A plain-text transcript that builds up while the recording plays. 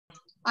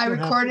I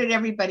recorded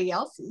everybody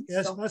else's.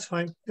 Yes, so. That's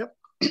fine. Yep.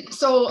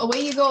 So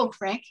away you go,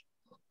 Frank.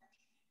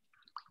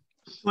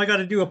 I got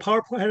to do a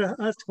PowerPoint.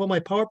 I have to put my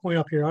PowerPoint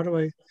up here. How do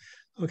I?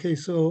 Okay,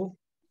 so.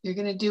 You're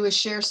going to do a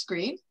share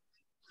screen.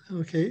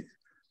 Okay.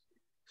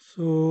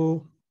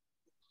 So.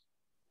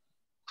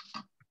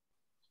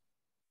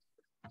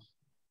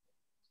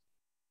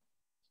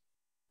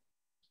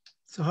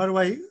 So how do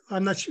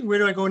I'm not sure, where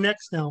do I go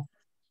next now?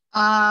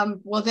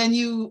 Well, then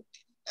you,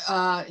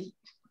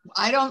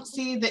 I don't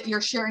see that you're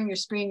sharing your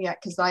screen yet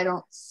because I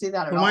don't see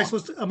that at all. Am I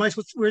supposed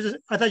to,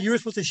 I thought you were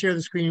supposed to share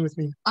the screen with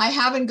me. I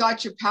haven't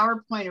got your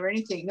PowerPoint or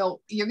anything.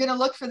 No, you're going to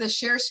look for the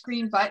share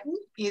screen button,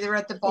 either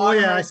at the bottom. Oh,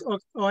 yeah.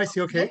 I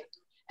see. Okay.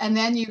 And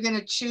then you're going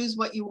to choose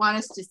what you want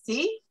us to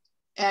see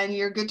and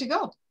you're good to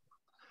go.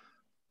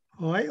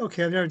 All right.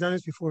 Okay. I've never done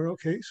this before.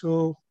 Okay.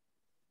 So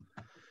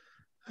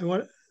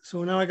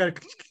so now I got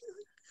to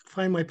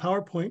find my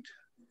PowerPoint.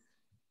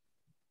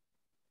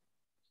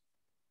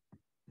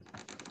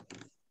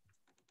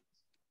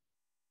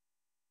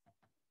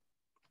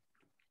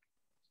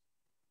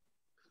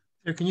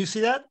 There, can you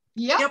see that?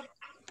 Yep.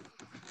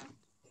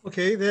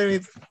 Okay,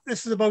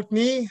 this is about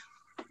me.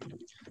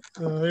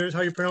 There's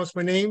how you pronounce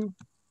my name,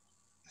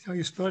 how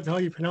you spell it, how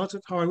you pronounce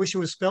it, how I wish it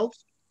was spelled.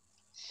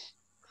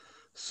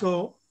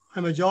 So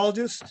I'm a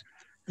geologist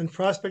and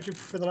prospector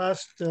for the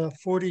last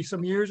 40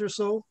 some years or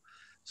so.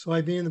 So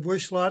I've been in the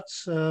bush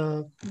lots,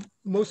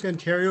 mostly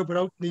Ontario, but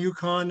out in the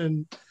Yukon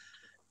and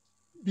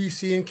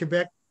BC and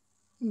Quebec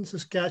and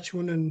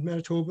Saskatchewan and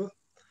Manitoba.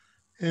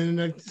 And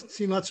I've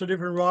seen lots of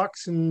different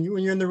rocks. And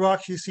when you're in the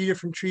rocks, you see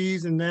different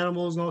trees and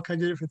animals and all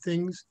kinds of different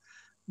things.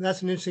 And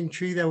that's an interesting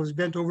tree that was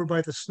bent over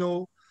by the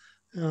snow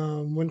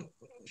a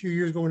few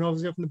years ago when I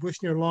was up in the bush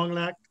near Long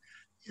Lac,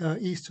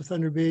 east of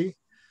Thunder Bay.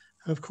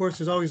 And of course,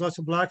 there's always lots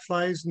of black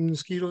flies and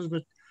mosquitoes,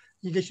 but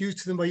you get used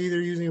to them by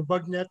either using a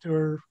bug net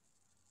or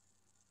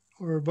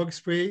bug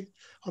spray.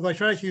 Although I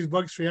try to use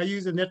bug spray, I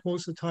use a net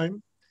most of the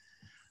time.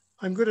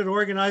 I'm good at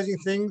organizing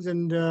things.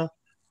 And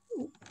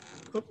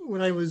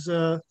when I was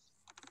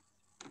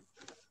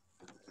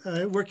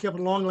working up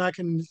in Long Lac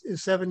in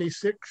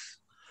 76,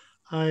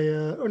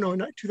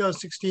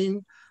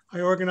 2016, I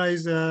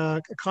organized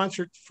a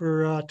concert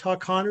for Todd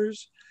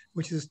Connors,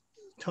 which is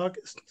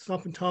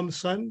Stompin' Tom's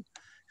son.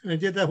 And I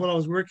did that while I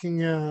was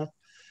working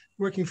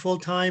full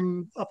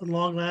time up in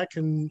Long Lac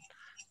and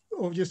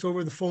just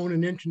over the phone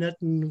and internet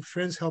and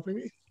friends helping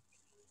me.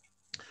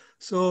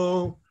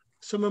 So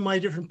some of my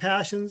different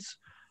passions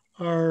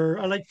are,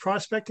 I like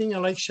prospecting. I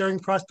like sharing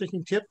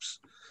prospecting tips.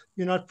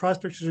 You're not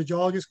prospectors or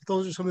geologists, but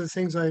those are some of the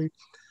things I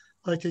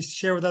like to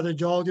share with other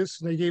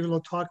geologists. And I gave a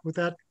little talk with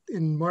that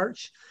in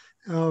March.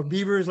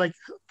 Beaver is like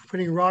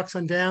putting rocks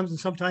on dams, and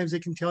sometimes they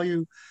can tell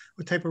you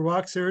what type of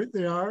rocks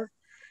they are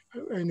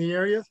in the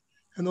area.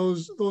 And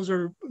those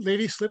are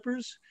lady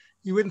slippers.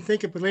 You wouldn't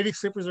think it, but lady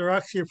slippers are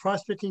actually a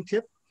prospecting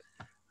tip.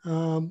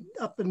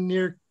 Up in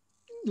near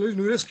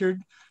Nuniskard,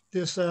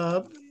 this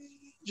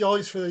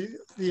geologist for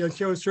the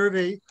Ontario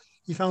Survey,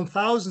 he found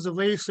thousands of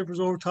lady slippers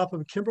over top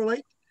of a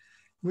kimberlite,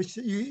 which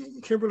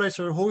kimberlites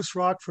are a host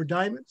rock for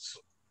diamonds.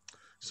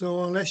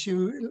 So once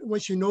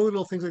you know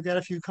little things like that,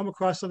 if you come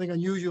across something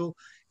unusual,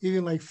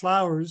 even like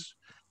flowers,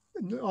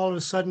 all of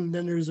a sudden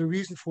then there's a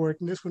reason for it,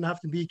 and this would have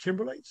to be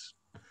kimberlites.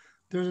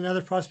 There's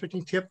another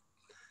prospecting tip,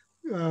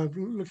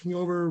 looking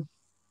over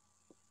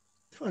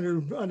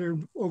under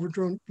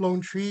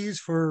overgrown trees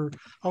for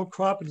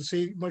outcrop and to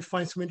see, you might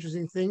find some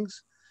interesting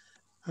things.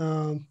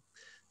 I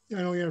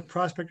know you're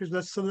prospectors,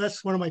 but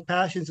that's one of my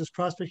passions is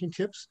prospecting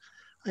tips.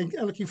 I'm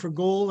looking for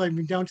gold. I've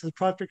been down to the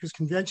Prospectors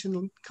Convention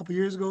a couple of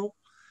years ago,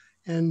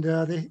 and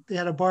they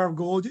had a bar of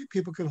gold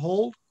people could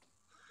hold,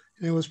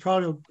 and it was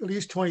probably at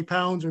least 20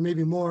 pounds or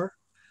maybe more.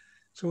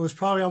 So it was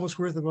probably almost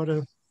worth about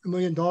 $1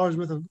 million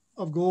worth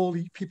of gold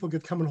people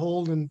could come and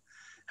hold and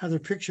have their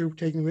picture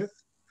taken with.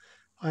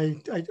 I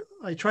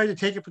tried to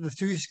take it, but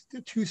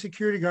the two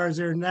security guards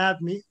there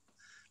nabbed me.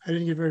 I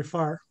didn't get very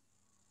far.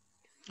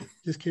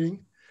 Just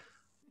kidding.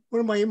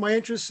 One of my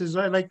interests is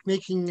I like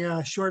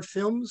making short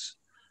films.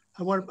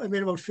 I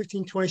made about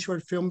 15, 20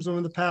 short films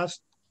over the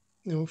past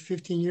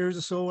 15 years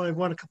or so. I've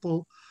won a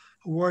couple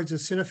awards at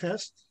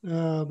Cinefest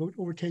about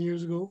over 10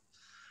 years ago.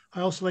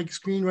 I also like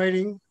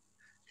screenwriting,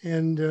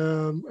 and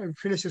I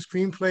finished a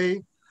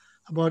screenplay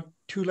about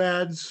two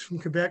lads from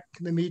Quebec.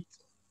 They meet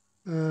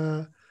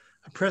a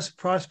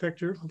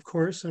prospector, of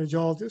course, and a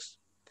geologist,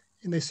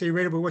 and they say,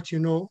 write about what you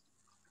know.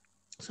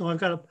 So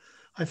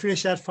I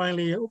finished that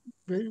finally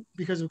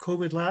because of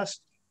COVID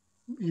last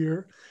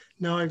year.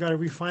 Now I've got to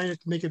refine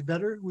it to make it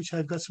better, which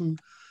I'm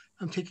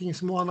taking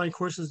some online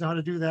courses on how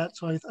to do that.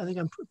 So I think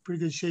I'm in pretty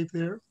good shape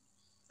there.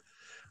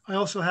 I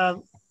also have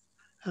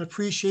an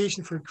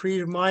appreciation for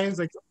creative minds,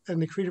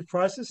 and the creative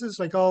processes.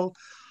 Like all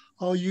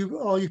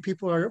you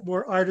people are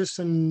more artists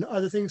and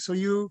other things. So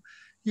you're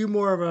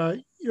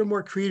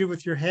more creative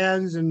with your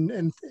hands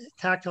and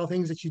tactile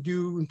things that you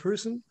do in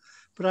person.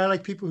 But I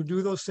like people who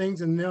do those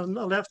things. And on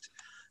the left,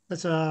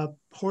 that's a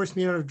horse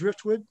made out of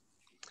driftwood.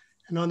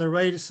 And on the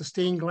right, it's the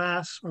stained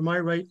glass, or my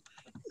right,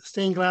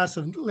 stained glass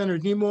of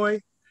Leonard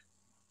Nimoy.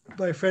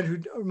 by a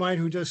friend of mine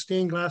who does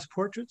stained glass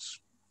portraits.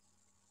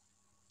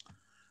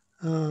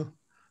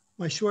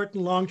 My short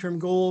and long-term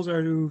goals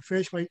are to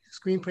finish my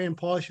screenplay and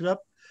polish it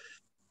up.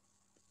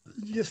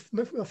 Just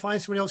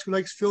find somebody else who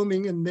likes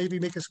filming and maybe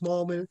make a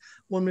small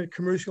 1-minute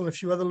commercial and a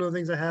few other little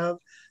things I have.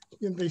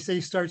 They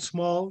say start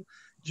small.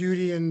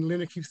 Judy and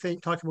Linda keep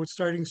talking about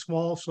starting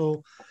small.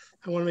 So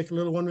I want to make a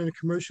little 1-minute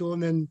commercial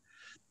and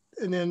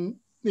then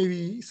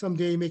maybe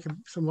someday make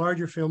some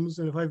larger films.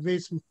 And if I've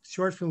made some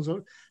short films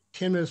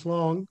 10 minutes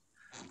long,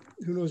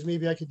 who knows,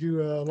 maybe I could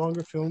do a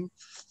longer film.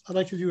 I'd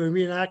like to do a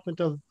reenactment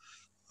of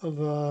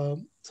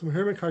some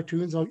Herman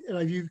cartoons.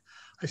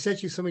 I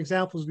sent you some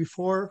examples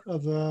before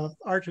of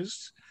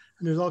artists,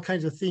 and there's all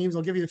kinds of themes.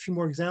 I'll give you a few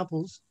more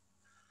examples.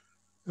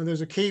 And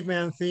there's a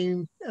caveman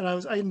theme, and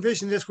I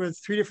envisioned this with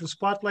 3 different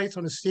spotlights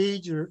on a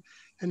stage, and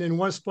then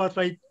one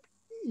spotlight,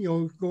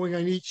 going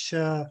on each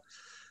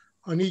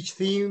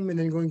theme, and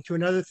then going to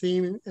another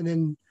theme, and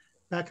then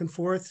back and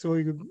forth, so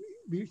you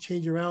could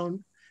change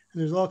around.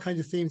 And there's all kinds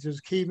of themes.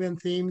 There's caveman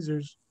themes.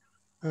 There's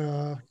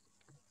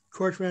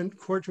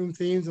courtroom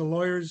themes. The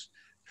lawyers.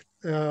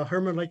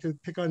 Herman liked to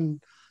pick on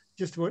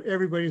just about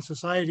everybody in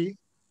society.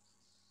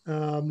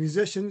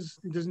 Musicians.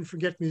 He doesn't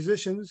forget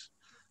musicians.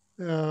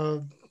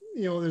 There's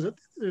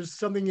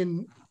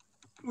something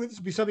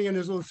would be something in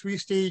this little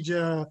 3-stage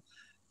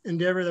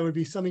endeavor that would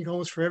be something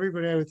almost for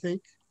everybody, I would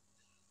think.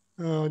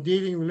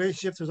 Dating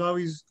relationships. There's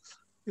always,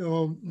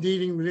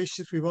 dating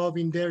relationships. We've all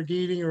been there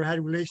dating or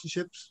had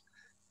relationships.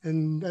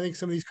 And I think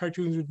some of these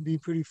cartoons would be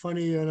pretty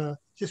funny and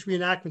just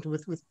reenactment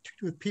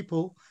with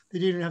people. They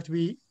didn't have to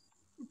be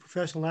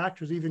professional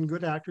actors, even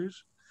good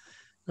actors.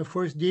 Of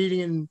course,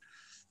 dating and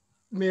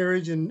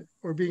marriage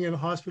or being in a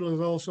hospital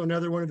is also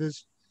another one of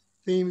his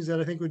themes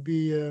that I think would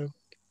be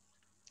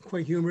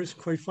quite humorous,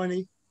 quite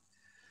funny.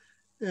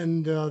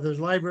 And there's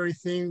library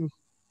theme,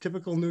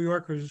 typical New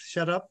Yorkers,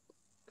 shut up.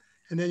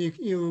 And then you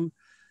can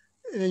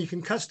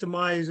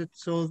customize it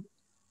so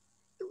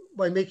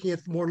by making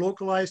it more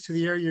localized to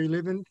the area you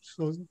live in.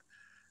 So,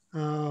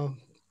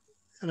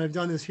 and I've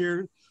done this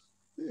here.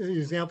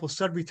 Example: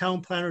 Sudbury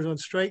town planners on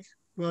strike.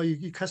 Well,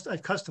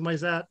 I've customized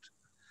that.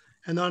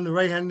 And on the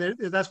right hand,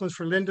 that's one's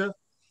for Linda,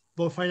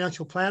 about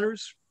financial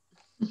planners.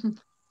 He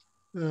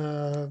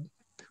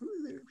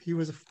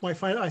was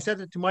I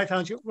sent it to my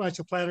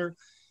financial planner,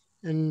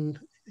 and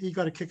he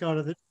got a kick out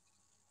of it.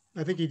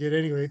 I think he did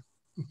anyway.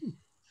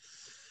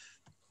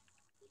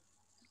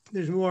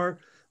 There's more,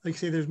 like I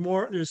say, there's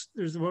more. There's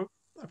about,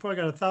 I probably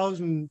got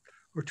 1,000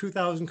 or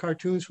 2,000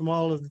 cartoons from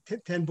all of the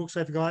 10 books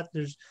I've got.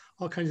 There's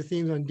all kinds of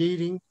themes on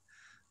dating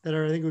that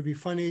I think would be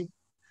funny.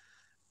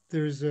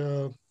 There's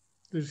you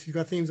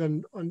got themes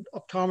on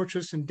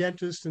optometrists and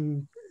dentists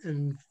and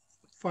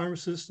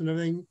pharmacists and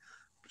everything,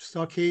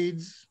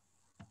 stockades.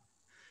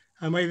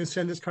 I might even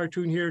send this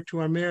cartoon here to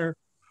our mayor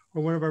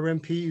or one of our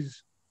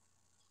MPs.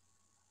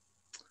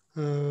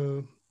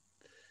 And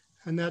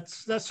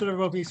that's sort of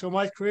about me. So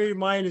my creative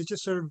mind is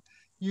just sort of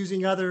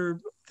using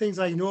other things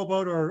I know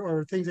about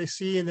or things I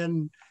see,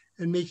 and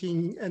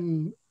making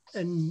and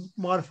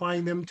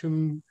modifying them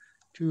to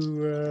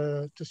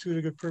suit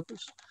a good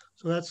purpose.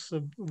 So that's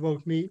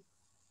about me.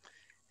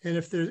 And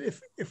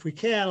if we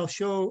can, I'll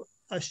show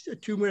a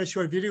 2-minute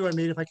short video I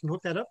made, if I can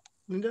hook that up,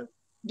 Linda.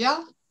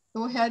 Yeah,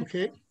 go ahead.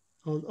 Okay,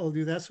 I'll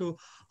do that. So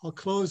I'll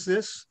close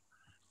this.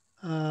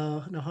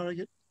 Now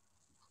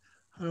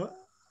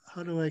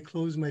how do I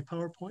close my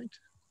PowerPoint?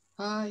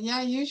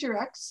 Yeah, use your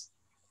X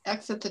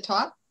at the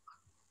top.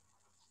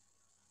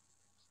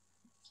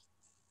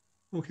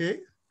 Okay.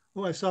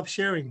 Oh, I stopped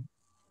sharing.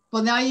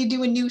 Well, now you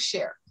do a new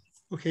share.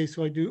 Okay,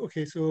 so I do.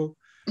 Okay, so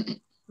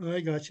I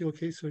got you.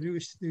 Okay, so new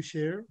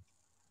share.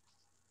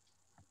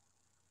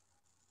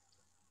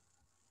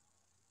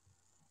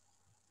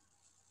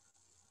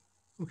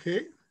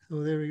 Okay,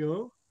 so there we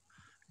go.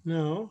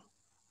 Now,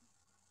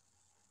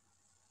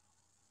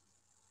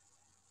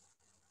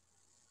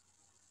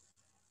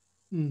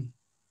 I'm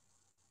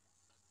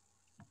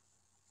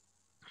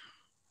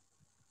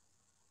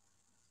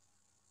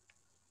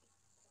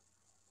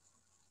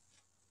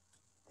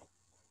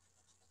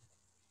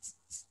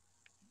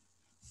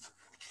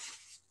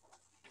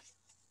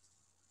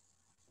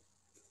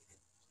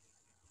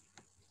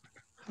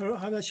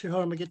not sure how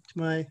I'm gonna get to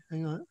my,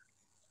 hang on.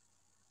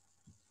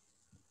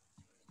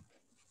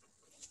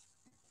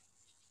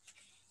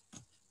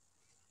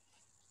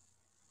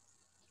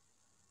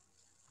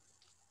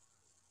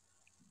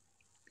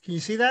 Can you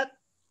see that?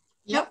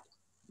 Yep.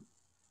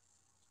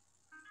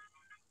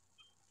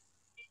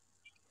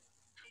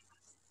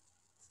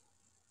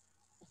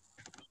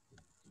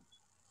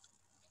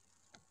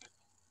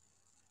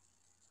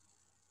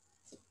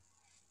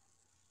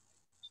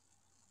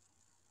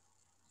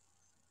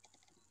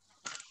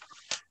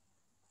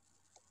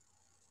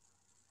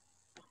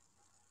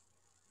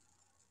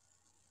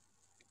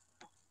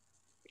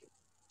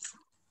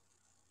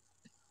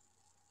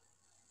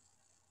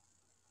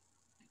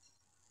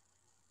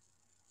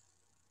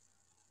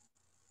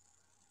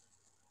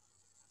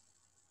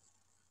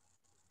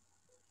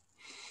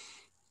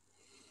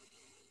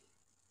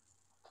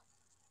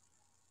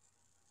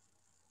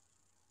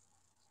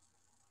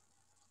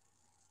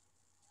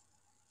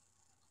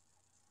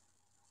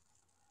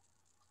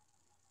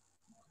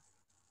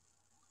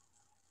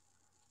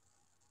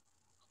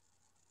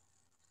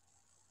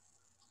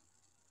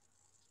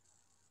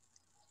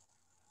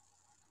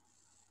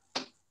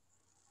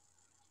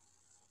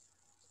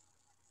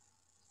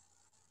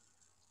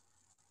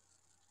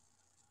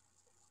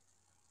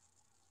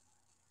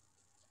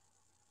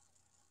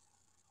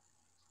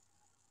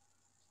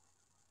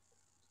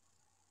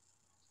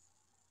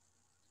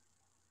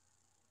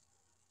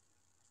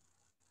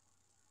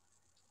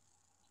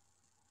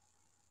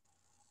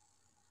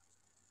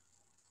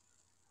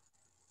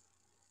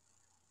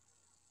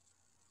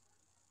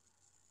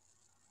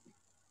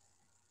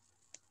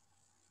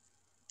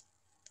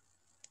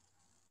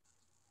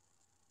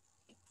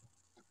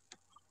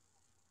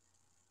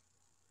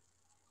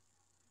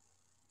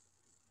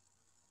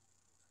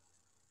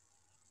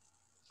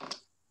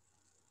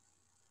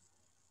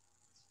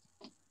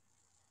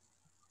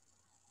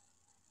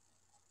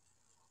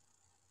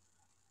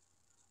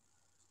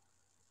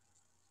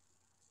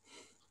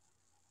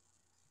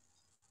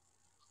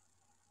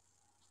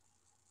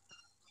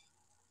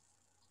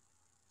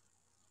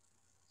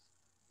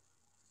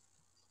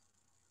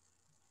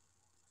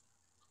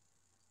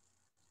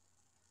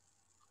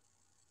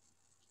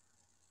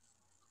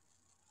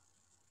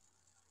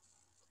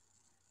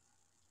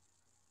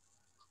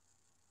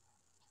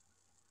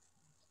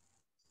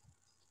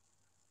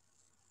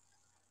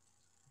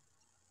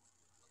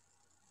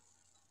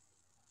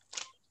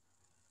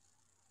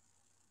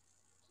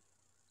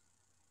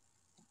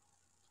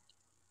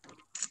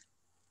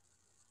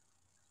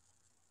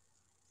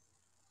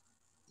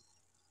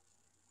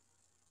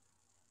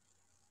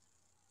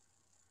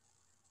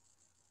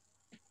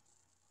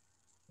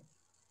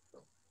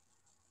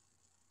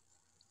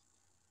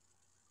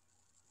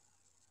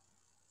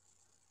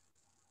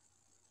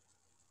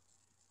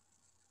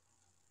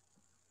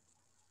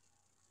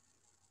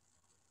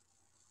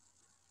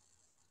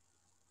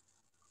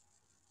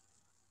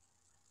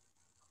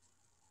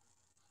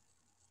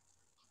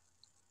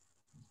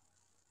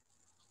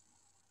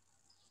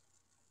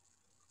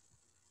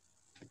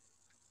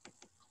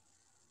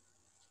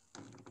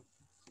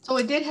 So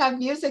it did have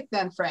music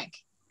then, Frank?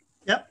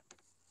 Yep.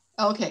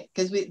 Okay,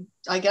 because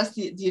I guess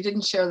you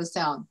didn't share the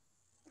sound.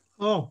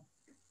 Oh,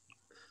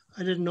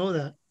 I didn't know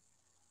that.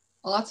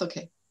 Well, that's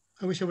okay.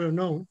 I wish I would have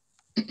known.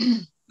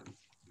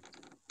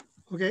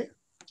 Okay.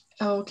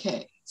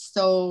 Okay,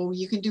 so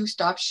you can do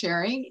stop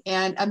sharing.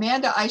 And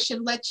Amanda, I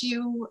should let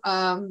you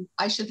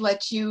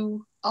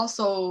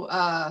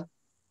also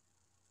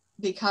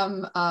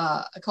become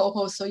a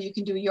co-host so you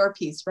can do your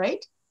piece,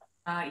 right?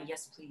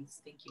 Yes, please.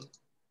 Thank you.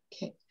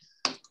 Okay.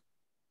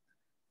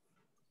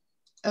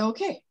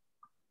 Okay,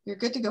 you're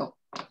good to go.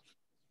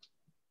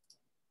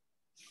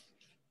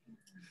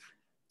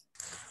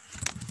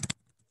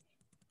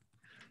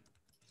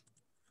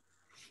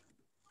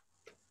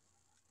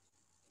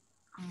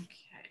 Okay.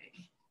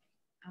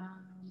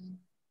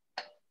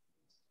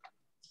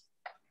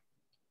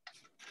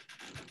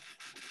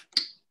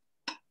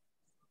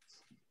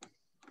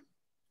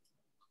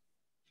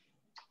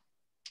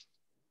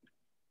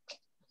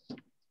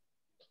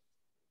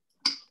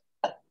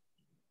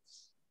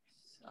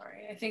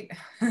 Sorry, I think,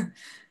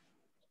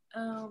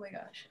 oh my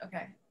gosh.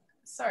 Okay.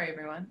 Sorry,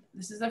 everyone.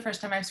 This is the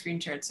first time I've screen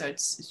shared, so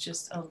it's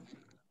just a,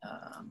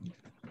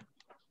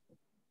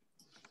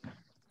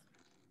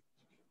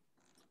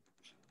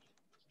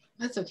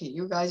 That's okay.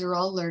 You guys are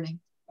all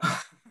learning.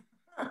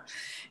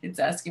 it's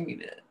asking me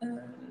to,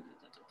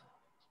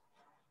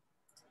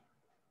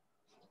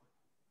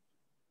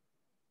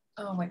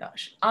 oh my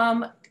gosh.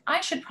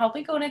 I should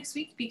probably go next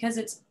week because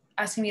it's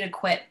asking me to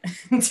quit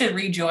to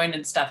rejoin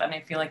and stuff, and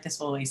I feel like this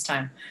will waste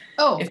time.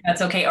 Oh, if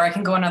that's okay, or I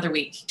can go another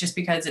week just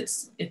because okay.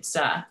 It's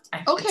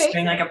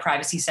doing like a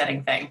privacy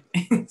setting thing.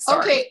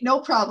 Sorry. Okay,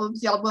 no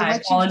problems. Yeah, I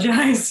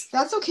apologize.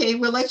 That's okay.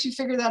 We'll let you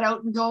figure that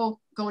out and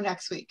go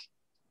next week.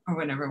 Or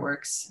whenever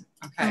works.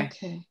 Okay.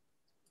 Okay.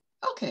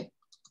 Okay.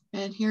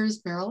 And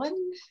here's Marilyn.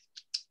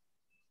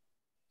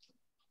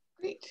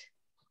 Great.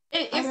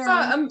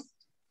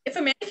 If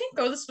Amanda can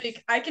go this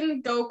week, I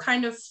can go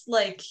kind of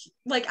like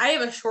I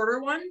have a shorter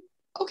one.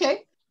 Okay.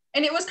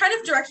 And it was kind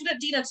of directed at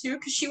Dina too,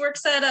 because she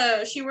works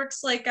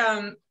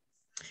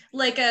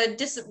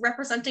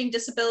representing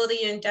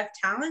disability and deaf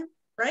talent,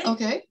 right?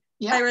 Okay.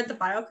 Yeah. I read the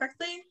bio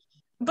correctly.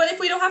 But if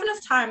we don't have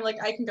enough time,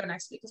 I can go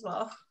next week as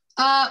well.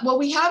 Well,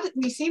 we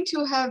seem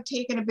to have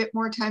taken a bit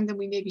more time than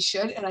we maybe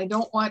should, and I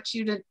don't want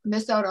you to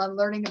miss out on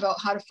learning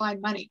about how to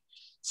find money.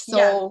 So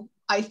yeah.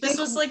 I think this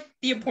was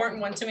the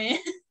important one to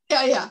me.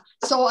 Yeah.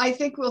 So I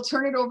think we'll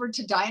turn it over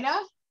to Dinah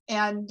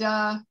and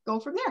go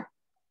from there.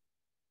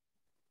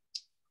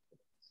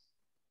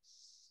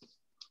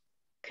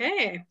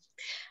 Okay.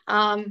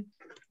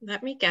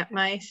 Let me get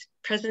my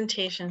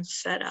presentation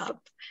set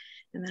up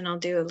and then I'll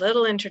do a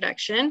little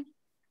introduction.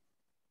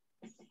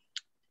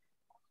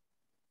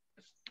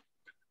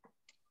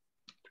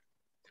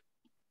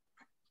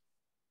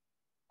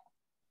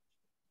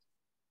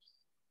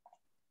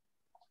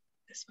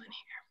 This one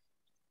here.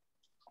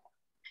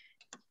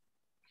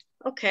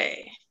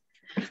 Okay.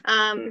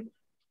 All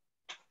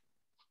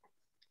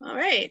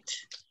right.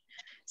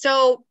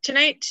 So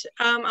tonight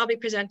I'll be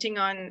presenting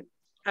on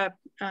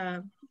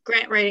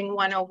Grant Writing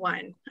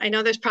 101. I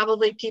know there's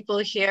probably people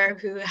here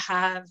who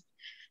have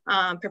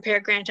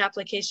prepared grant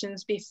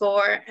applications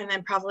before, and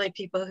then probably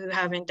people who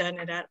haven't done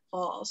it at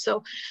all.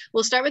 So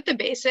we'll start with the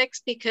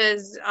basics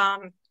because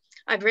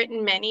I've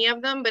written many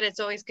of them, but it's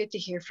always good to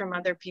hear from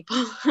other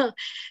people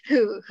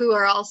who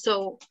are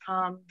also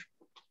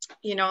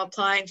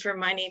applying for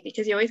money,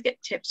 because you always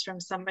get tips from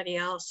somebody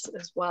else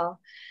as well.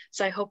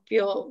 So I hope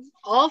you'll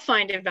all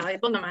find it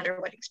valuable no matter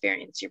what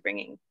experience you're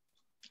bringing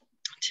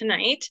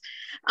tonight.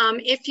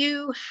 If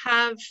you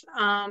have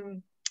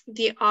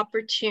the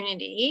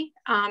opportunity,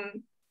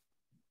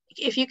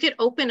 if you could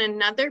open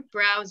another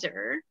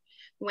browser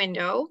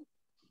window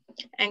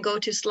and go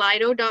to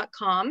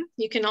slido.com.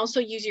 You can also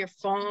use your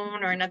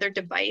phone or another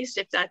device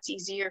if that's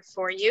easier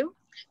for you,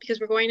 because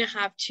we're going to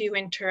have two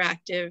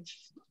interactive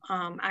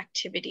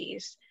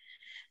activities.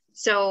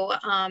 So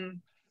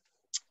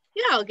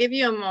yeah, I'll give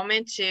you a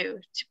moment to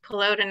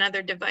pull out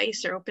another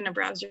device or open a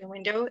browser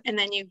window, and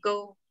then you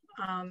go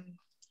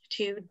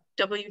to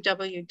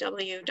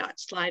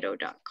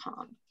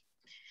www.slido.com.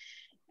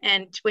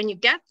 And when you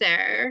get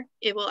there,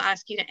 it will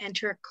ask you to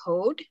enter a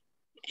code,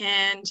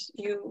 and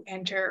you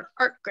enter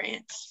art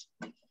grants.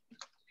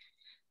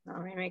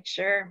 Let me make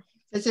sure.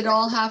 Does it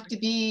all have to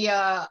be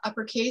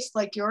uppercase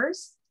like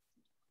yours?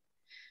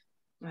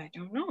 I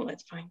don't know.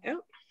 Let's find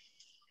out.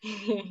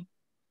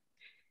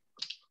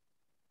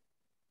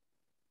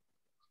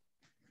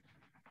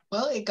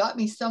 Well, it got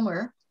me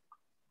somewhere.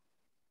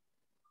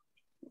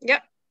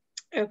 Yep.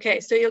 Okay,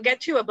 so you'll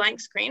get to a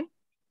blank screen.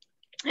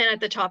 And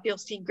at the top, you'll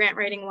see Grant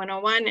Writing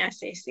 101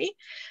 SAC.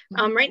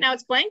 Right now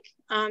it's blank.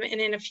 And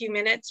in a few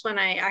minutes, when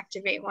I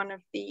activate one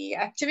of the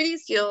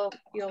activities, you'll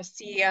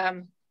see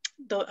a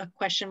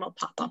question will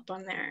pop up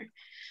on there.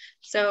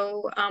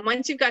 So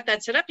once you've got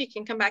that set up, you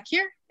can come back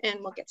here and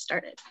we'll get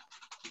started.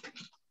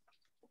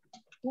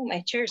 Oh,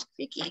 my chair's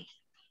creaky.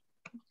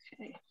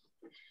 Okay.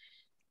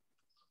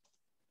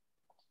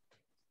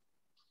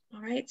 All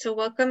All right, so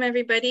welcome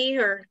everybody,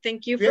 or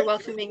thank you for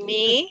welcoming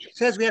me. It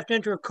says we have to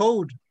enter a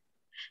code.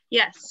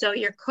 Yes, so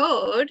your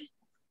code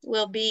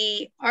will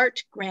be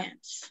ART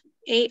grants,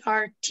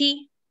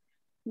 ARTGRANTS.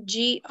 Did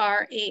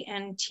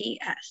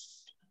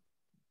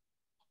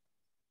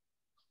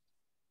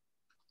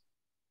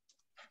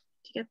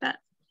you get that?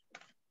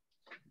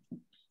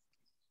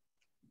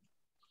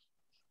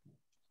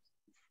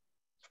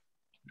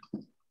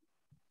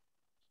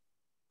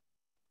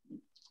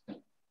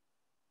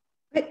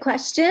 Quick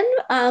question.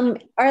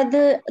 Are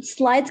the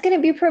slides going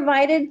to be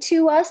provided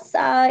to us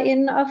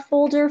in a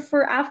folder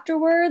for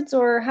afterwards,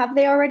 or have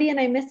they already and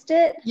I missed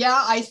it?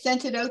 Yeah, I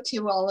sent it out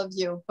to all of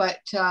you, but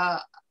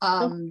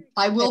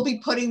I will be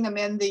putting them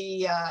in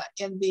the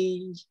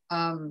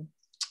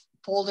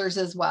folders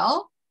as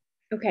well.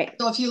 Okay.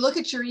 So if you look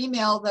at your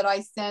email that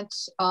I sent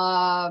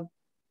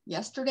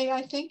yesterday,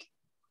 I think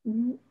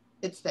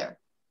it's there.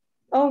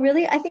 Oh,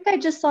 really? I think I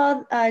just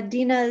saw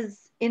Dina's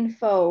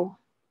info,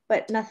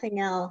 but nothing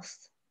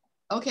else.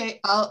 Okay,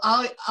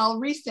 I'll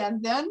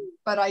resend then,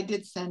 but I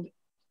did send it.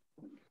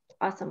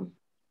 Awesome.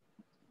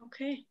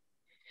 Okay.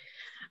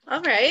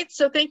 All right,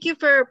 so thank you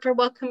for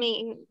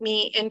welcoming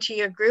me into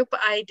your group.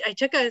 I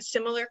took a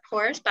similar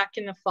course back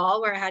in the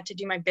fall where I had to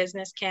do my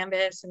business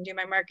canvas and do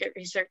my market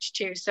research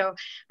too. So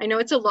I know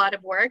it's a lot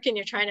of work and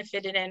you're trying to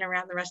fit it in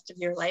around the rest of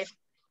your life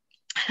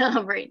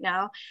right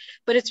now,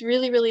 but it's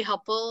really, really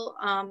helpful.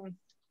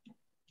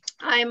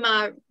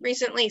 I'm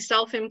recently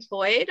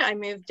self-employed. I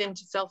moved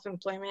into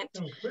self-employment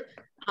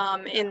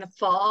in the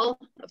fall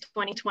of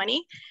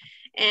 2020.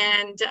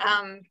 And,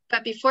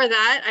 but before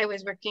that, I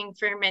was working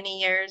for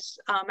many years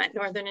at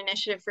Northern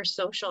Initiative for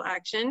Social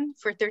Action.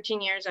 For 13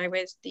 years, I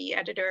was the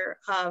editor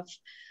of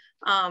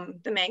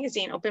the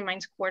magazine Open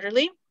Minds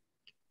Quarterly.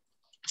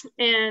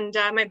 And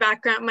my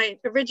background,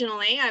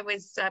 originally, I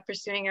was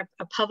pursuing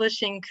a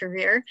publishing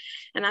career,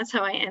 and that's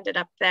how I ended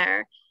up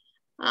there.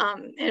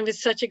 And it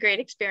was such a great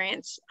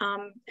experience.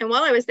 And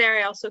while I was there,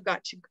 I also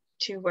got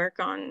to work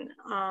on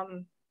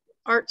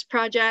arts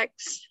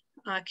projects,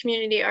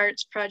 community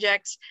arts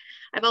projects.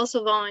 I've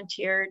also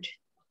volunteered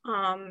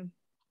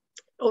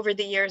over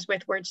the years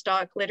with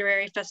Wordstock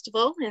Literary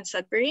Festival in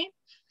Sudbury.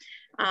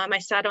 I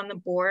sat on the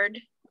board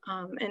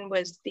and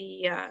was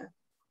the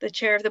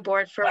chair of the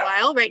board for a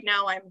while. Right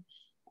now,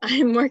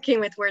 I'm working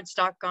with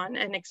Wordstock on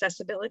an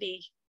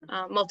accessibility,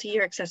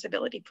 multi-year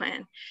accessibility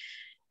plan.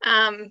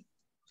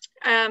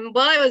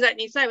 While I was at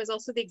NISA, I was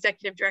also the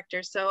executive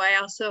director. So I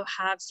also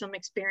have some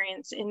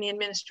experience in the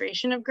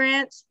administration of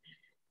grants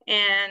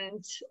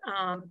and,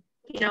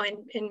 you know,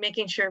 in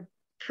making sure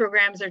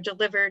programs are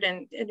delivered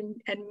and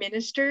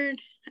administered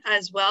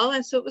as well.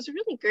 And so it was a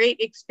really great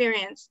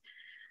experience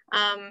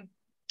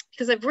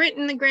because I've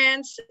written the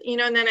grants, you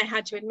know, and then I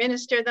had to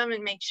administer them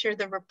and make sure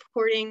the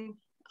reporting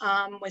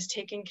was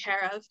taken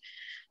care of.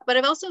 But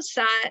I've also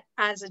sat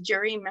as a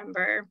jury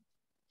member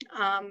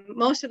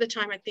most of the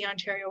time at the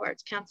Ontario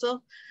Arts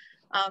Council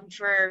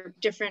for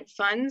different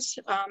funds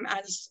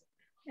as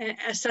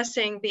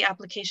assessing the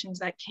applications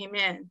that came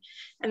in.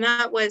 And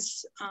that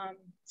was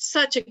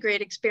such a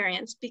great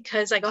experience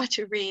because I got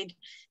to read,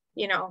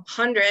 you know,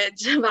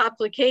 hundreds of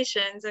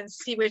applications and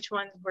see which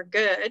ones were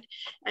good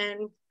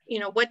and, you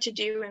know, what to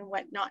do and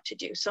what not to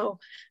do. So,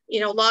 you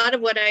know, a lot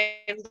of what I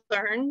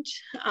learned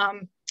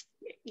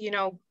you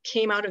know,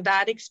 came out of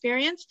that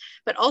experience,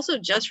 but also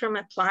just from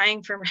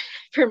applying for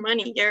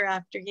money year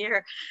after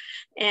year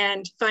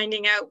and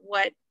finding out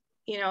what,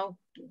 you know,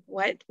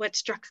 what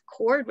struck a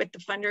chord with the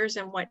funders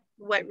and what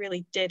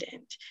really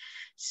didn't.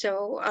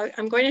 So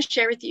I'm going to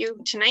share with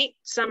you tonight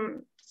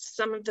some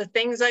of the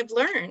things I've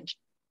learned.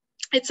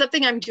 It's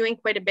something I'm doing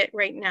quite a bit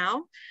right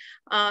now.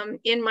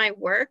 In my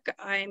work,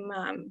 I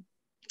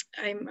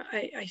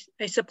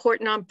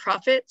support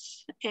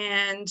nonprofits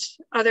and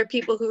other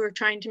people who are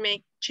trying to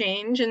make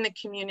change in the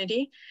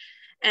community.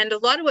 And a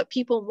lot of what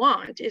people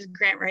want is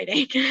grant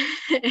writing.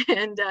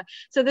 And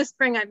so this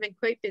spring I've been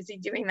quite busy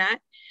doing that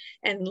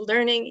and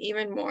learning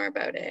even more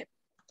about it.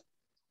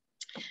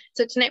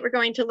 So tonight we're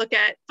going to look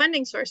at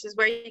funding sources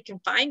where you can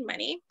find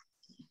money.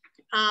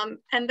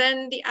 And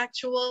then the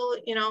actual,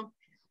 you know,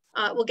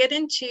 we'll get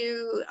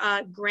into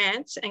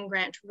grants and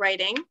grant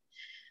writing,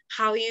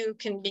 how you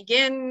can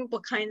begin,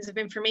 what kinds of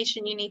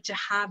information you need to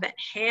have at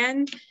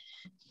hand,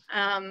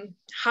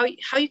 how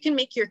you can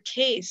make your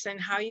case and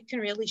how you can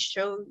really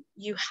show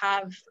you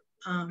have,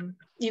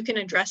 you can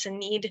address a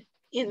need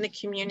in the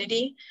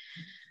community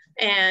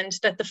and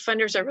that the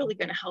funders are really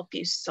going to help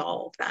you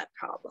solve that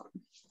problem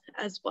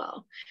as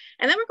well.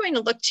 And then we're going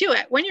to look too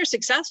at when you're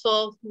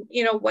successful,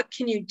 you know, what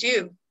can you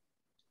do?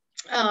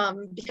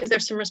 Because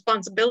there's some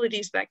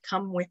responsibilities that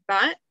come with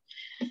that.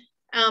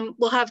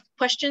 We'll have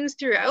questions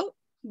throughout,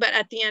 but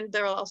at the end,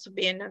 there will also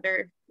be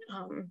another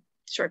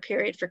short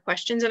period for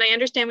questions. And I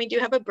understand we do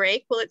have a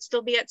break. Will it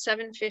still be at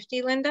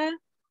 7:50, Linda?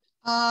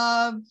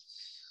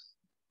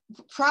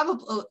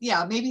 Probably,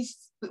 yeah, maybe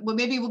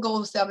we'll go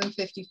with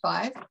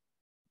 7:55.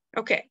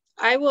 Okay.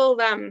 I will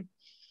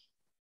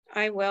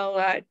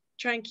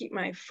try and keep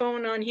my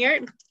phone on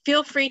here.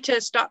 Feel free to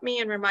stop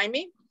me and remind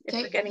me if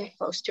we're getting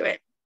close to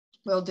it.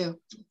 Will do.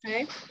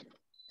 Okay.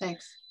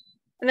 Thanks.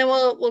 And then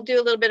we'll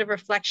do a little bit of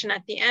reflection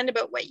at the end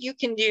about what you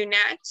can do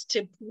next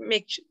to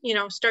make,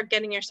 start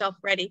getting yourself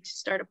ready to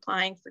start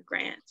applying for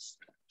grants.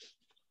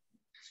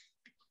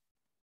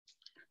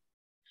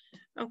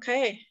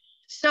 Okay,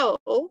 so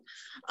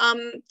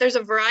there's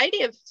a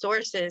variety of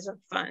sources of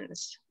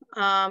funds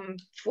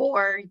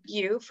for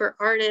you, for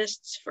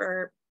artists,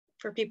 for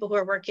people who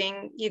are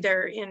working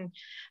either in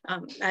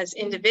as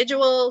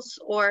individuals,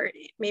 or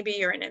maybe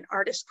you're in an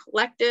artist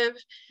collective.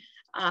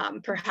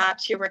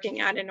 Perhaps you're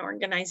working at an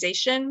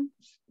organization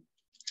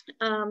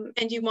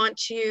and you want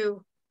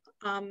to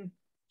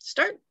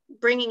start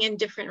bringing in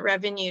different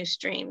revenue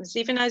streams.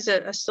 Even as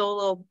a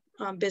solo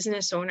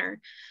business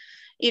owner,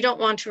 you don't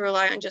want to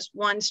rely on just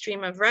one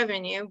stream of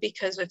revenue,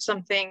 because if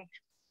something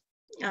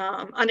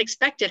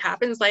unexpected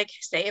happens, like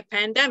say a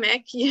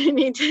pandemic, you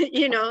need to,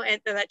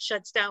 and that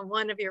shuts down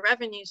one of your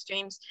revenue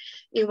streams,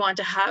 you want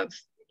to have,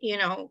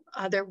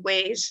 other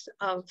ways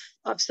of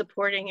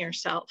supporting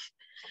yourself.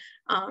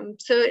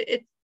 So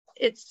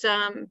it's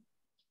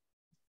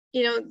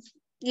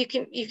you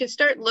can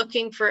start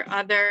looking for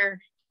other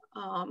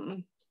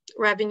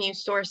revenue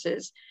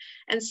sources,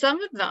 and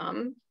some of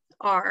them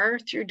are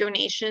through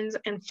donations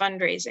and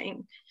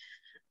fundraising.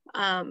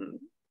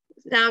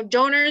 Now,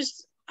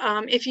 donors,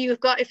 if you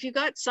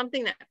got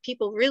something that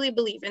people really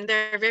believe in,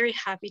 they're very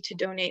happy to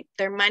donate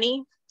their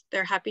money.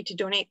 They're happy to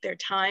donate their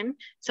time.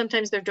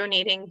 Sometimes they're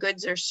donating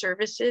goods or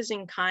services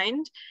in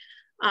kind.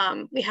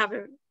 We have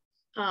a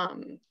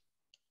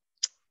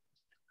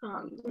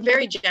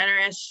very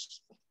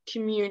generous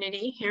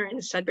community here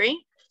in Sudbury,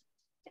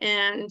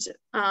 and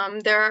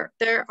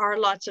there are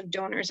lots of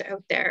donors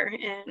out there,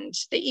 and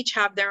they each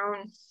have their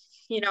own,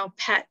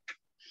 pet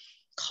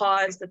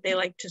cause that they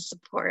like to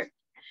support.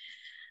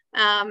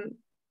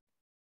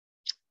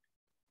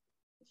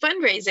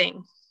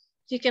 Fundraising,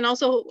 you can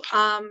also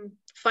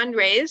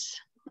fundraise,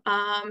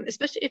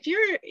 especially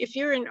if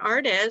you're an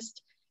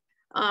artist.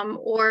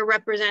 Or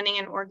representing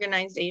an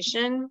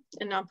organization,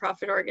 a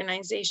nonprofit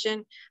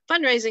organization.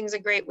 Fundraising is a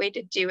great way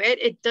to do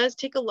it. It does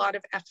take a lot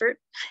of effort,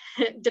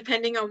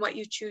 depending on what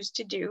you choose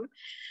to do.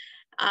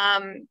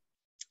 And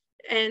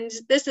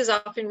this is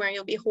often where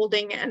you'll be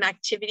holding an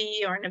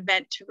activity or an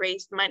event to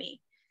raise money.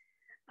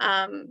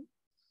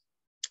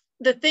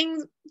 The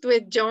thing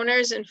with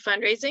donors and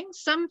fundraising,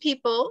 some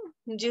people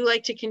do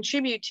like to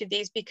contribute to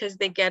these because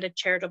they get a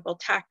charitable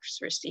tax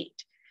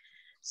receipt.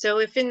 So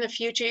if in the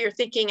future you're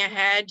thinking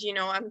ahead,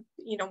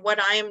 what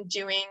I am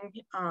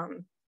doing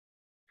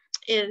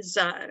is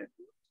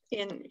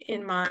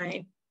in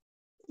my,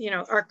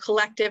 our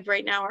collective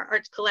right now, our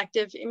arts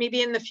collective,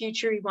 maybe in the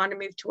future we want to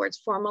move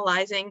towards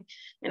formalizing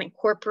and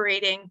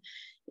incorporating,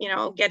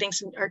 getting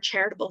our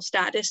charitable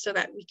status so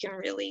that we can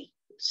really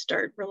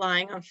start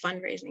relying on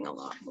fundraising a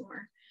lot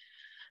more.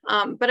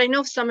 But I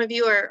know some of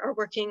you are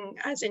working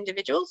as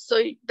individuals, so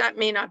that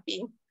may not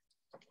be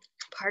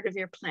part of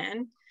your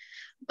plan.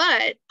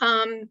 But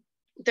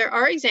there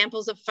are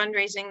examples of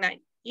fundraising that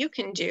you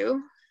can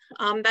do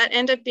that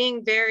end up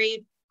being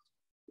very,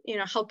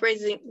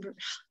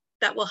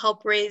 that will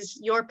help raise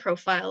your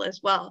profile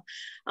as well.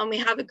 We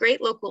have a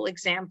great local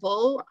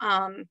example,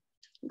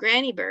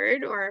 Granny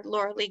Bird, or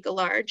Laura Lee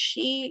Gallard.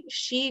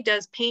 She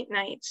does paint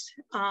nights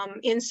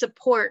in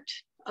support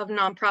of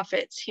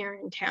nonprofits here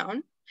in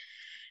town.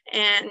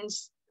 And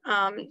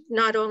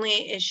not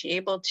only is she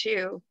able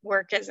to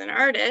work as an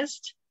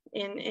artist,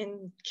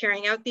 in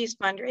carrying out these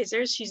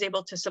fundraisers, she's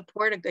able to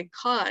support a good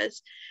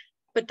cause,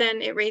 but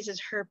then it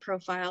raises her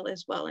profile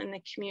as well in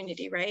the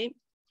community, right?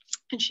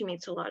 And she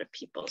meets a lot of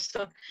people.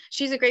 So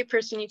she's a great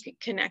person you could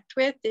connect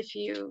with if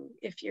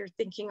you're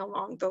thinking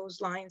along those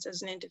lines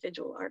as an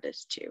individual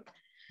artist too.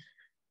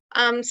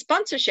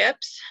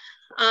 Sponsorships,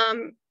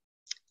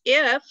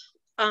 if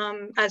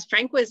as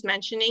Frank was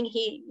mentioning,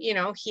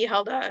 he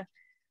held a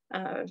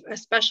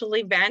special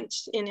event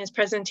in his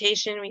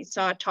presentation. We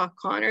saw Talk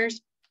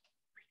Connors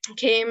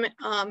came,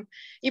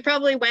 you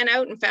probably went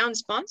out and found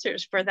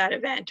sponsors for that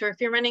event. Or if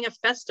you're running a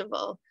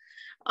festival,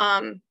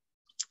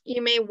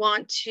 you may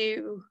want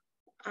to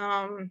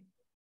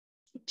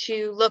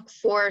look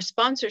for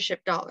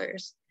sponsorship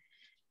dollars.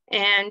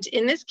 And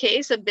in this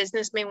case, a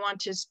business may want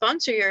to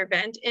sponsor your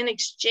event in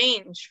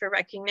exchange for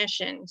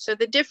recognition. So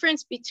the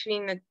difference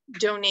between the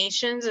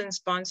donations and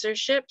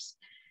sponsorships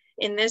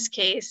in this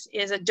case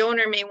is a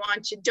donor may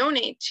want to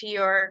donate to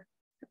your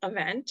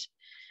event,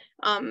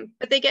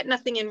 but they get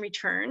nothing in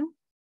return.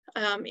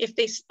 If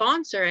they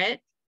sponsor it,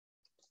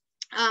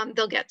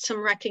 they'll get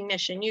some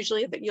recognition.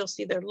 Usually that you'll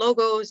see their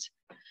logos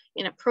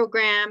in a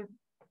program,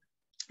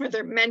 or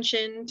they're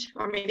mentioned,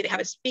 or maybe they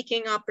have a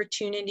speaking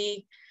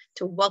opportunity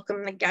to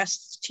welcome the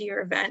guests to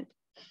your event.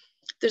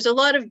 There's a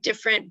lot of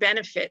different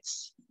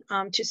benefits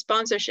to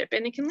sponsorship,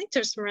 and it can lead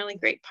to some really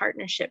great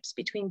partnerships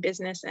between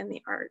business and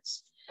the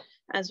arts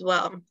as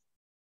well.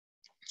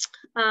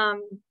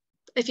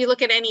 If you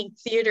look at any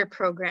theater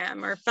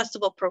program or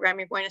festival program,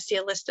 you're going to see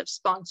a list of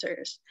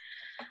sponsors.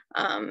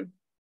 Again,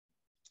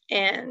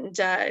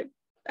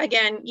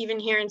 even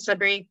here in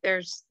Sudbury,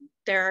 there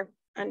are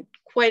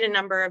quite a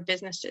number of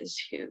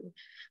businesses who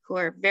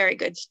are very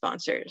good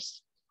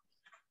sponsors.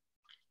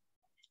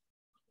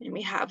 And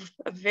we have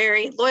a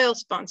very loyal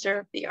sponsor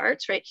of the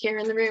arts right here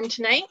in the room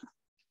tonight.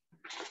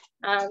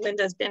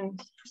 Linda's been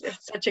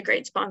such a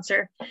great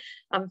sponsor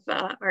of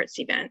arts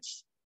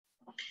events.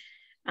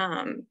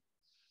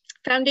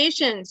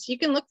 Foundations, you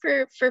can look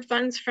for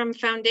funds from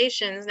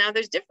foundations. Now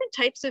there's different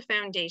types of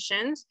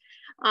foundations.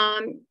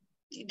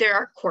 There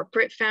are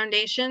corporate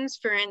foundations,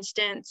 for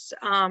instance,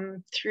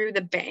 through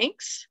the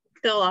banks.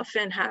 They'll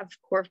often have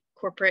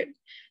corporate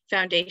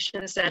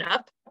foundations set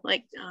up,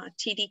 like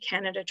TD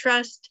Canada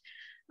Trust,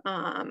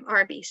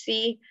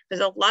 RBC.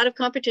 There's a lot of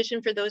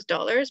competition for those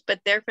dollars, but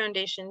their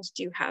foundations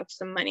do have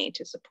some money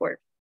to support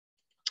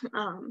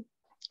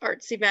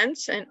arts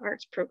events and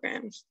arts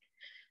programs.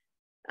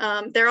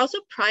 There are also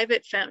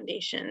private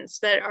foundations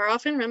that are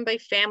often run by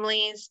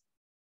families,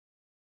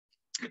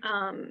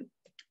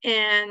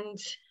 and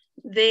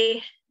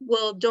they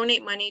will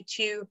donate money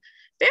to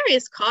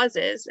various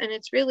causes, and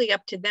it's really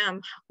up to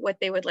them what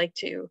they would like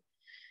to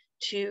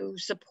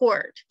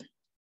support.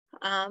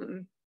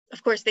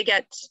 Of course, they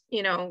get,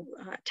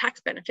 tax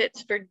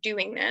benefits for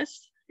doing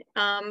this,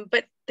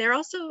 but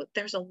there's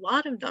a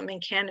lot of them in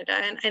Canada,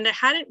 and I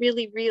hadn't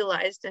really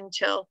realized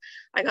until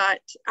I got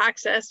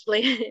access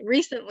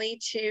recently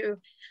to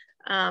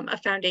a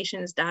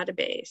foundation's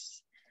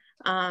database.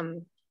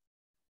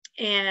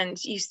 And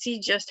you see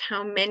just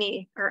how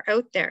many are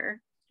out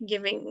there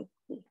giving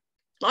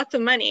lots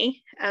of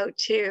money out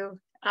to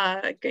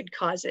good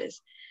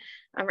causes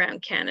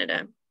around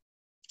Canada.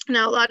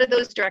 Now, a lot of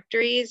those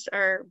directories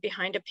are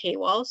behind a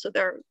paywall, so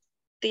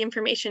the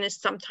information is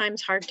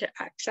sometimes hard to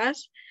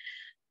access,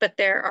 but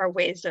there are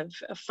ways of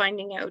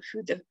finding out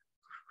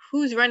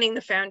who's running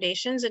the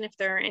foundations and if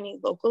there are any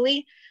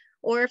locally,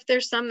 or if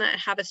there's some that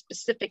have a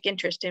specific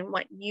interest in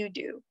what you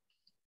do.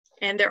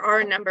 And there are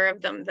a number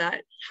of them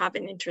that have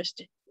an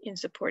interest in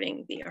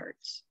supporting the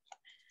arts.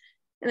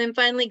 And then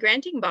finally,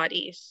 granting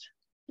bodies.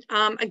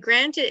 A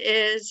grant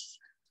is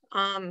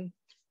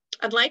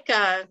unlike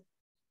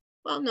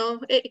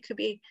it could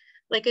be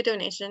like a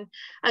donation.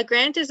 A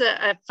grant is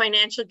a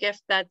financial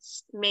gift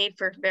that's made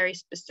for a very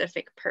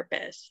specific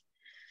purpose.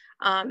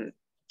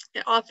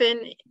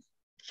 Often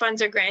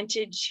funds are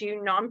granted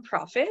to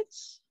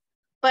nonprofits,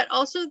 but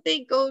also they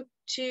go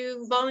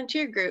to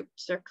volunteer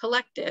groups or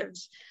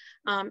collectives,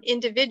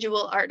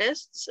 individual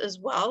artists as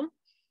well,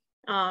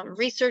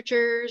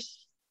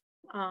 researchers,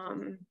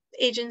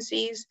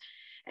 agencies,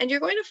 and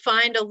you're going to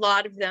find a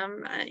lot of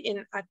them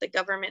at the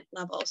government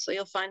level. So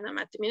you'll find them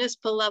at the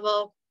municipal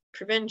level,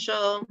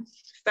 provincial,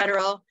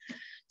 federal.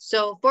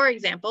 So for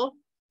example,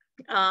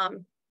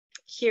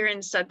 here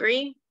in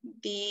Sudbury,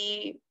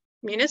 the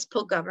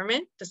municipal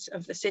government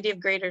of the city of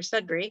Greater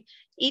Sudbury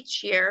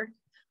each year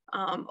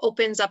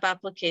opens up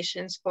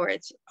applications for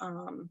its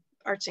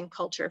Arts and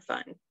Culture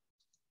Fund.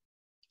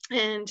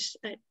 And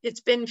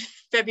it's been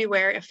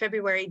a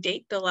February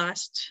date the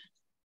last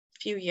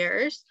few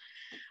years.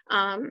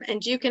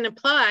 And you can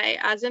apply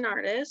as an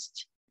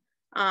artist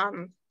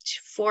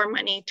for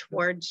money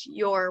towards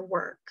your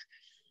work,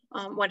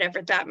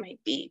 whatever that might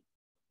be.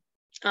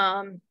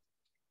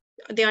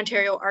 The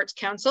Ontario Arts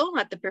Council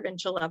at the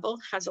provincial level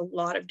has a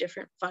lot of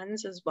different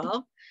funds as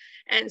well.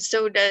 And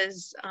so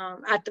does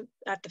at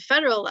the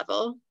federal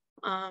level,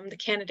 the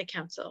Canada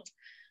Council.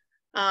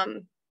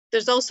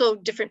 There's also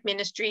different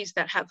ministries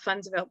that have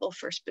funds available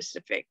for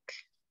specific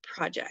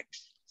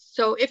projects.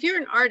 So if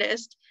you're an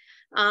artist,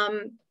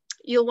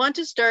 you'll want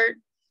to start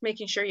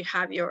making sure you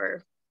have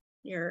your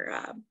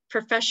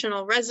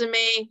professional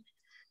resume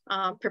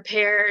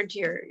prepared,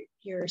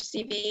 your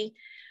CV,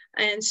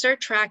 and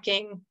start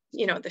tracking,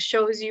 the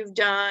shows you've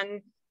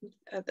done,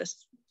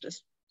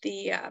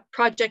 the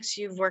projects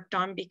you've worked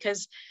on,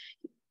 because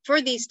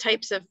for these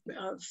types of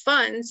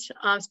funds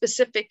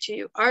specific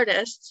to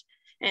artists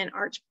and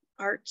arts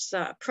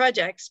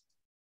projects,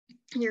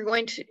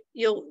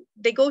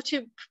 they go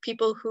to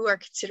people who are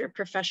considered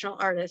professional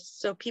artists,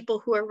 so people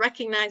who are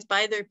recognized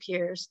by their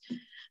peers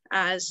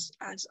as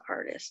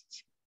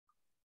artists.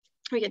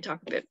 We can talk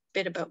a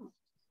bit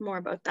more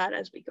about that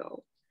as we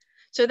go.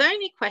 So are there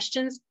any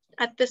questions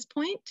at this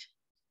point?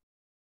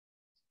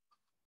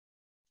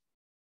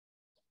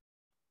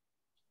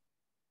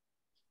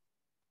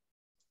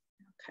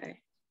 Okay,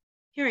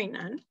 hearing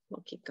none,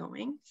 we'll keep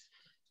going.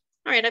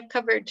 All right, I've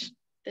covered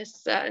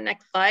this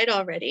next slide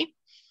already.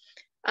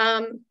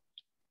 Under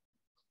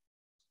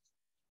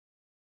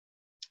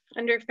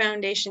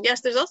foundation,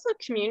 yes, there's also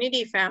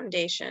community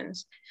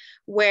foundations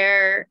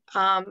where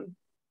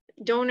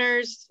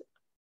donors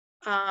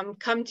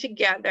come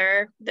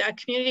together. The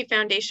community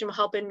foundation will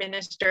help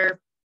administer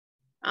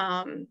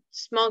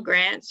small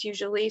grants,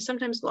 usually,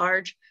 sometimes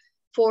large,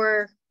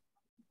 for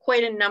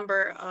quite a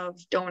number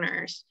of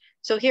donors.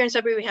 So here in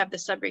Sudbury, we have the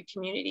Sudbury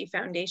Community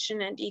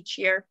Foundation, and each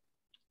year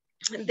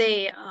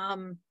they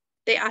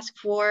ask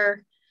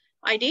for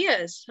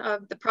ideas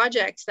of the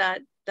projects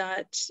that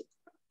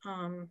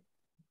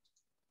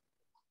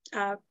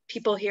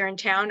people here in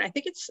town. I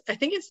think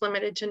it's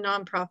limited to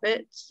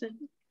nonprofits.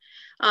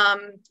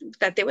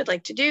 that they would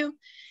like to do.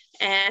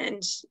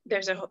 And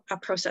there's a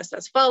process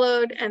that's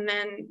followed, and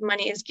then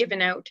money is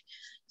given out.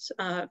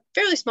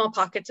 Fairly small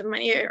pockets of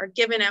money are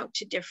given out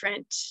to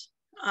different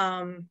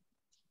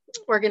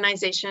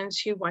organizations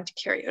who want to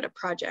carry out a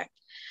project.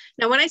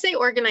 Now, when I say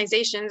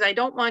organizations, I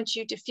don't want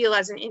you to feel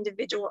as an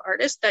individual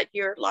artist that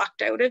you're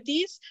locked out of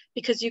these,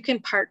 because you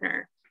can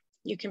partner.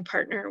 You can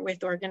partner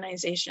with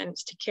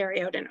organizations to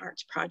carry out an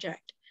arts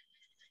project.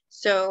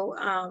 So,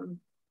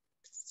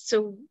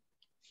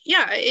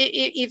 yeah,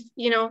 if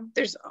you know,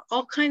 there's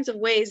all kinds of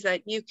ways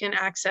that you can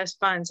access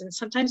funds, and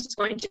sometimes it's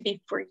going to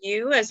be for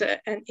you as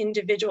an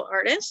individual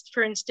artist.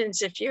 For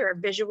instance, if you're a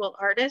visual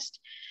artist,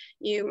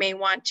 you may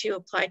want to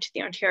apply to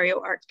the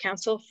Ontario Arts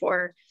Council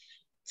for,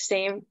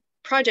 say,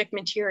 project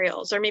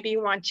materials, or maybe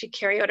you want to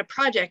carry out a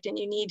project and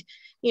you need,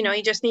 you know,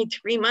 you just need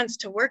 3 months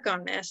to work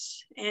on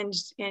this, and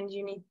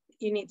you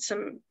need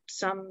some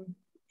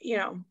you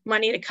know,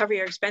 money to cover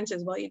your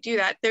expenses while you do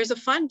that. There's a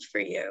fund for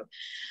you,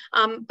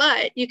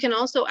 but you can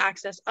also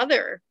access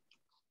other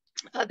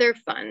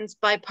funds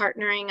by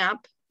partnering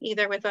up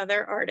either with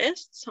other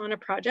artists on a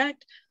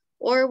project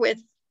or with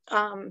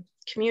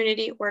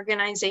community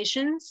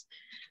organizations,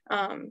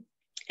 and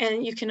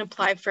you can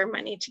apply for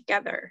money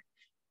together.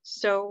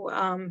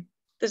 So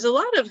there's a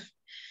lot of,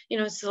 you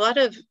know, it's a lot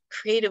of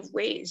creative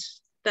ways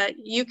that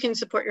you can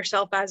support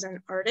yourself as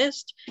an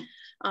artist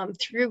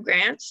through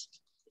grants.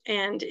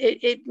 And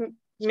it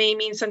may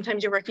mean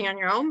sometimes you're working on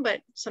your own,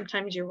 but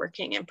sometimes you're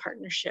working in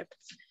partnership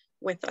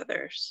with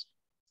others.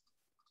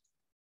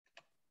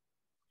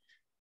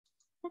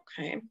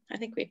 Okay, I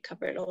think we've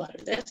covered a lot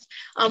of this.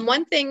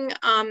 One thing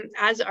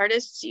as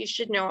artists you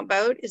should know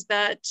about is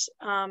that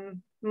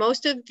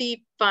most of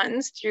the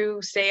funds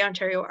through, say,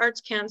 Ontario Arts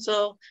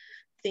Council,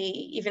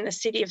 even the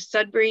City of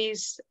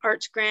Sudbury's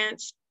arts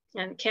grants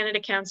and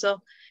Canada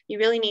Council, you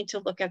really need to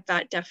look at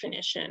that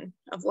definition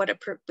of what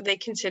they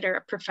consider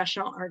a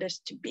professional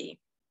artist to be.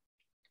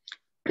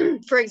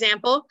 For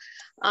example,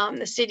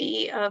 the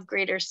City of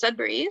Greater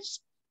Sudbury's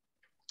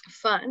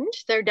fund,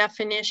 their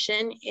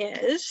definition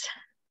is: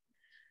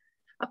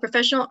 a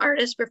professional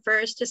artist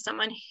refers to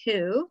someone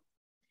who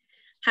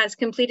has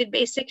completed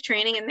basic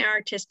training in their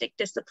artistic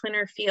discipline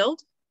or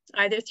field,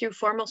 either through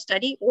formal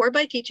study or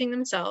by teaching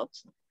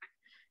themselves.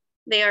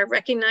 They are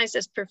recognized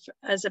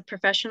as a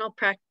professional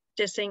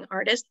practicing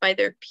artist by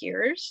their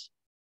peers.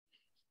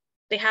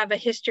 They have a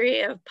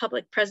history of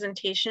public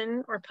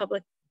presentation or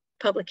public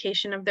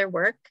publication of their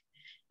work,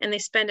 and they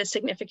spend a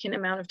significant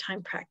amount of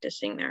time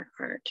practicing their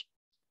art.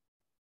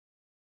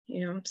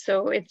 You know,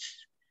 so it's,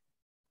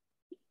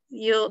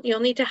 you'll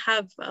need to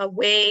have a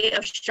way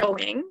of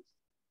showing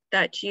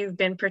that you've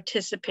been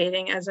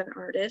participating as an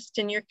artist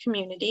in your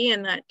community,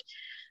 and that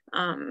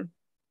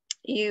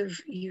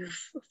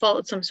you've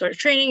followed some sort of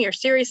training, you're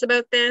serious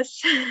about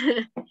this,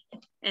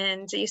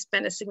 and you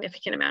spend a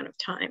significant amount of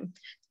time.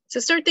 So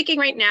start thinking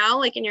right now,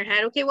 like in your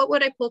head, okay, what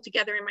would I pull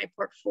together in my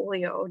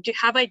portfolio?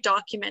 Have I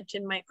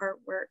documented my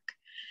artwork?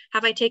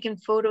 Have I taken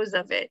photos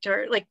of it?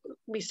 Or like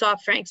we saw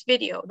Frank's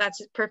video,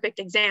 that's a perfect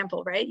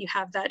example, right? You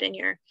have that in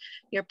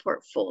your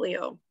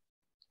portfolio.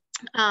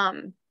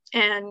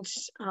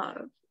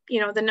 You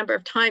know, the number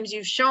of times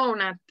you've shown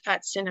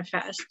at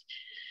Cinefest.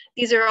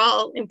 These are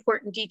all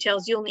important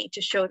details you'll need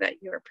to show that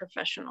you're a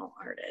professional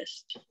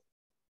artist.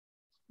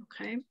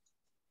 Okay.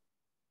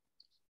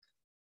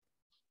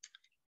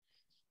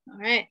 All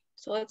right,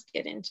 so let's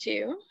get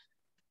into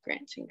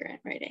grants and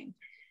grant writing.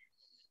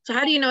 So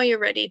how do you know you're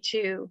ready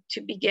to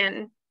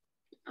begin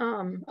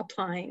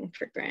applying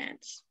for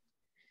grants?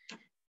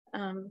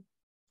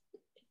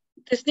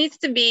 This needs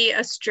to be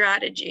a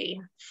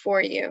strategy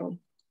for you.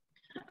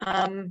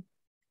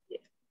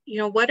 You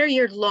know, what are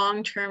your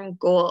long-term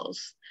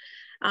goals?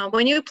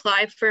 When you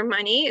apply for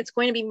money, it's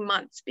going to be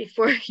months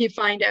before you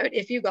find out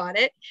if you got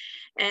it.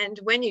 And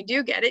when you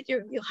do get it,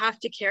 you'll have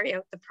to carry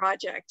out the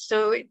project.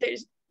 So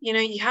there's, you know,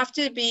 you have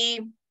to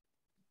be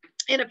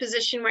in a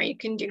position where you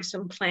can do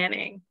some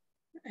planning,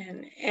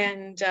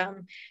 and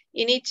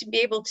you need to be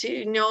able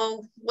to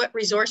know what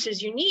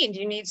resources you need.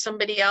 You need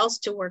somebody else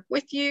to work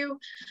with you.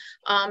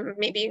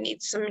 Maybe you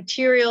need some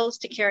materials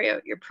to carry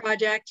out your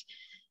project.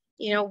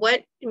 You know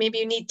what, maybe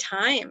you need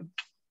time,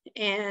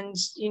 and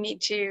you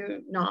need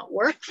to not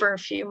work for a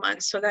few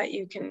months so that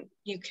you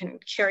can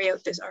carry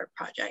out this art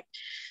project.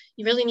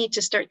 You really need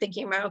to start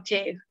thinking about,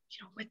 okay, you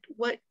know,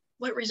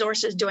 what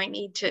resources do I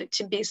need to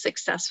be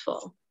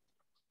successful?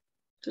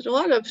 There's a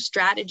lot of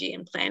strategy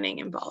and planning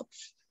involved.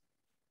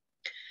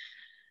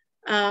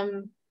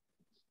 Are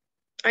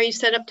you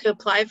set up to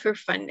apply for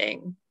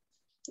funding?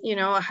 You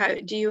know, how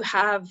do you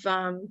have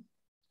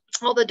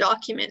all the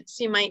documents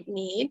you might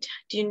need?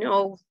 Do you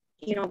know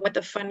what the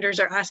funders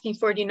are asking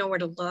for? Do you know where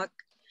to look?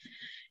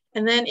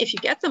 And then if you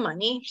get the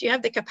money, do you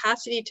have the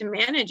capacity to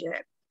manage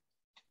it?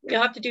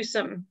 You'll have to do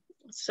some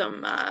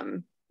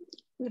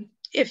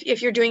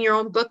if you're doing your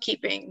own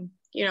bookkeeping,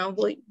 you know,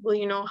 will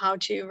you know how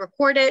to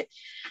record it?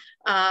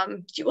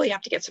 Will you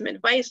have to get some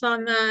advice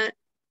on that?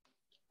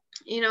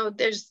 You know,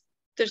 there's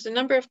a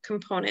number of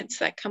components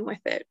that come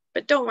with it,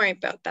 but don't worry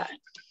about that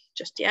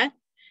just yet.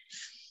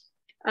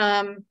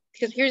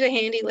 Because here's a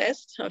handy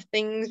list of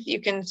things you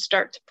can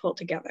start to pull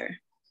together.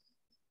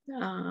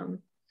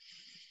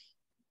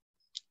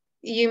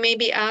 You may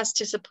be asked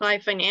to supply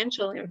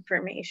financial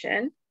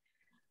information.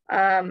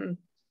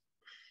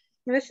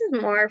 This is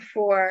more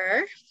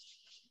for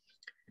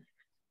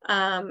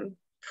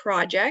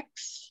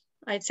projects,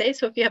 I'd say.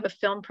 So if you have a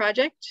film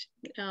project,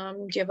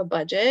 do you have a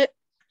budget?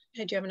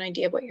 Do you have an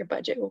idea of what your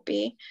budget will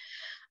be?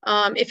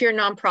 If you're a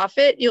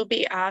nonprofit, you'll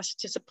be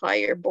asked to supply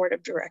your board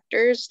of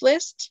directors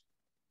list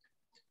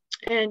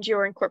and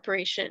your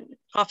incorporation.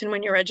 Often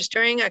when you're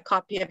registering, a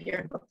copy of your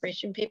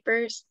incorporation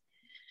papers.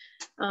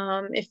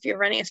 If you're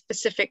running a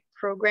specific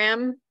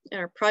program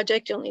or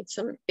project, you'll need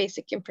some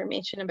basic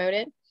information about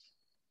it.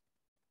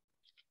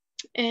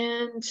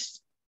 And,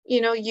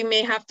 you know, you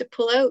may have to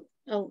pull out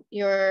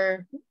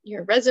your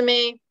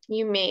resume.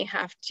 You may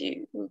have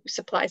to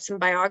supply some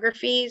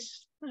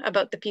biographies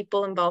about the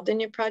people involved in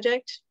your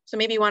project. So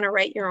maybe you want to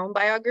write your own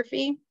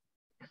biography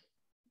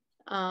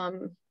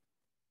to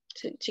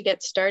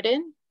get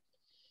started.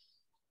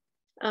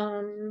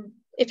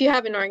 If you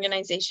have an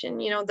organization,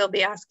 you know, they'll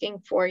be asking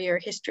for your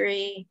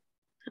history,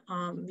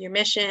 your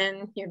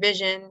mission, your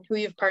vision, who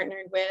you've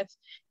partnered with,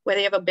 whether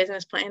you have a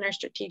business plan or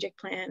strategic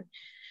plan.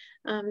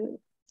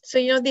 So,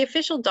 you know, the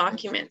official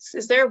documents,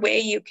 is there a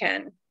way you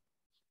can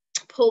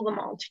pull them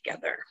all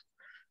together?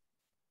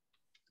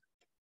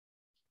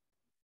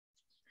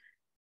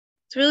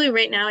 So really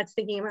right now it's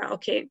thinking about,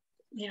 okay,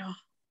 you know,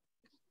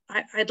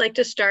 I'd like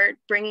to start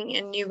bringing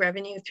in new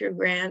revenue through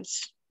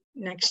grants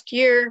next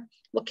year.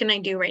 What can I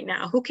do right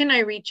now? Who can I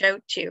reach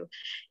out to?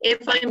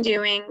 If I'm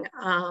doing,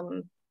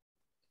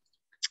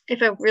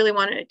 if I really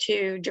wanted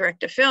to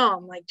direct a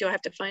film, like, do I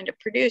have to find a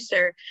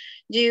producer?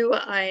 Do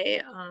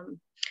I,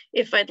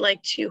 if I'd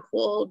like to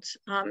hold,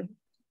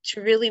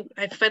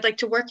 if I'd like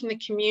to work in the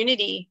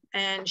community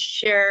and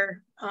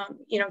share,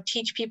 you know,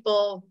 teach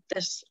people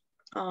this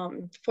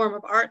form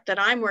of art that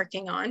I'm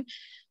working on,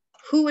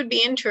 who would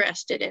be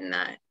interested in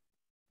that?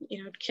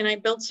 You know, can I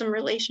build some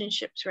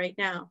relationships right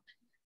now?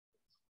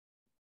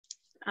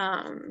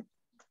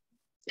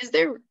 Is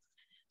there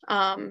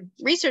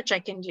research I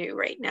can do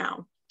right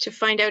now to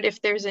find out if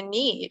there's a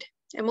need?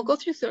 And we'll go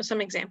through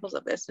some examples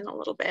of this in a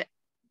little bit.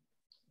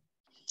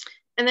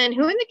 And then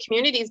who in the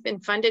community has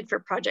been funded for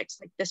projects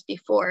like this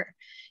before?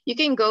 You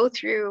can go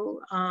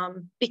through,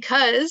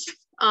 because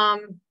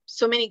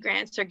so many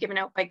grants are given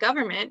out by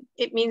government,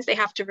 it means they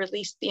have to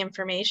release the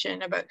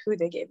information about who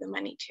they gave the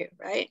money to,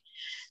 right?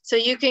 So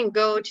you can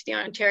go to the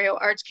Ontario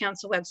Arts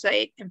Council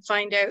website and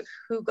find out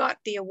who got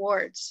the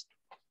awards.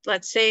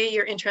 Let's say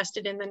you're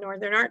interested in the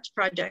Northern Arts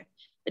Project.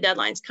 The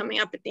deadline's coming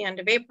up at the end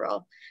of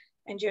April.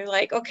 And you're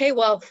like, okay,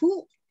 well,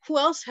 who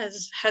else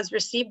has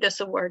received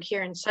this award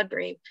here in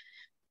Sudbury?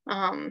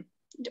 Or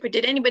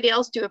did anybody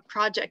else do a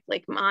project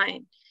like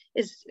mine?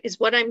 Is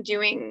what I'm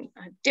doing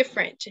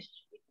different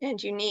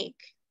and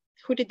unique?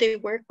 Who did they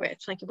work with?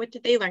 Like, what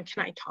did they learn?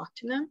 Can I talk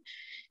to them?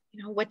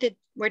 You know,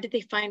 where did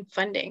they find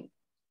funding?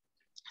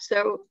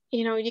 So,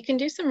 you know, you can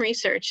do some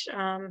research.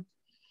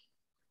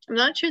 I'm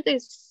not sure the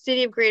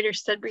City of Greater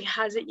Sudbury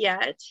has it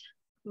yet,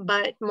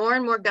 but more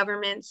and more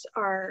governments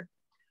are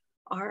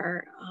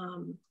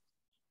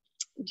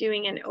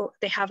doing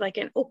they have like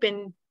an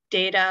open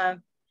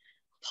data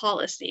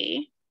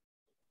policy.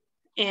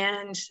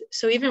 And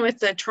so even with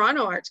the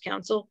Toronto Arts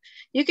Council,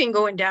 you can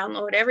go and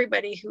download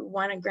everybody who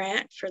won a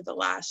grant for the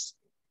last,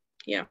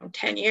 you know,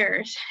 10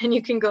 years, and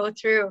you can go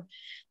through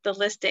the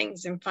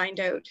listings and find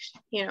out,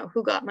 you know,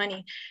 who got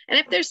money. And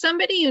if there's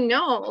somebody, you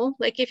know,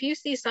 like if you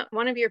see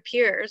one of your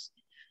peers,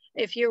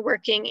 if you're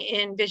working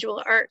in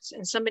visual arts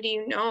and somebody,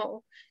 you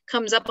know,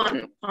 comes up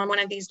on one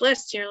of these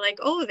lists, you're like,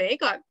 oh, they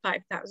got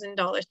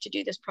 $5,000 to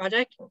do this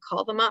project,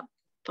 call them up,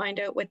 find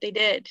out what they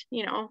did,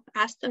 you know,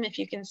 ask them if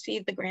you can see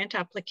the grant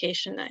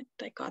application that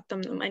got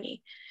them the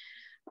money.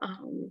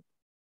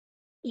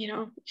 You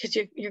know, because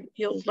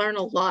you'll learn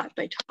a lot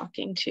by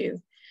talking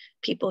to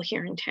people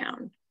here in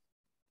town.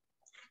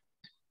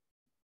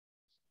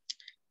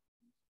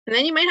 And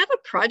then you might have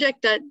a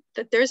project that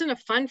there isn't a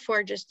fund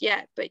for just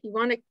yet, but you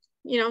want to,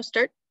 you know,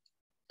 start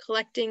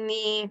collecting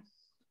the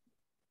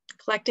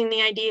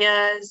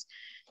ideas,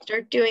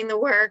 start doing the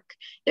work.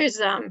 There's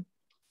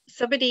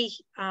somebody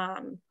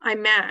I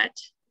met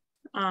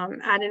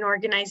at an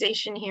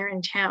organization here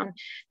in town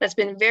that's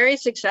been very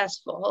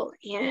successful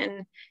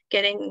in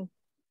getting,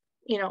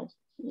 you know,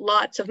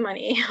 lots of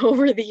money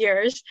over the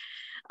years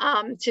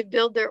to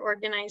build their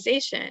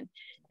organization.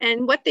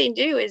 And what they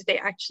do is they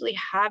actually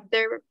have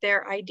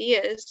their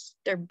ideas,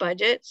 their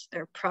budgets,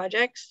 their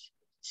projects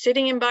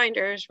sitting in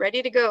binders,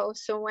 ready to go.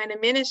 So when a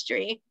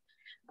ministry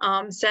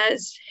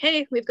says,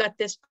 hey, we've got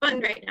this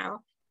fund right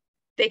now,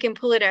 they can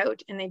pull it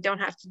out and they don't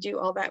have to do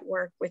all that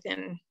work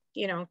within,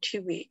 you know,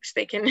 2 weeks.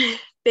 They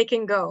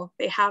can go.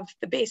 They have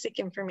the basic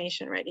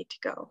information ready to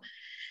go.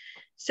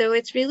 So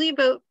it's really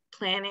about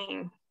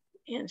planning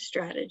and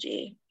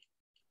strategy.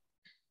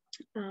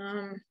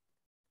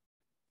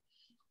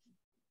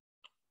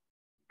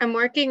 I'm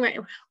working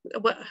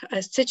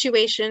a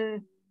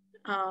situation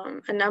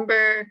a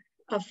number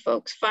of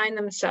folks find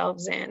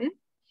themselves in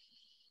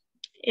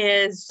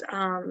is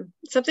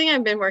something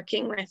I've been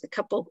working with a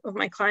couple of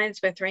my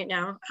clients with right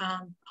now.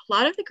 A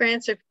lot of the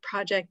grants are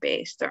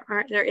project-based.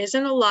 There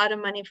isn't a lot of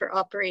money for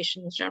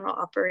operations, general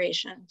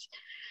operations.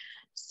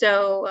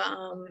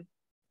 So,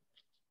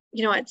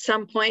 you know, at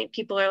some point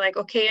people are like,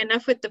 okay,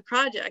 enough with the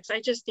projects.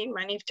 I just need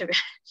money to,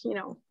 you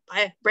know,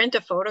 rent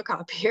a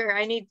photocopier.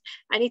 I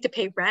need to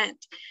pay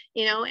rent,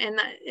 you know,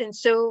 and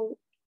so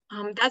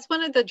that's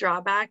one of the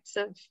drawbacks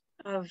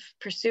of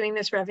pursuing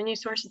this revenue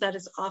source, is that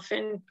is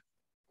often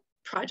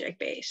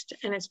project-based,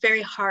 and it's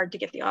very hard to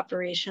get the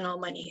operational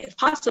money. It's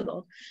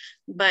possible,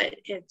 but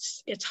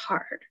it's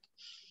hard.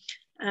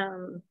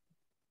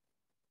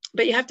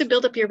 But you have to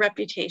build up your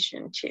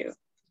reputation too.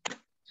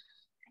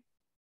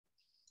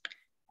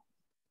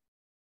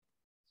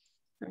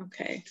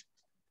 Okay.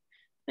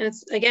 And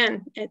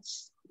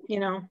it's, you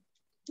know,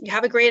 you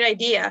have a great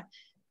idea,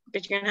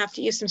 but you're going to have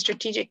to use some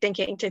strategic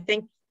thinking to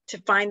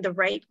find the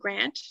right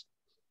grant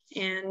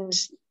and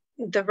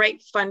the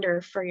right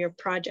funder for your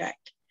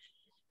project.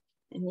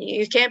 And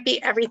you can't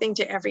be everything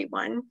to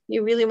everyone.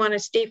 You really want to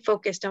stay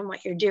focused on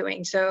what you're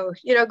doing. So,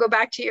 you know, go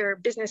back to your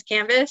business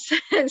canvas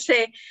and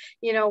say,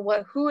 you know,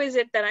 who is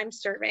it that I'm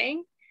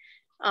serving?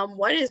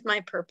 What is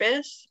my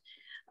purpose?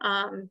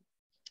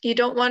 You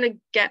don't want to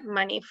get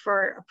money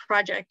for a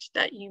project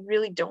that you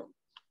really don't,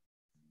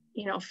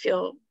 you know,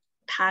 feel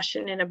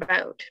passionate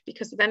about,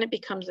 because then it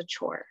becomes a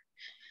chore.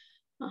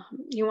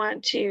 You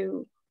want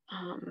to,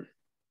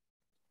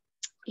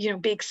 you know,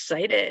 be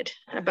excited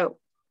about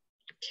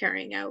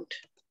carrying out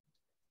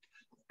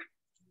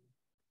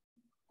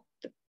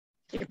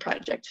your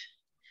project.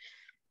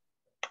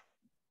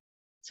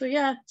 So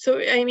yeah, so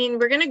I mean,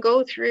 we're going to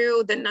go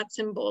through the nuts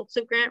and bolts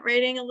of grant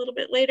writing a little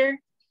bit later,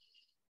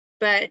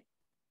 but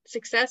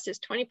success is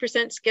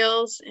 20%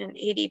 skills and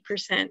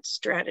 80%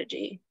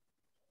 strategy.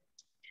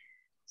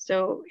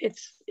 So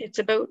it's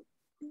about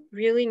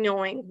really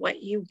knowing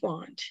what you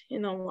want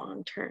in the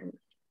long term.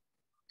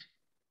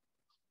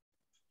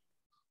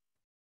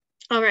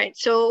 All right,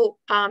 so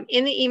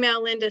in the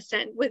email Linda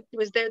sent,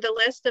 was there the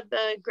list of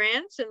the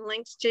grants and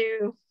links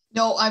to?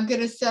 No, I'm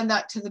going to send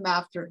that to them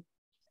after.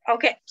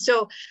 Okay,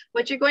 so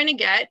what you're going to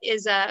get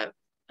is a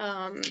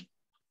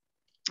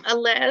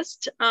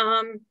list.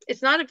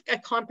 It's not a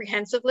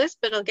comprehensive list,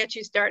 but it'll get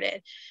you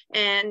started.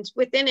 And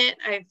within it,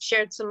 I've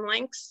shared some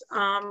links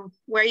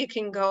where you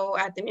can go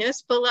at the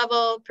municipal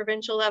level,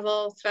 provincial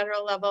level,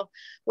 federal level,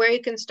 where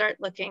you can start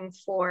looking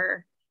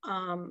for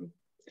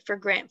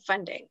grant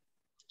funding.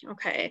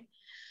 Okay.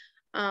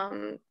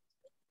 I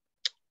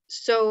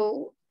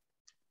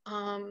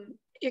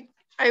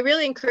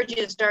really encourage you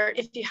to start,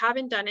 if you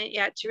haven't done it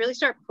yet, to really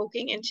start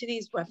poking into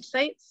these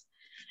websites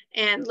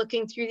and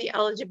looking through the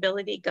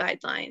eligibility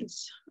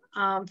guidelines.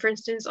 For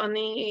instance, on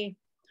the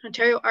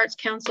Ontario Arts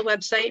Council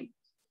website,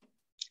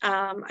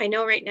 I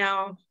know right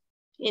now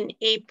in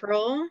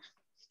April,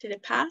 did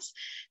it pass?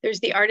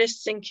 There's the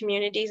Artists and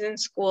Communities in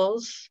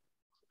Schools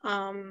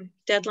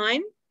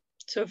deadline.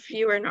 So if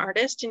you were an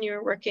artist and you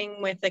were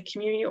working with a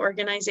community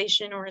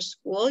organization or a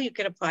school, you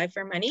could apply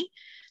for money.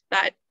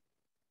 That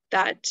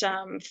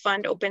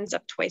fund opens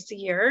up twice a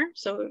year.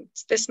 So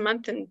it's this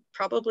month and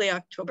probably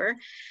October.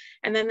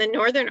 And then the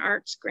Northern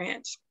Arts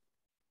Grants,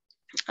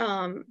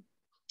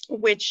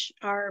 which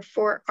are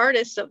for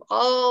artists of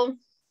all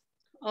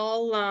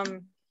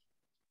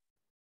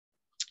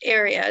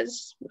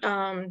areas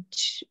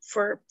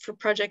for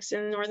projects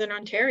in Northern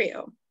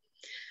Ontario.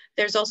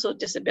 There's also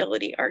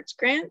disability arts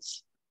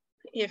grants.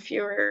 If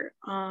you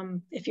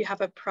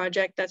have a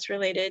project that's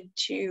related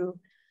to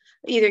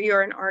either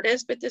you're an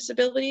artist with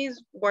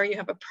disabilities or you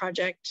have a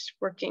project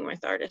working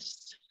with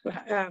artists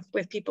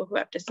with people who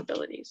have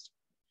disabilities.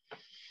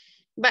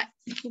 But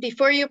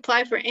before you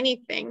apply for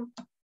anything,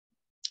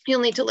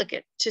 you'll need to look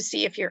to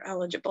see if you're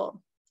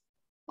eligible.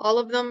 All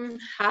of them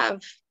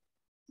have,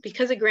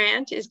 because a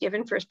grant is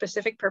given for a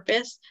specific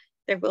purpose,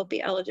 there will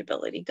be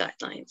eligibility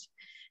guidelines.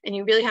 And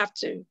you really have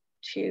to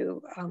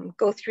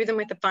go through them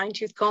with a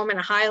fine-tooth comb and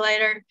a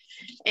highlighter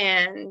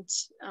and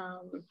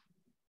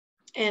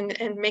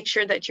make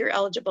sure that you're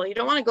eligible. You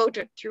don't want to go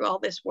through all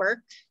this work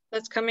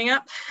that's coming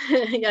up,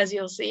 as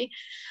you'll see,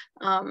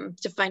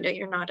 to find out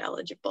you're not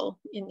eligible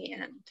in the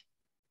end.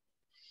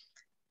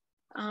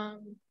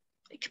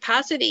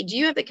 Capacity, do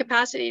you have the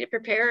capacity to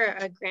prepare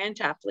a grant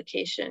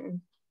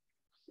application?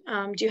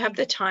 Do you have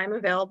the time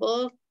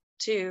available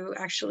to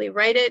actually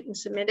write it and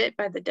submit it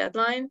by the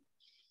deadline?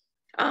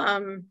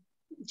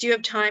 Do you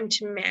have time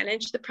to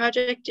manage the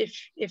project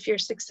if you're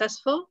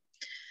successful?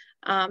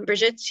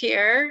 Bridget's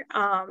here.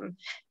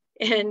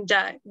 And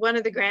one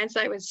of the grants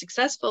I was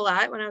successful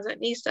at when I was at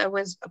NISA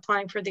was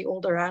applying for the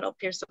Older Adult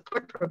Peer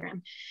Support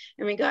Program.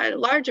 And we got a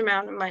large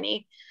amount of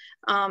money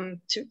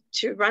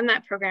to run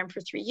that program for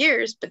 3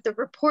 years. But the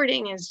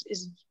reporting is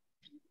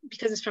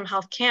because it's from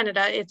Health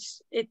Canada,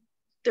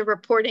 the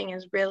reporting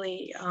is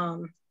really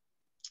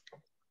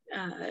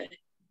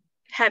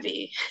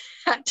heavy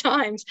at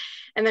times.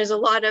 And there's a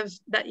lot of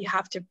that you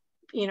have to,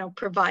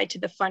 provide to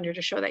the funder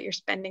to show that you're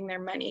spending their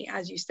money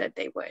as you said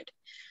they would.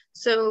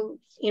 So,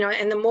 you know,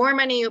 and the more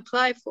money you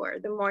apply for,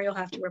 the more you'll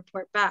have to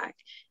report back.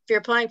 If you're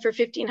applying for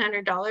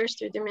 $1,500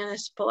 through the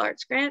Municipal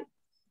Arts Grant,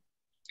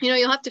 you know,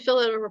 you'll have to fill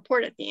out a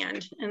report at the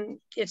end, and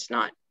it's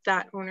not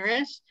that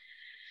onerous.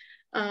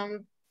 So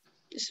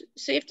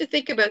you have to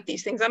think about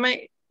these things. I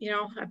might, you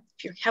know,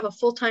 if you have a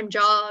full-time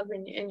job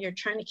and you're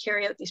trying to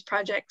carry out these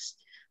projects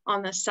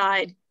on the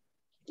side,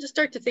 just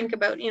start to think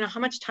about, you know, how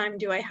much time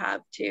do I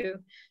have to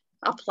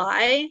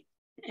apply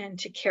and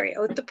to carry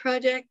out the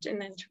project and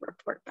then to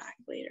report back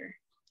later.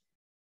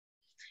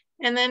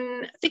 And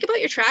then think about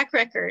your track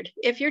record.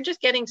 If you're just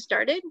getting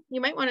started,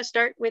 you might want to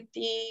start with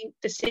the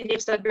City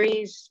of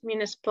Sudbury's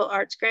Municipal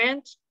Arts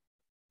Grant.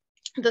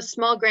 The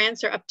small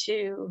grants are up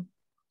to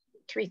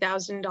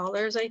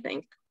 $3,000, I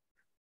think.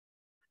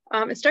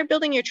 And start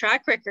building your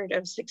track record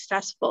of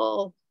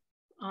successful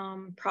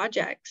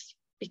projects,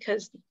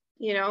 because,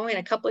 you know, in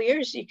a couple of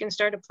years, you can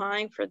start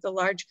applying for the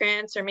large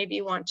grants, or maybe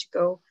you want to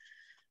go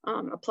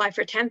apply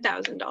for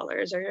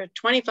 $10,000 or a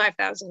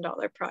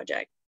 $25,000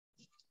 project.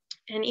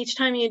 And each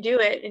time you do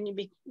it and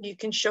you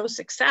can show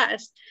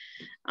success,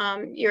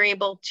 you're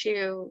able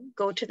to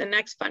go to the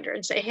next funder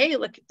and say, hey,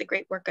 look at the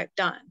great work I've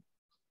done.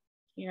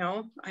 You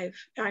know,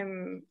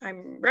 I'm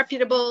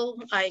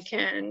reputable. I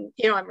can,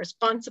 you know, I'm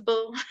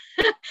responsible.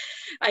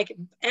 I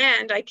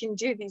can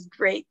do these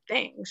great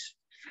things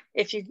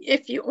if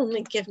you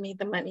only give me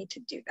the money to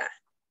do that.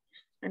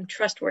 I'm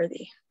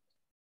trustworthy.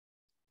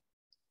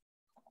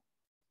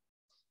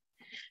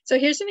 So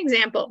here's an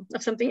example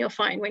of something you'll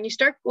find when you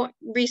start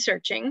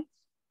researching.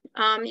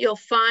 You'll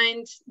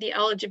find the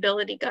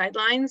eligibility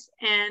guidelines,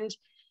 and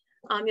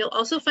you'll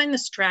also find the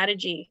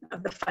strategy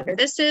of the funder.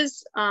 This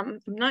is, I'm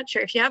not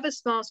sure, if you have a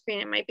small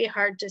screen, it might be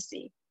hard to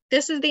see.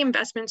 This is the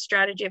investment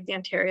strategy of the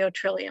Ontario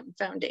Trillium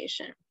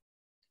Foundation.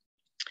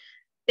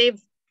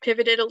 They've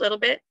pivoted a little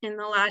bit in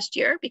the last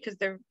year because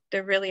they're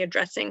really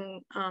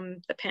addressing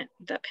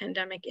the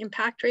pandemic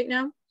impact right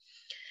now.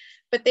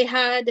 But they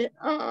had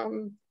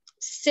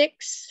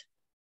 6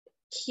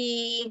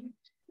 key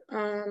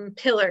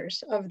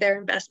pillars of their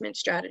investment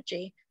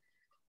strategy.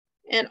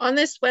 And on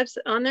their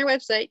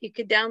website, you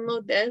could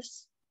download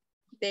this.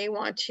 They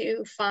want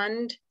to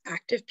fund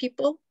active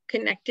people,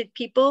 connected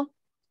people,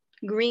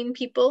 green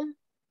people,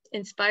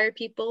 inspire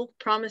people,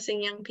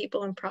 promising young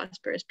people, and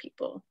prosperous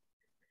people.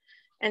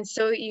 And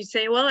so you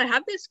say, well, I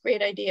have this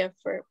great idea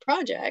for a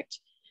project,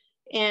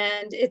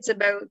 and it's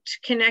about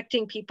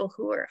connecting people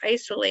who are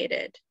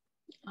isolated.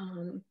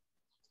 And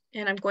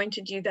I'm going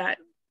to do that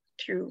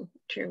through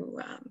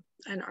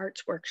an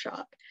arts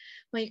workshop.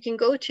 Well, you can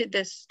go to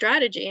this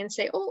strategy and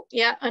say, oh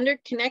yeah, under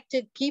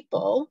connected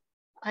people,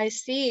 I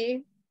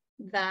see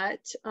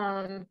that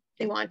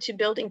they want to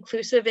build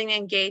inclusive and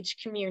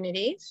engaged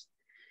communities.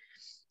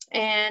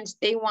 And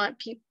they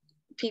want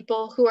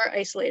people who are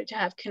isolated to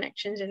have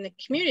connections in the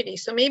community.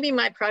 So maybe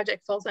my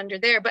project falls under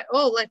there, but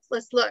oh,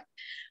 let's look.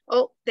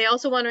 Oh, they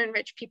also want to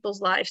enrich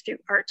people's lives through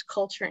arts,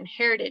 culture, and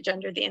heritage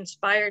under the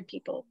inspired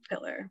people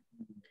pillar.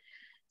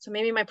 So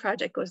maybe my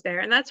project goes there,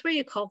 and that's where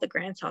you call the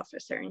grants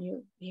officer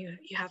and you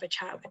have a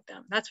chat with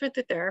them. That's what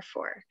they're there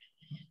for.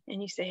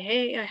 And you say,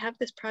 hey, I have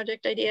this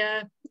project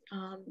idea.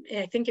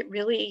 I think it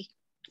really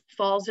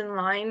falls in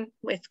line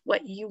with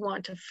what you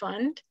want to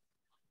fund.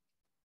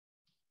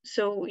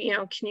 So, you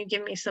know, can you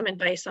give me some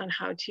advice on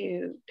how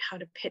to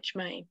pitch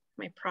my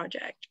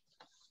project?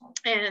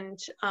 And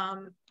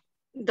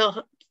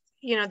the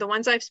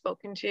ones I've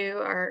spoken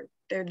to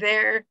they're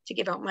there to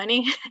give out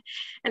money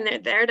and they're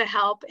there to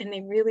help, and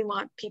they really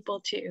want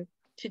people to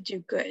do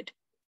good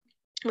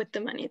with the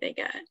money they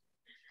get.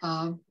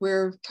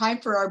 We're time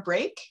for our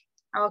break.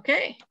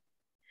 Okay,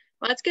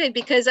 well, that's good,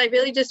 because I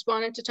really just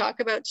wanted to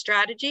talk about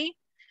strategy,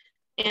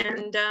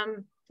 and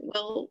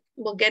we'll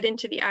get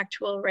into the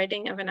actual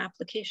writing of an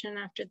application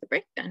after the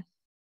break then.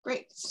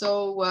 Great.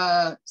 So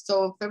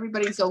if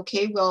everybody's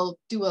okay, we'll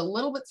do a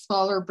little bit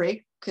smaller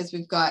break because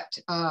we've got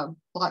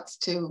lots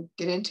to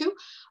get into.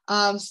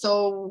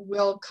 So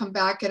we'll come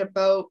back at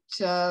about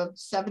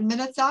 7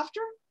 minutes after.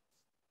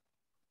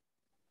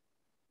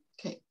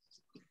 Okay.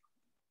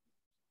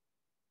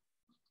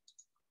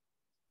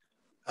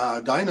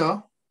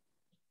 Dinah,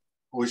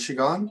 was she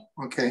gone?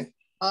 Okay.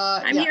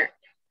 I'm here.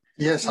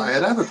 Yes, I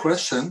have a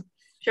question.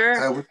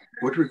 Sure.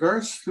 With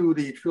regards to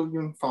the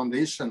Trillium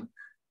Foundation,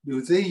 do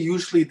they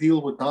usually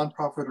deal with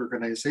nonprofit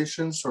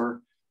organizations,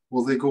 or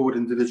will they go with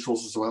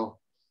individuals as well?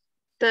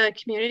 The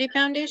Community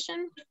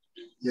Foundation?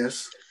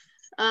 Yes.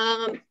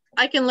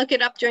 I can look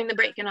it up during the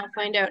break and I'll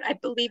find out. I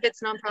believe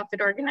it's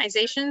nonprofit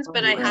organizations,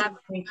 but I have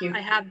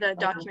the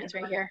documents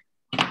right here.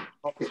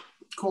 Okay,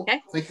 cool.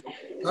 Okay. Thank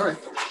you. All right.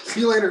 See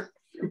you later.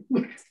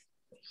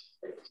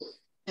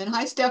 And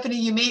hi, Stephanie.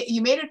 You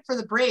made it for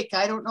the break.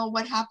 I don't know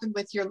what happened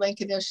with your link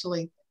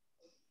initially.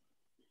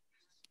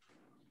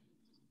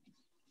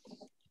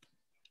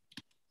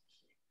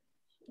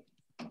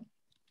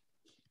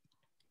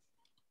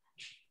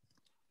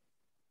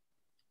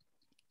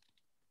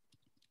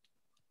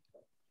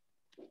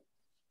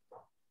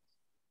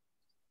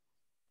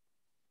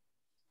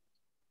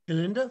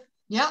 Linda?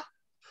 Yeah.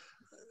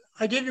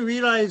 I didn't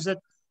realize that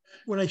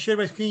when I shared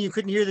my screen, you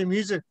couldn't hear the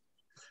music.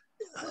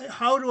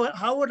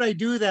 How would I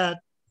do that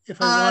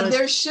if I wanted?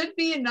 There should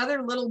be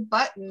another little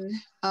button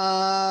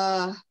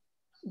that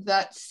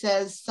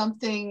says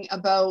something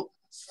about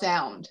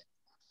sound.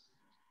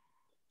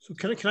 So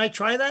can I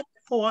try that?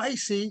 Oh, I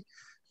see.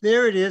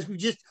 There it is.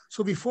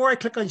 So before I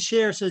click on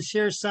share, it says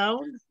share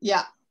sound.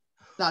 Yeah,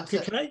 that's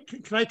it.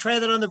 Can I try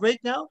that on the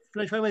break now?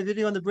 Can I try my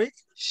video on the break?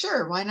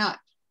 Sure, why not?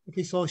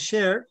 Okay, so I'll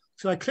share.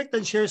 So I clicked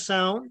on share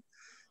sound,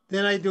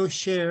 then I do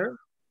share.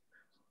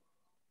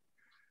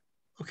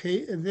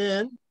 Okay, and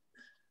then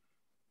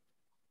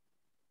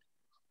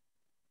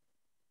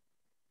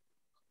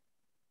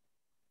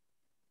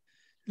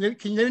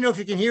can you let me know if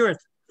you can hear it?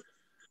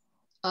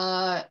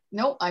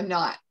 No, I'm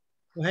not.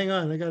 Well, hang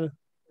on,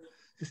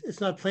 it's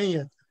not playing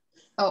yet.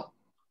 Oh.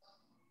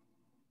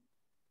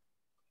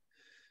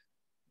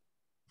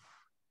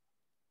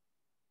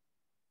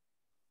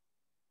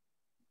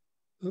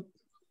 Oop.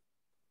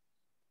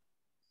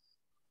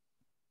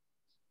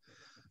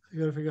 I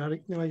gotta figure out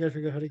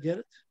how to get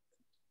it.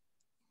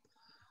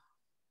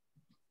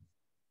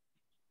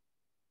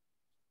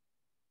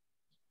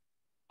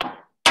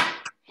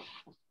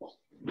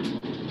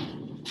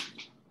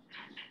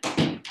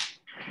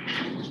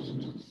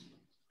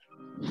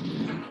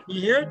 You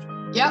hear it?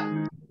 Yep.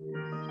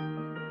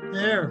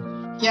 There.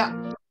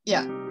 Yeah.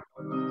 Yeah.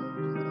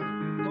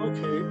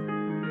 Okay.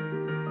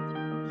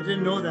 I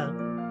didn't know that.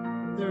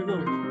 There it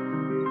goes.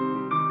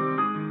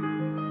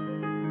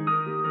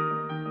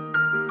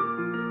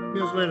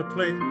 Feels way to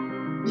play.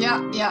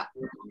 Yeah. Yeah.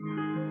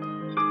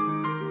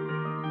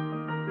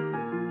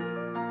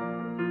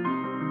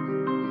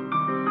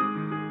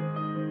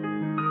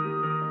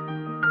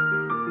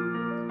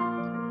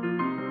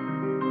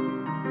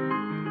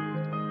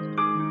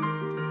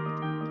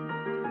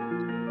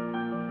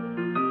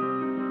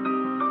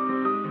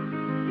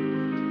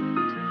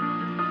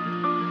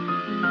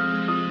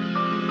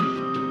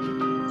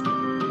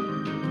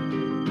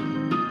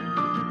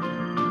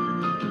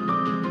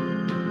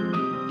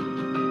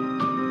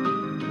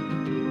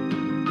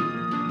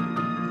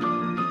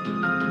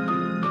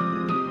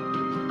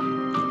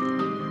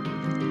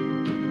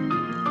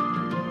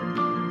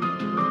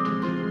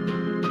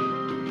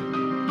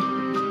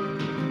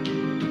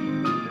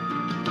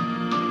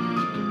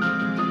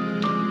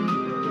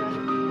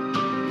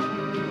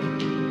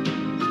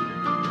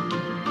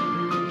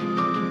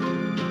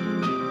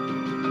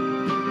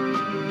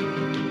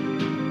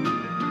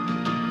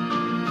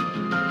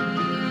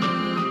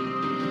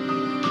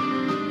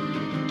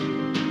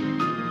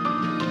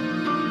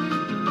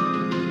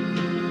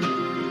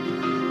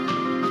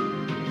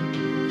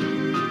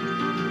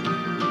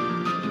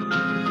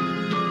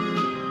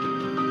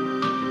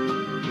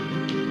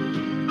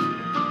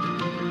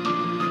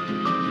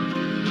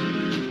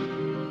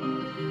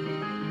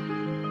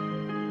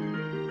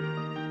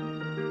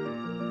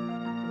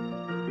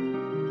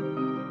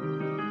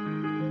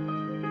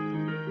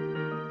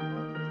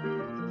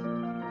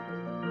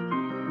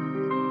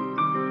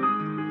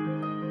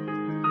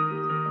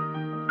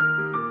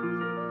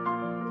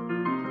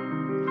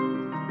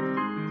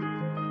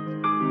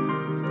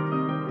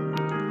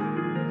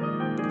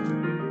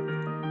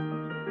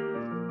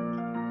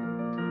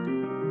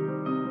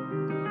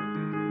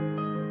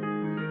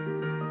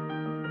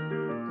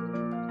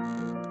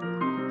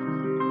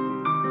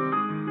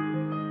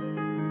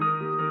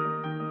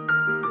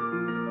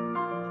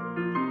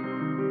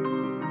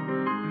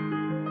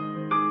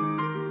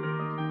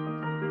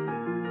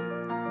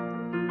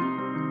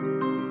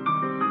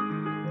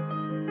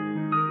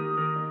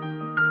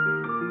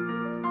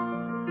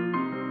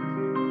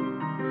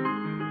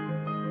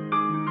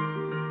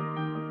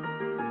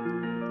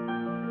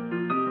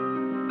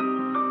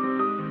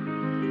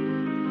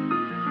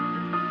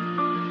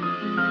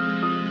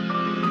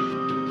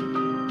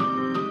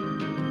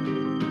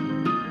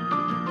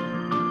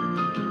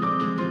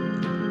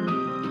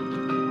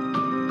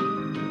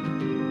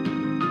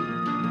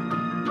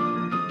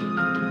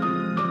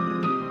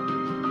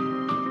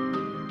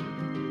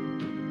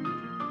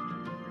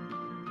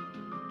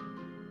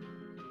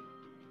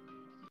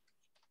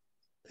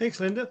 Thanks,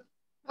 Linda.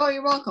 Oh,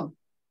 you're welcome.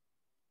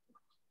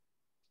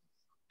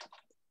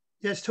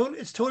 Yeah, it's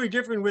totally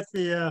different with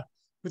the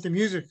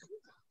music.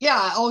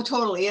 Yeah. Oh,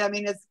 totally. I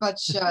mean, it's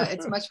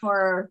much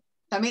more.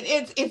 I mean,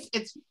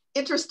 it's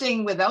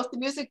interesting without the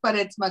music, but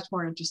it's much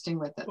more interesting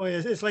with it. Oh,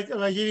 yeah, it's like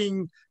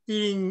eating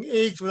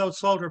eggs without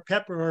salt or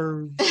pepper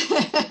or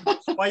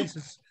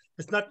spices.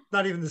 It's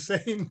not even the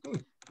same.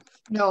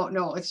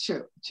 No, it's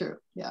true.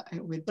 Yeah,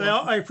 it would. But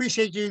I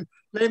appreciate you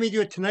letting me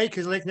do it tonight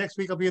because like next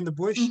week I'll be in the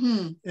bush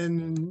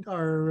and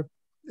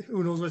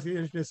who knows what the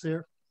internet's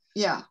there.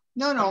 Yeah,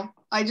 no.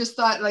 I just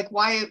thought like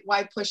why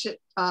push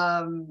it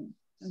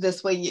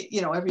this way?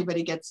 You know,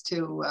 everybody gets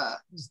to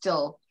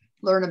still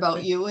learn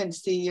about you and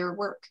see your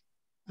work.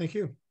 Thank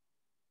you.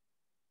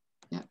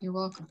 Yeah, you're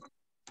welcome.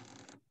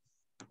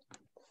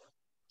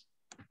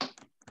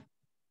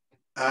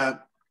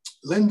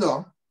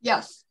 Linda.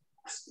 Yes.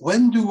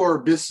 When do our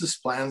business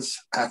plans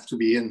have to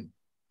be in?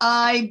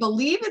 I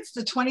believe it's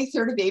the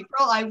 23rd of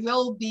April. I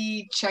will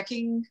be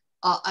checking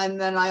and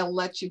then I'll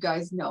let you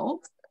guys know.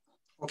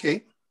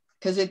 Okay.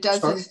 Because it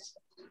doesn't,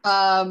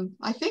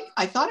 I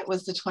thought it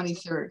was the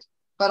 23rd,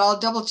 but I'll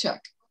double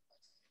check.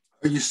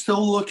 Are you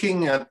still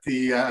looking at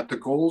the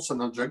goals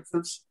and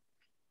objectives?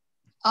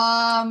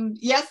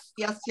 Yes.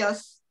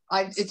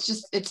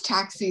 It's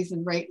tax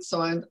season, right?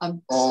 So I'm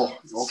okay.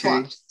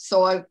 swamped.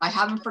 So I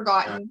haven't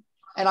forgotten,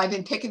 and I've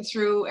been picking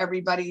through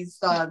everybody's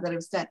that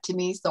have sent to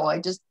me. So I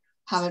just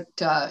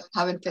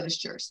haven't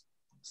finished yours.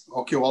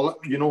 Okay. Well,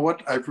 you know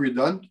what? I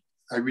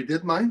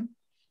redid mine.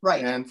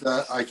 Right. And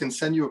I can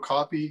send you a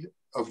copy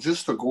of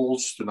just the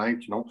goals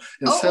tonight. You know,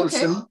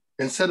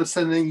 instead of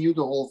sending you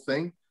the whole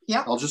thing.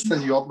 Yeah. I'll just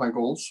send you all my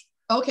goals.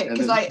 Okay,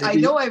 because I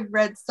know I've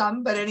read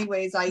some, but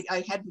anyways, I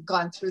hadn't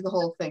gone through the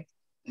whole thing.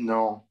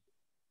 No,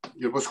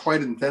 it was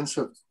quite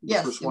intensive.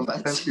 Yes, first one.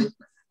 Thank you.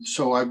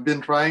 So I've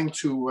been trying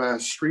to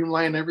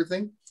streamline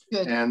everything.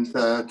 Good. And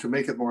to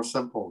make it more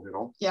simple, you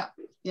know. Yeah,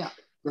 yeah.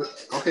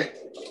 Okay.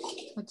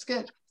 That's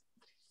good.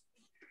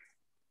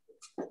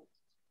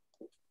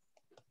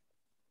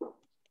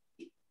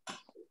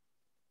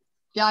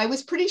 Yeah, I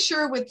was pretty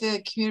sure with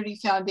the community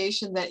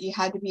foundation that you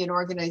had to be an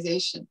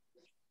organization.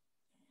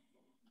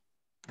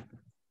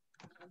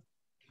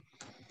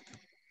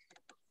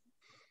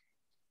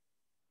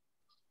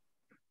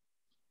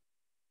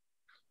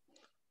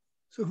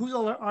 So who's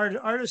all our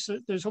artists?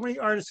 There's so many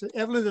artists.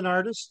 Evelyn's an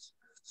artist.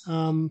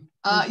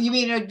 You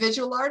mean a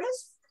visual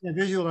artist? Yeah,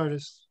 visual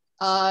artist.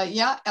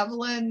 Yeah,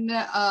 Evelyn.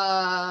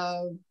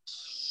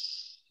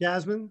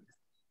 Jasmine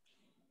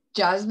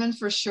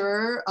for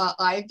sure.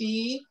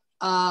 Ivy.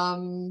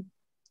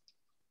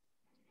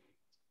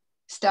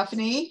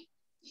 Stephanie.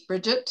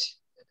 Bridget.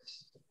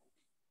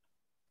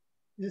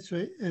 That's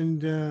right.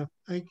 And I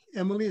think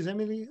Emily, is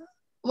Emily?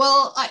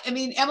 Well, I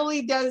mean,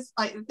 Emily does,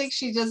 I think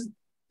she does,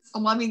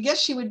 well, I mean, yes,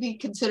 she would be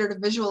considered a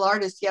visual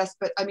artist, yes,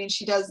 but I mean,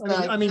 she does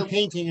the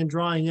painting and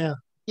drawing, yeah.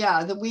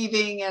 Yeah, the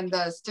weaving and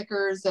the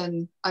stickers,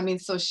 and I mean,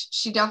 so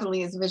she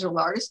definitely is a visual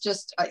artist.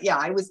 Just, yeah,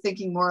 I was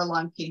thinking more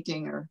along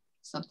painting or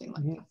something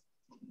like that.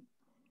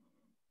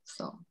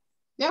 So,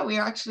 yeah, we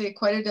are actually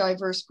quite a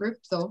diverse group,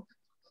 though.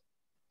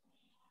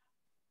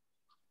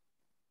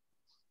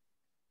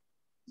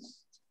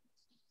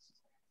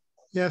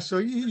 Yeah, so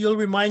you'll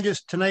remind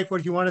us tonight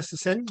what you want us to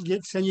send you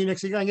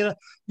next week.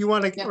 You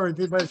want to, or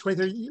by the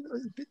 23rd,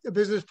 a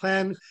business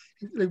plan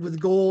with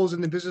goals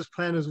and the business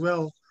plan as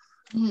well.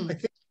 I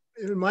think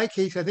in my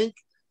case, I think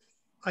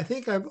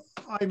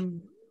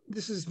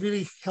this is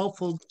really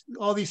helpful.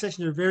 All these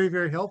sessions are very,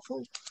 very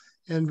helpful.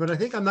 But I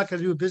think I'm not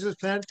going to do a business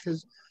plan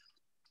because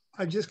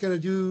I'm just going to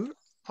do,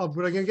 but I'm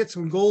going to get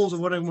some goals of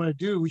what I want to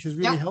do, which is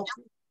really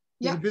helpful.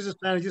 Yeah. The business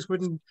plan, I just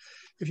wouldn't,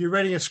 if you're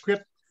writing a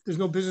script, there's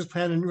no business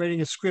plan in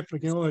writing a script.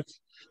 Like, you know,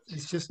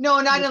 it's just.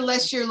 No, not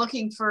unless you're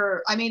looking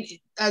for, I mean,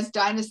 as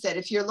Dinah said,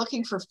 if you're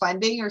looking for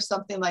funding or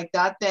something like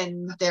that,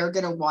 then they're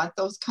going to want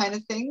those kind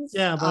of things.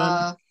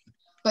 Yeah.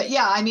 But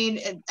yeah, I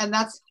mean, and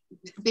that's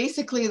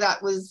basically,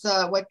 that was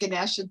what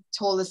Ganesh had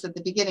told us at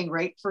the beginning,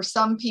 right? For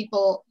some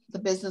people, the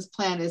business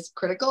plan is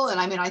critical. And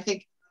I mean, I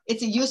think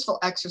it's a useful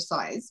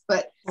exercise,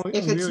 but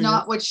if it's really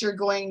not what you're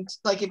going to,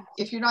 like,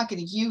 if you're not going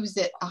to use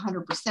it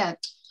 100%,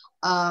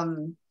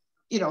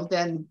 you know,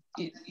 then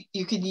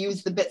you could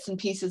use the bits and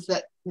pieces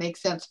that make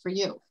sense for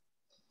you.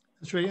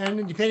 That's right.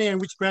 And depending on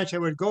which branch I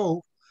would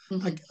go,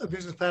 like a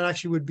business plan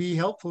actually would be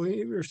helpful.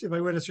 If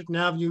I went a certain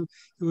avenue,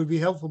 it would be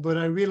helpful. But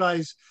I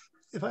realize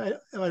if I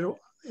don't,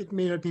 it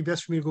may not be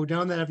best for me to go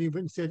down that avenue, but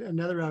instead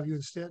another avenue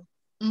instead.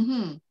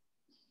 Okay,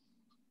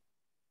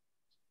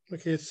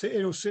 it's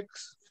 8:06.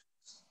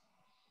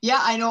 Yeah,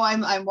 I know.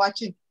 I'm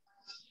watching,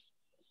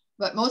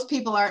 but most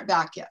people aren't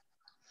back yet.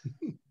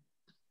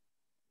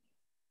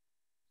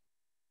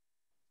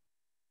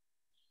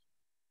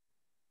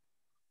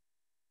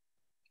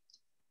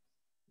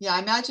 Yeah, I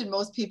imagine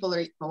most people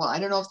are, well, I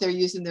don't know if they're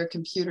using their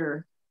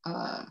computer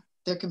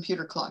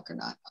clock or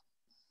not.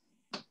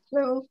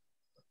 Hello.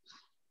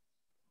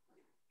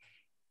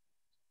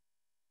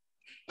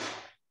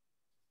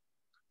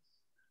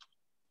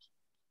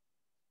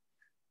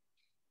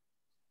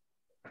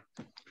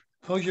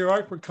 How's your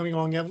artwork coming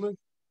along, Evelyn?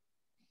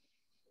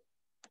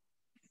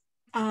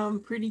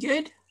 Pretty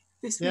good.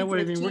 This week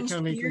I've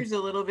changed gears a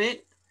little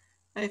bit.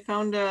 I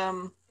found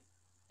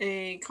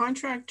a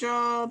contract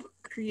job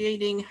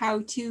creating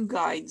how-to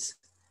guides.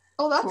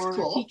 Oh, that's for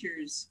cool.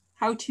 Teachers.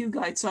 How-to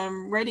guides. So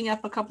I'm writing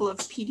up a couple of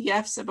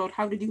PDFs about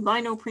how to do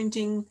lino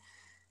printing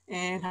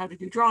and how to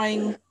do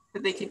drawing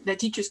that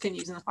teachers can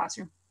use in the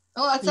classroom.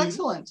 Oh, that's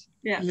excellent.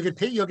 Yeah.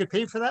 You'll get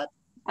paid for that?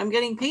 I'm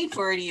getting paid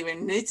for it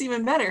even. It's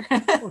even better.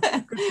 Oh,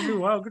 good for you.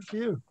 Wow, good for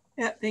you.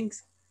 Yeah,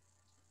 thanks.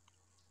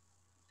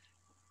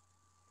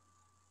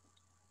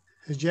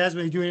 Has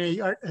Jasmine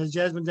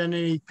done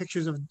any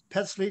pictures of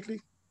pets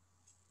lately?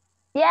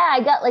 Yeah,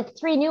 I got like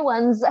 3 new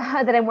ones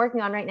that I'm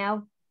working on right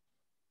now.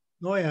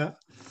 Oh yeah.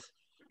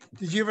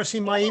 Did you ever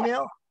see my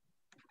email?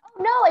 Oh,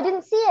 no, I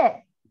didn't see it.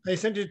 I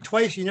sent it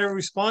twice. You never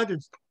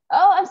responded.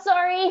 Oh, I'm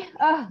sorry.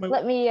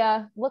 Let me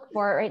look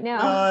for it right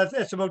now.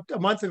 It's about a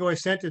month ago I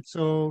sent it.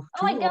 So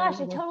oh my gosh,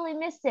 I totally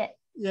missed it.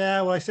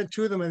 Yeah, well, I sent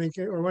 2 of them, I think,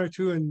 or 1 or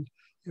 2, and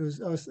it was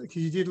because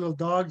you did little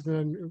dogs,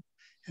 and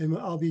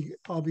I'll be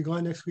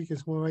gone next week.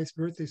 It's my wife's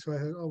birthday, so I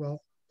had, oh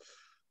well.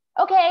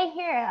 Okay,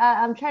 here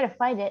I'm trying to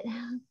find it.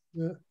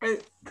 Yeah.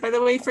 By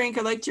the way, Frank,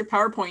 I liked your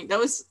PowerPoint. That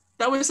was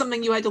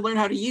something you had to learn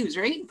how to use,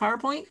 right?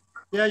 PowerPoint.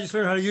 Yeah, I just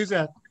learned how to use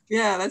that.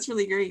 Yeah, that's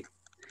really great.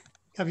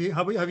 Have you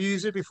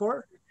used it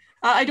before?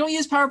 I don't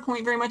use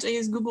PowerPoint very much. I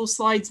use Google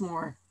Slides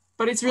more,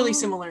 but it's really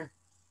similar.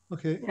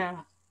 Okay.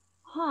 Yeah.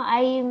 Huh,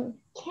 I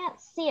can't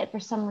see it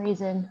for some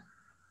reason.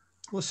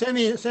 Well, send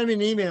me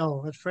an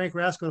email at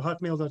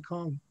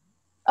frankrasko@hotmail.com.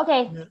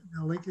 Okay. Yeah,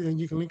 I'll link it, and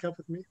you can link up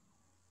with me.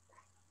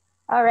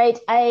 All right.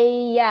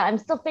 I'm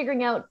still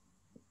figuring out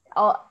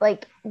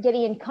like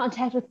getting in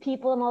contact with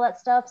people and all that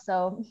stuff.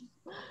 So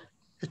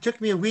it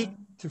took me a week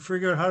to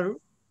figure out how to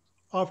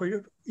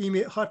operate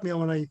Hotmail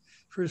when I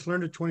first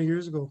learned it 20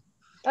 years ago.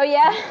 Oh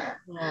yeah.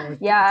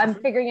 Yeah, I'm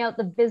figuring out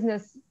the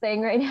business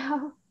thing right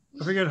now.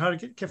 I figured out how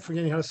to kept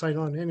forgetting how to sign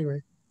on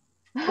anyway.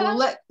 We'll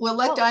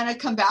let Dinah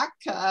come back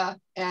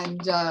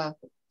and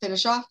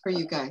finish off for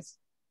you guys.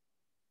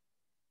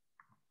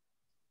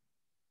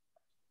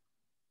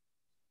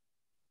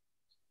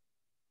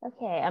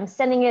 Okay, I'm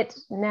sending it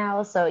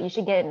now, so you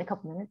should get it in a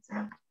couple minutes.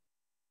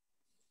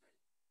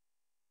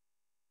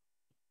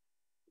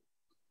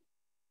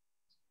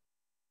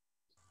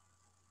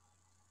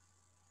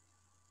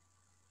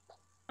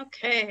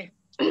 Okay.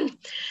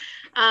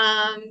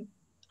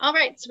 All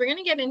right, so we're going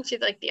to get into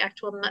like the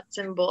actual nuts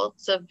and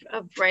bolts of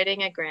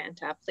writing a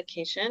grant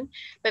application.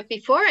 But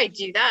before I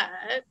do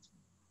that,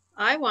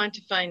 I want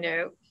to find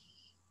out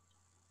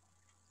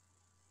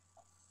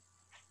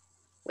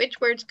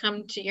which words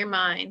come to your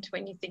mind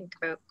when you think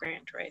about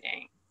grant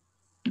writing.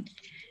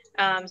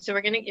 So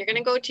you're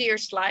gonna go to your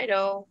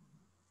Slido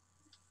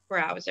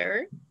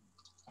browser,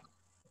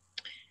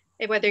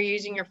 whether you're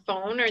using your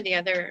phone or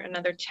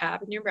another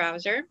tab in your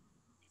browser.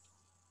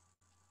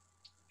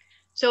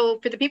 So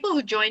for the people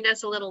who joined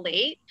us a little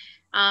late,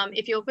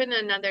 if you open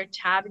another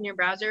tab in your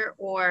browser,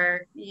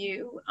 or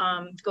you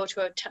go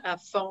to a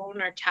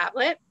phone or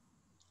tablet,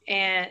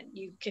 and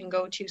you can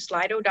go to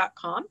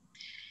slido.com.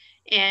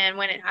 And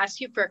when it asks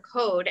you for a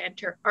code,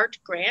 enter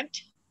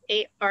ARTGRANT,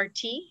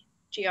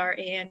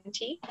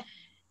 ARTGRANT,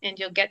 and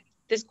you'll get,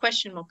 this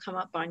question will come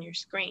up on your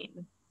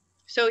screen.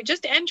 So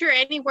just enter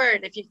any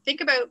word. If you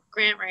think about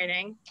grant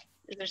writing,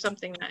 is there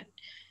something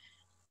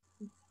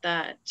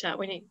that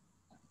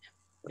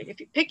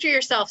if you picture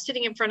yourself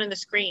sitting in front of the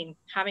screen,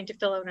 having to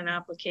fill out an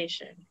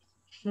application,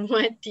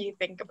 what do you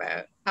think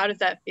about? How does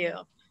that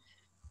feel?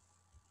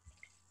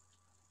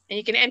 And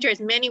you can enter as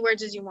many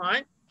words as you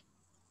want.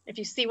 If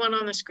you see one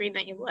on the screen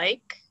that you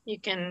like, you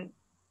can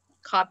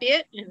copy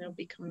it and it'll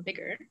become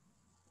bigger.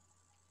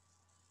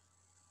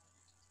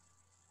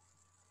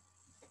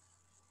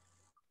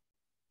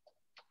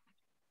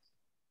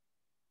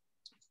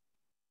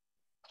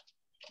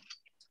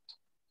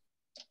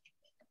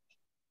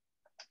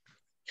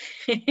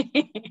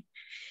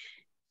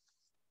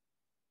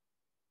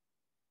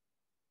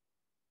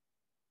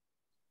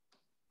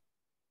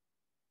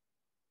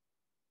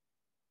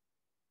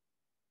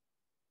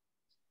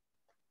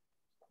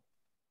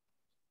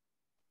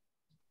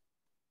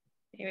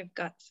 We've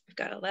got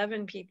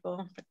 11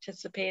 people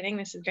participating.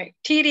 This is great.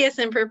 Tedious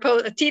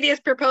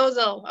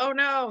proposal. Oh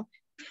no.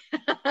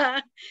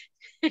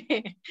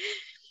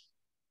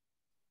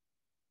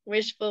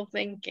 Wishful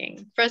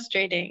thinking,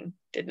 frustrating,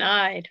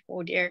 denied.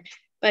 Oh dear.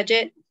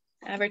 Budget,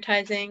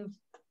 advertising,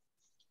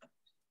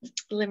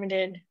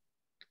 limited,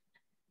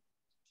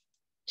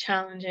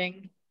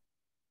 challenging.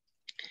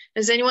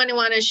 Does anyone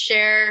want to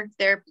share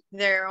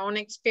their own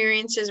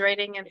experiences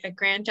writing a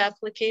grant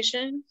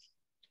application?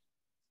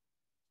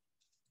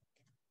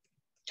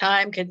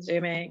 Time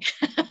consuming.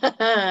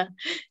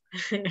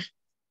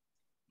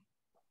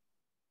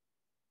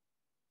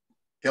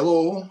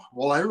 Hello.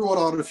 Well, I wrote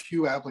out a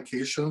few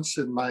applications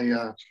in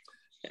my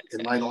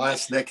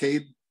last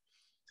decade,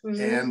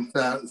 and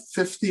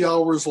 50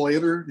 hours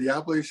later, the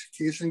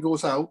application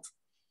goes out.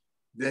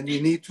 Then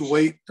you need to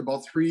wait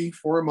about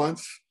 3-4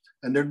 months,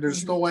 and then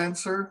there's no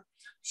answer.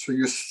 So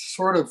you're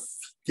sort of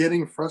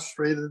getting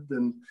frustrated,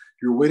 and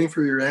you're waiting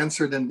for your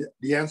answer. Then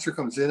the answer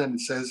comes in, and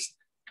it says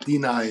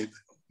denied.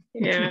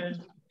 Yeah.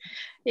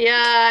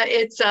 Yeah,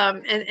 it's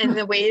and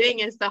the waiting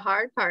is the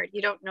hard part. You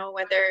don't know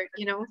whether,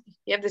 you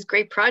have this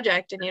great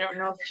project and you don't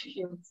know if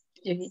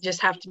you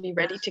just have to be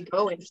ready to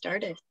go and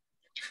start it.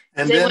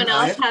 And does anyone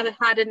else have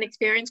had an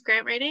experience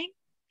grant writing?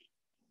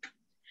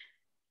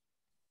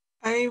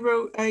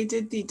 I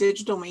did the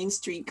Digital Main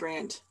Street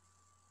grant.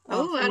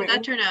 Oh, how did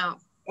that turn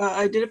out?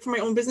 I did it for my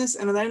own business,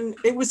 and then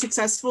it was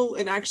successful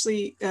and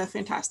actually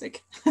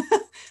fantastic.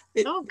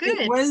 Oh,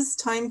 good. It was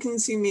time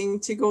consuming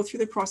to go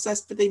through the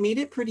process, but they made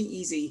it pretty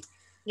easy.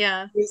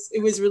 Yeah.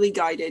 It was really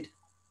guided.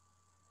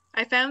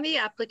 I found the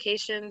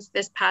applications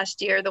this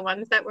past year, the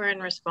ones that were in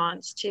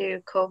response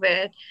to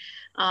COVID,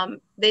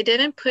 they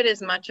didn't put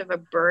as much of a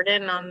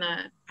burden on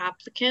the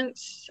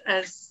applicants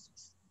as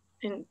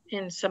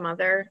in some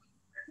other,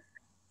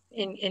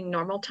 in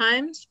normal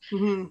times.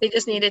 Mm-hmm. They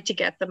just needed to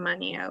get the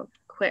money out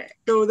quick.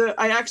 So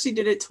I actually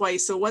did it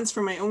twice. So once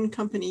for my own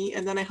company,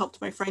 and then I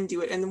helped my friend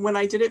do it. And when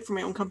I did it for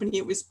my own company,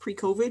 it was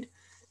pre-COVID,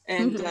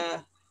 and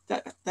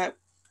that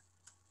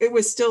it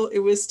was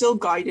still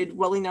guided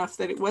well enough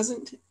that it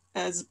wasn't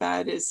as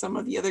bad as some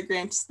of the other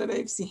grants that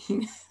I've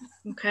seen.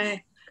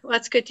 Okay, well,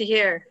 that's good to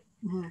hear.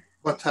 Mm-hmm.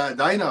 But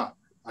Dinah,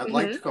 I'd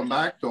like to come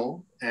back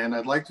though, and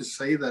I'd like to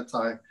say that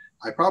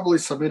I probably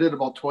submitted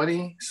about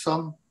 20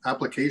 some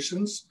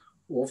applications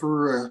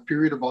over a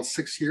period of about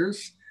 6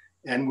 years,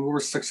 and we were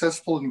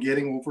successful in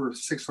getting over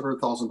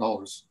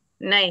 $600,000.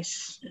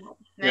 Nice.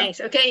 Yeah.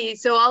 Okay,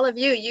 so all of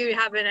you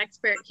have an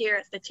expert here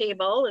at the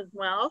table as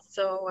well.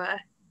 So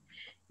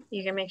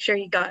you can make sure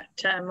you got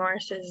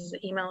Morris's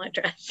email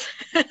address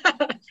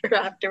for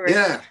afterwards.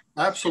 Yeah,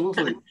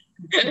 absolutely.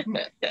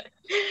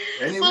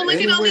 Well, look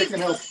at all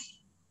these.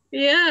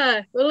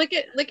 Yeah, well, look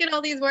at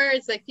all these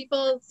words. Like,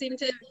 people seem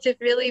to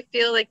really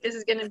feel like this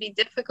is going to be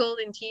difficult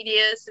and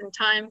tedious and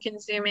time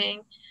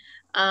consuming.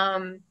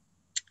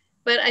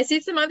 But I see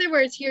some other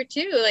words here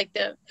too, like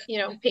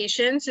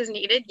patience is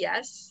needed.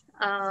 Yes,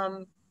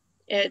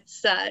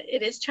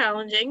 it is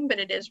challenging, but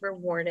it is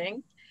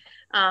rewarding.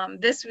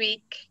 This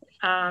week,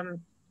 I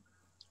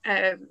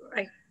heard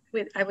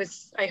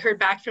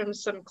back from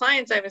some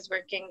clients I was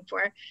working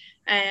for,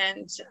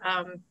 and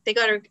they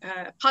got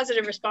a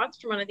positive response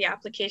from one of the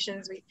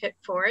applications we put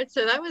forward.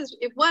 So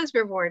it was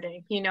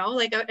rewarding,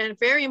 like a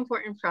very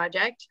important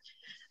project,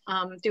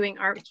 doing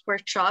art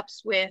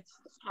workshops with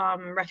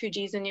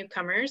refugees and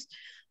newcomers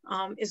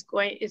is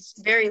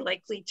very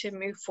likely to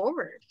move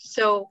forward.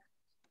 So,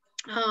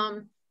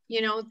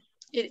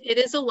 it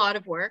is a lot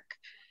of work,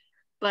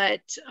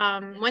 but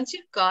once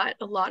you've got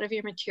a lot of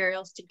your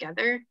materials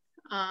together,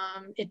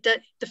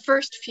 the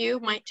first few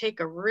might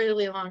take a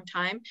really long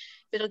time,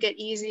 but it'll get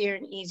easier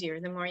and easier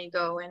the more you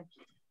go.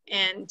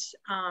 And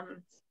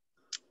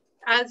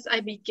as I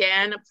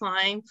began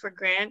applying for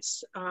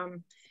grants,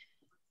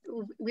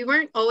 we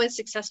weren't always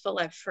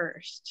successful at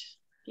first,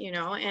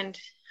 and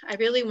I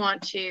really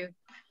want to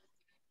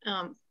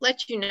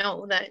let you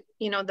know that,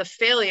 the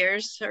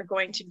failures are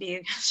going to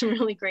be some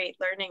really great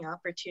learning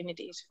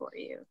opportunities for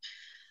you.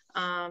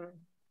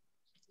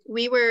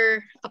 We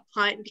were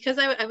applying because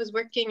I was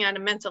working at a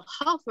mental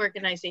health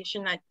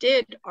organization that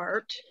did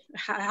art,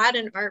 had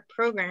an art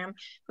program.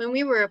 When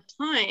we were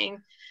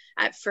applying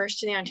at first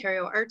to the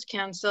Ontario Arts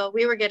Council,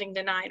 we were getting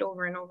denied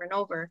over and over and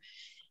over.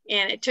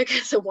 And it took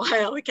us a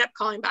while. We kept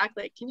calling back,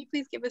 like, can you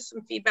please give us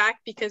some feedback?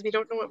 Because we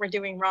don't know what we're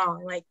doing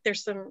wrong. Like,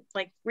 there's some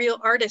real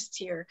artists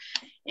here.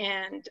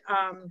 And,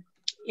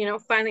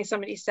 finally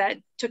somebody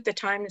took the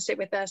time to sit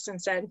with us and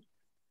said,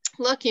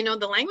 look,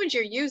 the language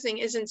you're using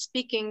isn't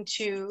speaking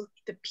to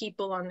the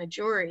people on the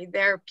jury,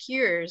 their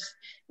peers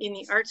in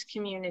the arts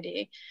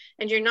community.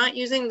 And you're not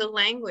using the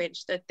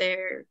language that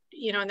they're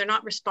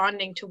not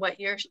responding to what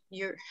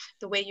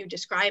the way you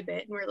describe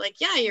it. And we're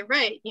like, yeah, you're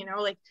right.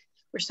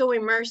 We're so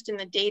immersed in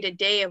the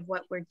day-to-day of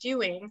what we're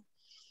doing.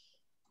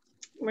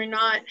 We're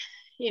not,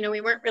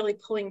 we weren't really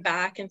pulling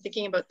back and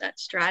thinking about that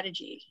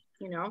strategy,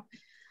 so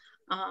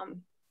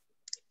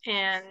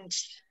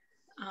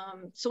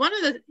one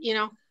of the,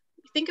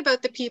 think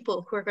about the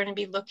people who are going to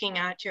be looking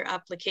at your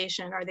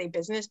application. Are they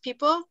business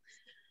people?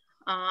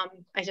 I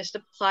just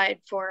applied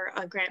for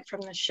a grant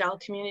from the Shell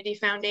Community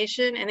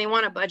Foundation, and they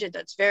want a budget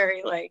that's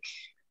very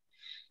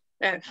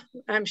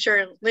I'm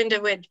sure Linda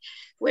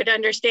would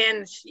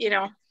understand,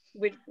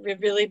 would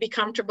really be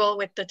comfortable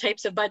with the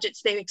types of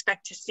budgets they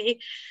expect to see,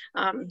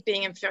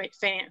 being in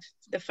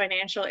the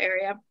financial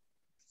area.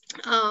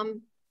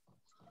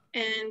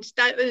 And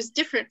that was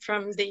different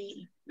from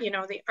the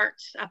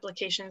arts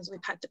applications we've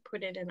had to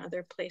put it in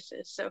other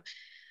places. So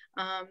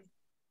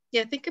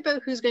think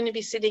about who's going to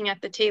be sitting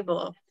at the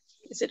table.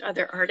 Is it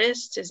other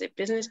artists? Is it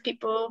business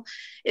people?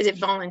 Is it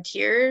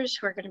volunteers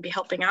who are going to be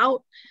helping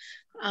out?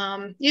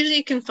 Usually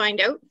you can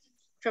find out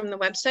from the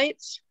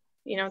websites.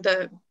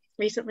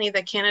 Recently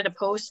the Canada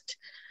Post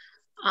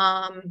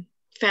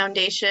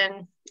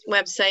Foundation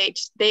website,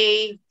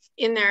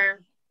 in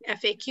their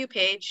FAQ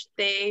page,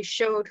 they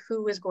showed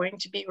who was going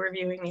to be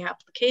reviewing the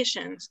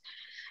applications,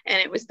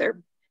 and it was their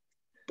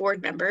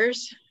board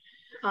members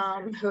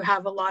who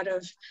have a lot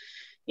of,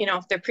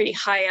 they're pretty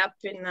high up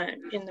in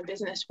the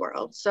business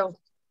world. So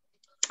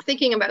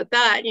thinking about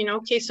that,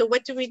 okay, so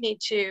what do we need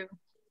to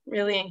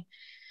really,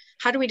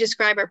 how do we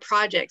describe our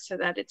project so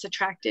that it's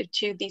attractive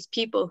to these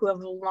people who have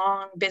a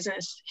long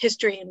business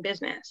history in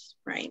business,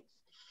 right?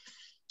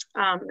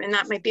 And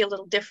that might be a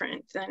little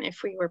different than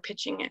if we were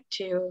pitching it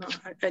to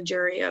a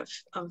jury of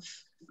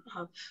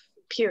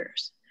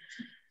peers.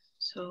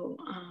 So,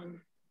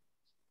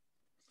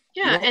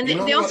 and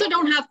they also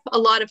don't have a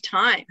lot of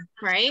time,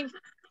 right?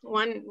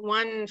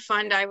 One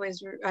fund I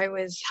was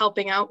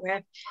helping out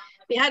with,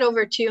 we had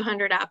over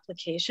 200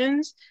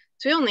 applications.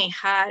 So we only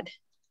had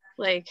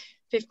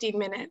 50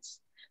 minutes.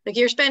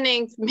 You're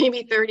spending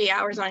maybe 30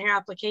 hours on your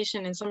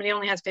application and somebody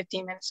only has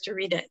 15 minutes to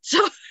read it.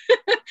 So,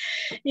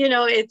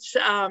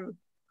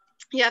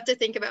 you have to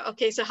think about,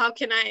 okay, so how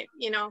can I,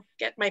 you know,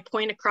 get my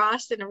point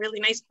across in a really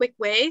nice, quick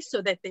way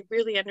so that they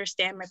really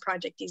understand my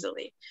project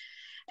easily.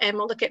 And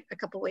we'll look at a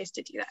couple ways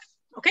to do that.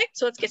 Okay,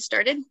 so let's get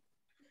started.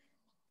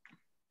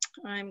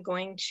 I'm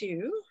going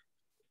to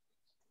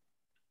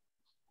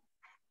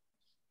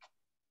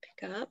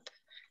pick up.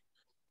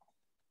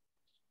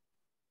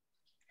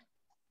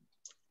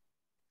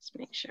 Let's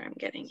make sure I'm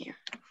getting you.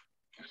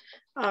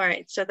 All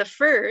right, so the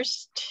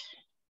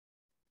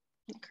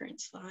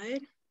current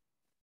slide.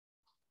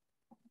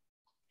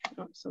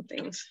 Oh, some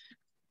things,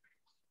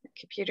 the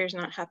computer's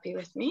not happy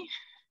with me.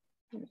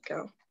 There we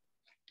go.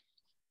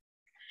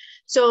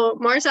 So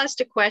Mars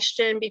asked a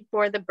question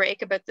before the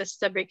break about the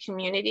Sudbury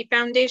Community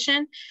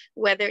Foundation,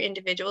 whether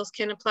individuals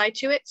can apply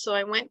to it. So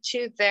I went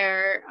to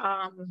their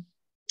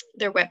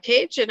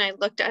webpage and I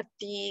looked at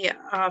the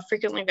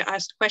frequently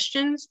asked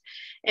questions,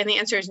 and the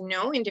answer is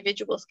no,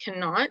 individuals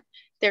cannot.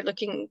 They're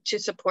looking to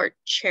support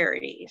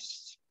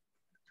charities.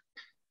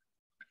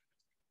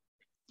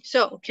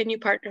 So can you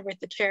partner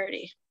with the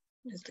charity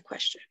is the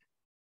question.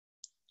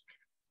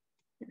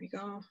 There we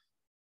go.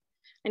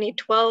 I need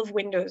 12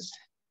 windows.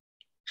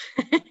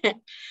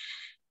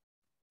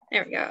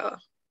 There we go.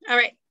 All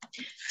right,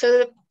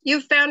 so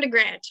you've found a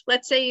grant.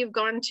 Let's say you've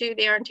gone to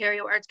the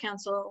Ontario Arts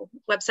Council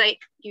website.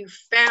 You've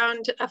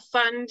found a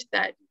fund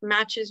that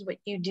matches what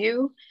you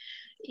do.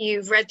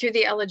 You've read through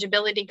the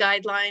eligibility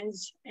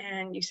guidelines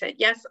and you said,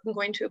 yes, I'm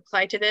going to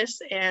apply to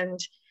this. And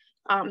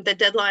the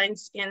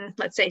deadline's in,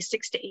 let's say,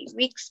 6 to 8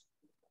 weeks.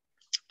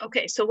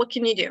 Okay, so what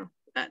can you do?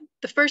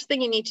 The first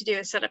thing you need to do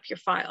is set up your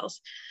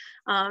files.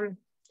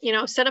 You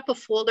know, set up a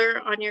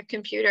folder on your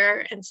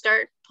computer and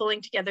start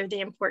pulling together the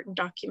important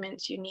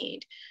documents you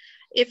need.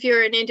 If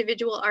you're an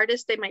individual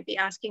artist, they might be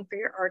asking for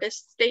your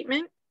artist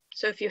statement.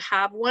 So if you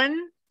have one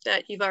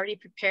that you've already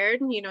prepared,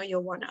 you know,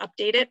 you'll want to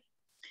update it.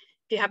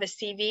 If you have a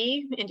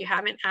CV and you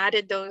haven't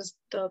added those,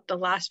 the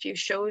last few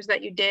shows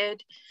that you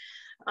did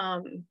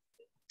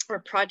or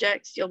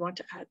projects, you'll want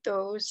to add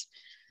those.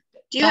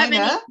 Do you have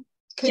any?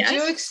 Could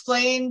you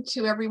explain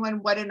to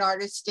everyone what an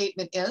artist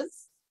statement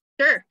is?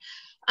 Sure.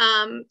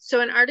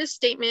 So an artist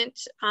statement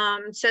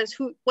says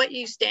what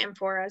you stand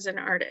for as an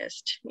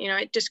artist. You know,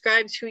 it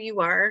describes who you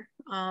are,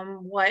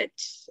 what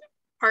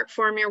art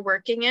form you're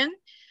working in,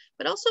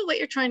 but also what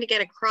you're trying to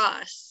get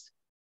across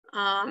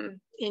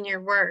in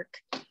your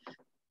work.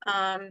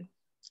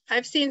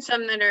 I've seen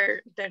some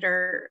that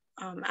are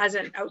as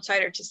an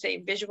outsider to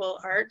say visual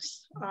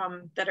arts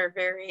that are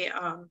very,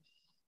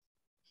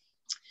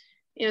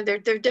 you know,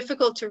 they're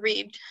difficult to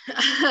read.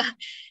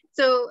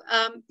 So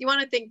you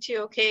want to think too,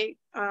 okay,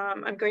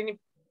 I'm going to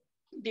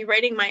be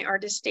writing my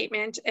artist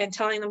statement and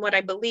telling them what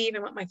I believe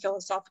and what my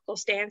philosophical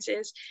stance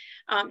is.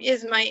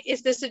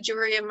 Is this a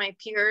jury of my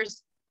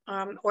peers,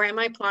 or am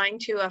I applying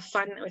to a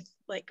fund with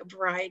like a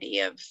variety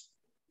of,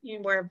 you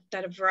know,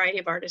 that a variety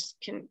of artists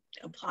can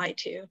apply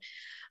to?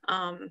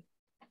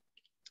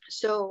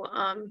 So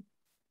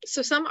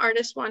some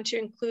artists want to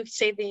include,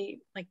 say, the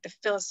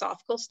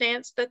philosophical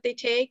stance that they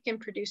take in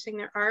producing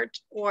their art,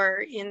 or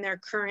in their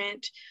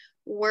current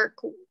work,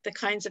 the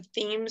kinds of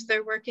themes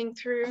they're working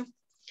through,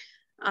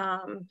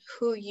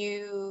 who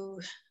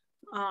you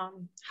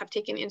have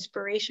taken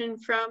inspiration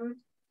from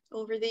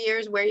over the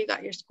years, where you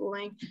got your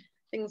schooling,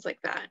 things like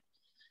that.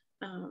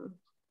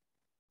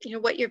 You know,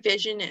 what your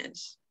vision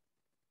is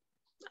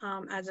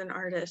as an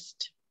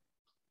artist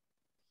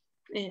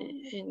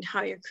in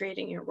how you're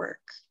creating your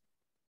work.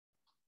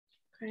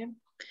 Okay.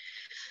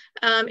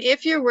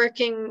 If you're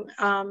working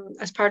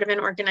as part of an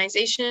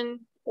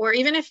organization, or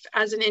even if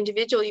as an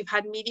individual you've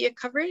had media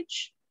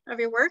coverage of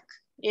your work,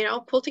 you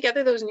know, pull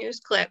together those news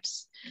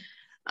clips.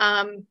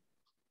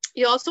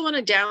 You also want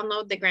to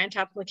download the grant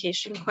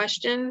application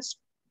questions,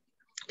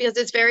 because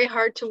it's very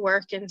hard to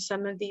work in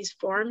some of these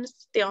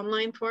forms, the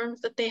online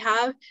forms that they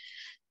have.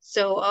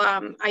 So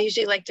I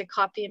usually like to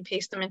copy and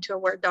paste them into a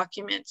Word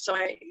document, so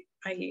I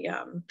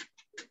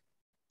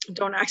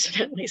don't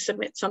accidentally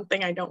submit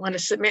something I don't want to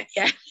submit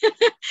yet.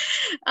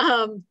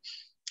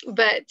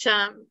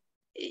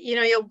 You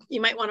know, you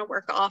might want to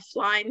work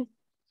offline.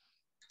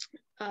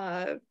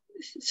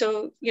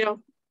 So, you know,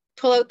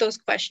 pull out those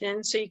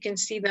questions so you can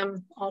see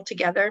them all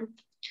together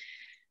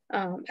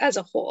as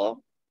a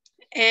whole.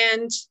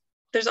 And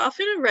there's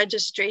often a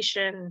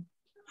registration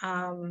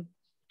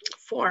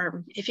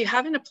form. If you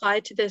haven't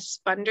applied to this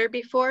funder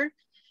before,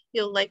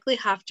 you'll likely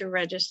have to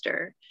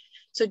register.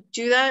 So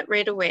do that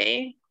right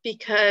away,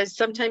 because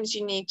sometimes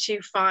you need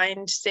to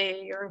find,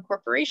 say, your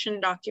incorporation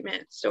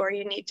documents, or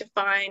you need to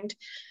find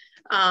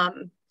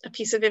a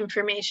piece of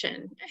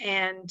information,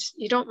 and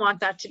you don't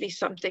want that to be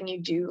something you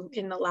do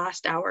in the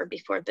last hour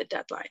before the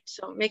deadline.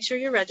 So make sure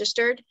you're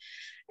registered,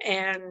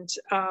 and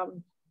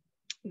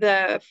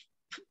the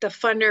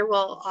funder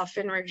will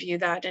often review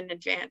that in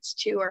advance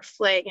too, or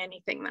flag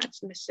anything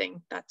that's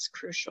missing that's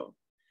crucial.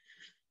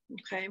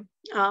 Okay.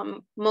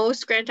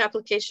 Most grant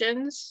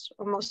applications,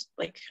 or most,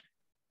 like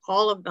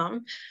all of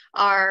them,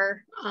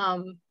 are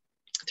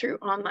through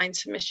online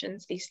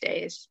submissions these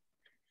days.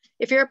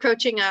 If you're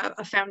approaching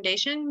a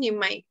foundation, you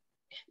might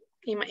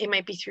it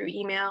might be through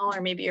email,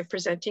 or maybe you're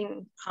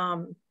presenting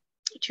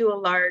to a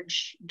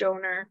large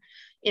donor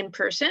in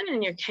person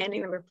and you're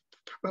handing them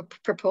a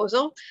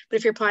proposal. But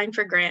if you're applying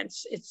for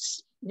grants,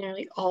 it's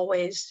nearly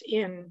always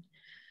in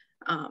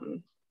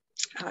an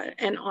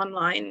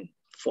online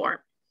form,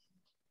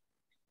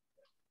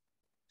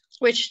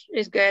 which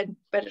is good,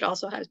 but it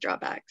also has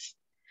drawbacks.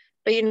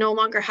 But you no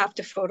longer have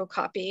to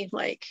photocopy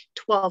like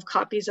 12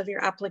 copies of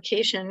your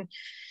application,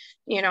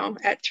 you know,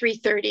 at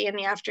 3:30 in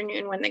the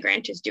afternoon when the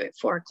grant is due at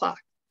 4 o'clock.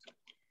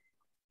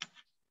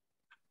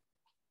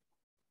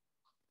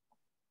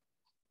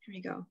 Here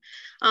we go.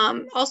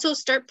 Also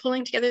start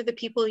pulling together the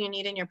people you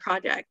need in your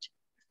project.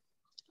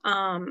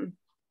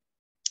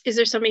 Is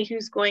there somebody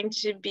who's going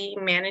to be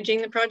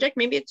managing the project?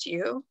 Maybe it's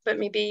you, but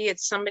maybe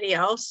it's somebody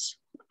else.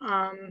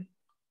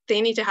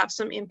 They need to have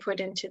some input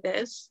into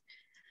this.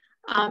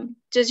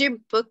 Does your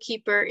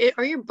bookkeeper,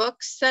 are your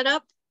books set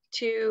up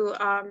to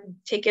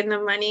take in the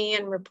money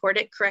and report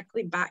it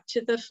correctly back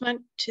to the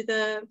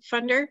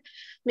funder?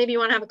 Maybe you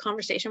want to have a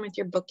conversation with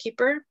your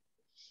bookkeeper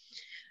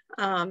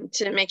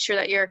to make sure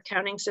that your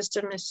accounting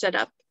system is set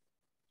up.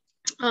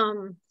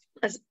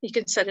 As you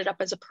can set it up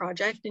as a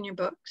project in your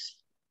books.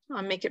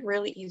 Make it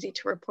really easy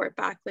to report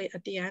back late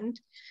at the end.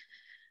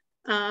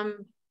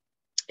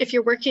 If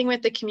you're working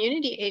with the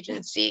community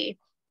agency,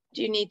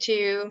 do you need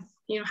to,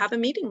 you know, have a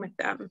meeting with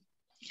them?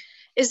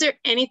 Is there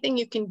anything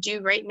you can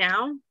do right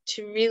now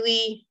to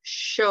really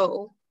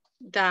show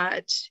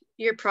that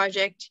your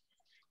project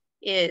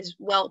is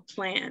well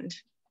planned?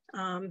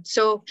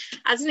 So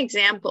as an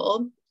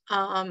example,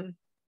 a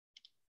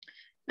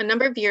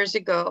number of years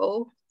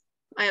ago,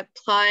 I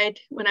applied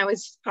when I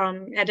was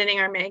editing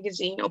our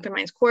magazine, Open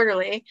Minds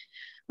Quarterly.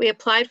 We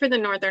applied for the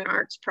Northern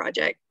Arts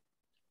Project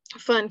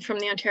fund from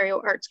the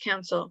Ontario Arts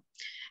Council.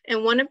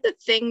 And one of the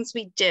things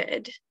we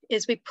did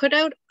is we put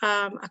out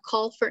a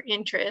call for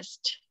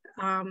interest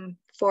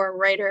for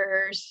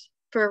writers,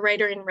 for a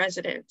writer in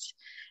residence.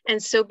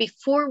 And so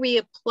before we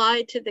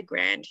applied to the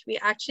grant, we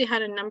actually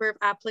had a number of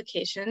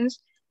applications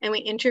and we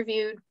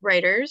interviewed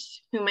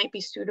writers who might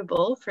be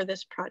suitable for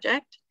this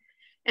project.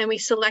 And we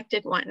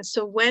selected one.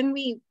 So when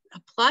we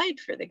applied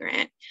for the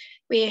grant,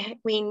 we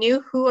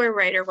knew who our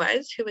writer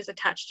was, who was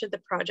attached to the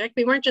project.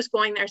 We weren't just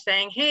going there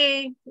saying,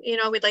 hey, you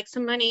know, we'd like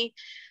some money.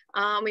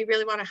 We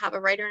really want to have a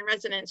writer in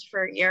residence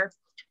for a year.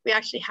 We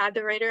actually had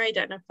the writer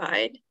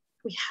identified.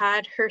 We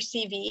had her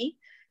CV.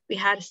 We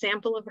had a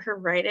sample of her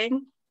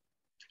writing.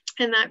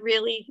 And that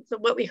really, so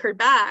what we heard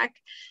back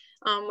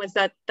was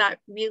that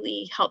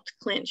really helped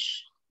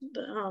clinch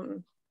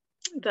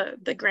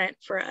the grant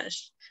for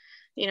us.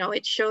 You know,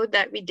 it showed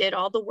that we did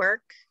all the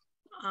work.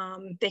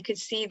 They could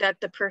see that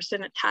the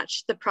person attached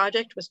to the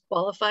project was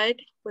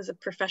qualified, was a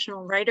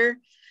professional writer.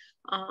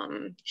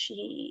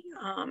 She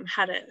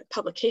had a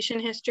publication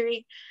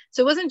history.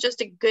 So it wasn't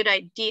just a good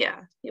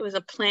idea. It was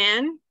a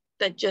plan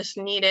that just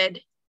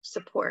needed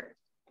support.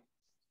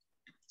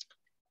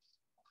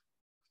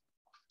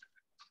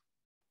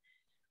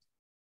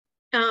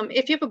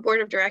 If you have a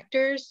board of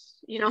directors,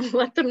 you know,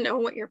 let them know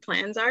what your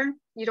plans are.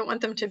 You don't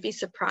want them to be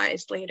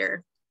surprised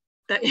later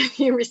that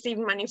you receive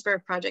money for a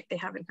project they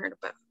haven't heard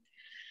about.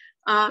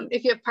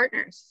 If you have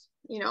partners,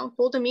 you know,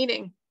 hold a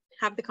meeting,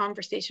 have the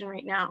conversation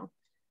right now.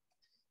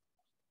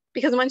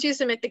 Because once you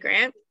submit the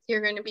grant,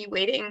 you're going to be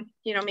waiting,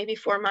 you know, maybe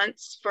 4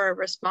 months for a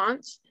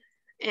response,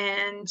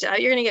 and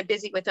you're going to get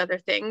busy with other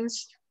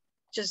things.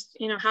 Just,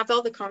 you know, have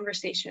all the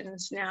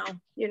conversations now.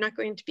 You're not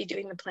going to be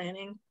doing the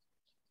planning.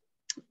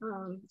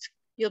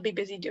 You'll be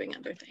busy doing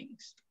other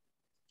things.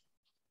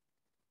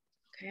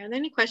 Okay, are there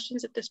any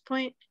questions at this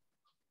point?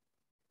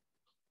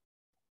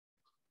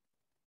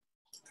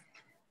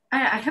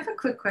 I have a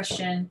quick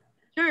question.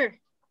 Sure.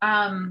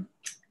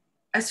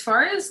 As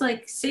far as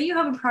like, say you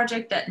have a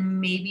project that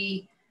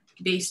maybe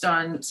based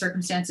on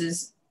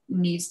circumstances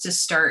needs to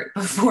start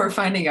before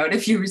finding out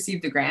if you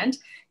receive the grant,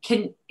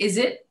 is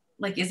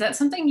that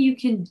something you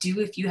can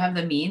do if you have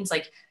the means,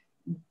 like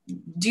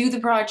do the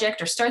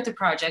project or start the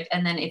project,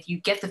 and then if you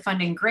get the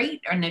funding,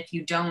 great, and if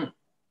you don't,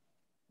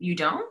 you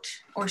don't?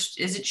 Or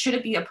should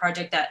it be a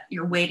project that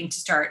you're waiting to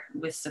start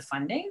with the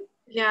funding?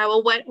 Yeah,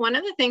 well, one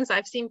of the things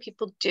I've seen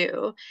people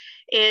do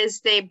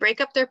is they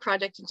break up their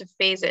project into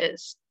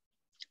phases.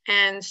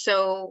 And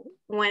so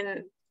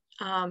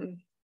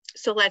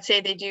so let's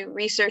say they do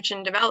research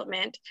and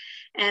development,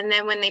 and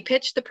then when they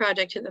pitch the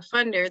project to the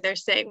funder, they're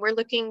saying, we're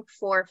looking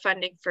for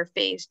funding for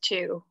phase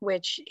 2,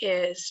 which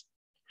is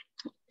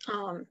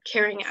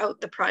carrying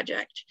out the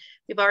project.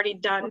 We've already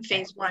done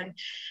phase 1,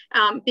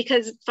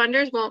 because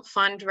funders won't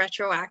fund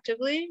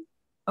retroactively.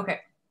 Okay.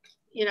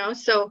 You know,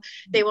 so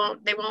they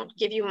won't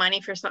give you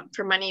money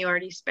for money you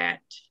already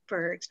spent,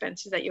 for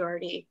expenses that you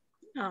already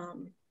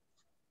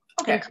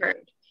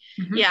incurred.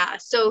 Mm-hmm. Yeah,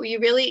 so you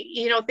really,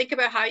 you know, think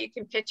about how you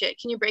can pitch it.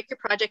 Can you break your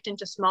project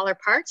into smaller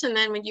parts, and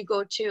then when you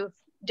go to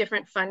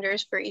different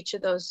funders for each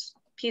of those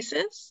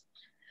pieces,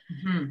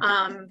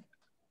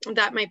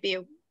 that might be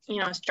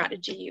a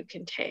strategy you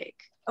can take.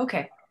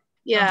 Okay.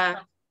 Yeah.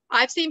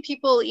 I've seen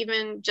people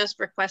even just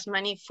request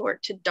money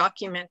to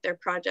document their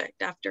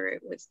project after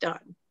it was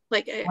done.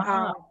 Like,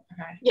 Wow.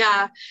 Okay.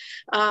 yeah.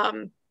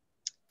 And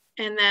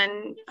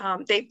then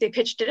they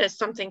pitched it as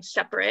something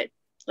separate,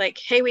 like,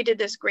 hey, we did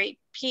this great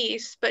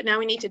piece, but now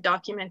we need to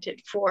document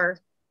it for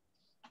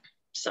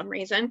some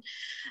reason.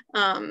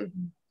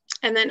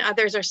 And then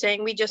others are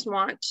saying, we just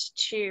want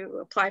to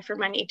apply for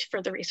money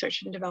for the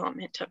research and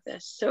development of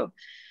this. So,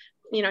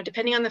 you know,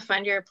 depending on the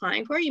fund you're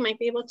applying for, you might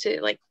be able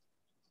to like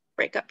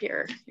break up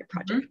your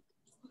project.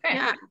 Okay.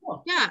 Yeah.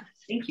 Cool. Yeah.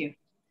 Thank you.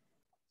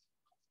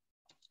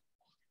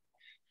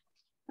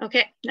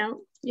 Okay, now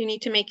you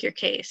need to make your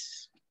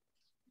case.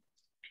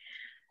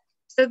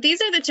 So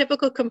these are the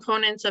typical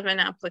components of an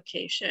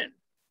application.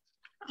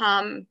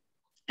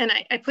 And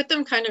I put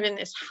them kind of in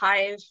this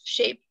hive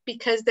shape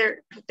because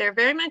they're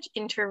very much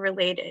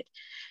interrelated.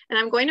 And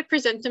I'm going to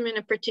present them in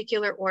a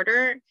particular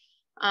order.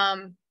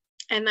 And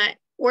that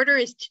order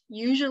is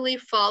usually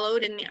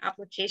followed in the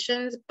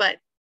applications, but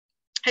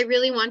I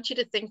really want you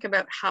to think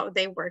about how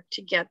they work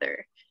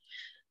together.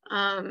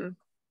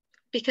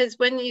 Because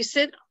when you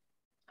sit,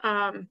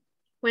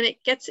 when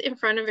it gets in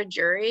front of a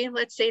jury,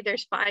 let's say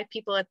there's 5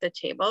 people at the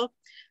table,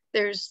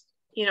 there's,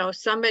 you know,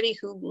 somebody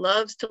who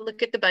loves to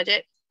look at the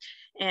budget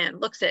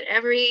and looks at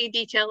every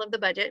detail of the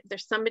budget.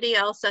 There's somebody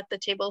else at the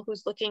table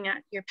who's looking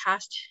at your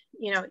past,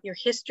 you know, your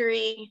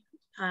history.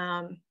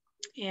 I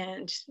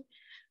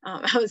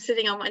was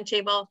sitting on one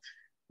table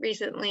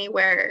recently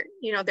where,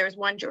 you know, there was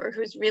one juror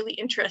who's really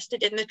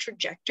interested in the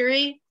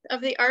trajectory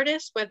of the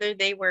artist, whether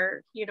they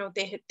were, you know,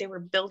 they were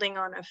building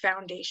on a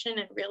foundation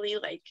and really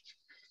like,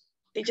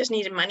 they just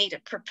needed money to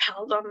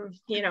propel them,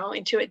 you know,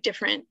 into a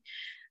different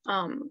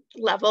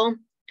level.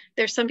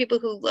 There's some people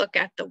who look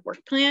at the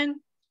work plan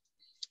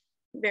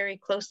very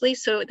closely.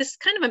 So this is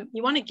kind of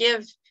you want to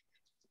give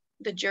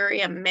the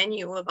jury a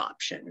menu of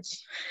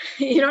options.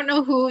 You don't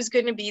know who's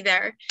going to be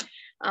there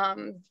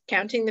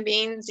counting the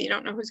beans. You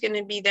don't know who's going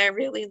to be there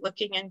really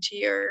looking into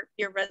your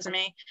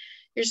resume.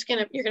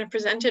 You're going to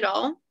present it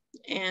all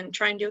and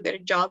try and do a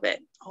good job at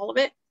all of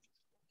it.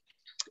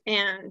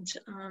 And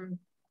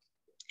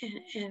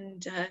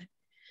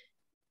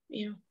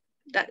you know,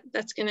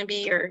 that's going to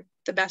be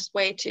the best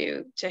way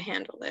to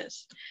handle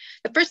this.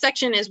 The first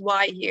section is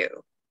why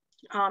you.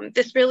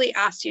 This really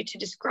asks you to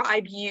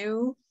describe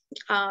you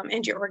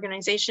and your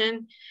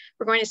organization.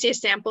 We're going to see a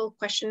sample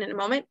question in a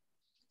moment,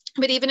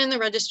 but even in the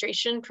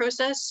registration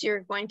process,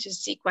 you're going to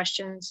see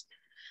questions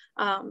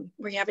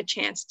where you have a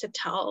chance to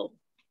tell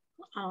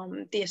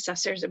the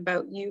assessors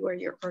about you or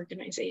your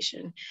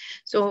organization.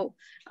 So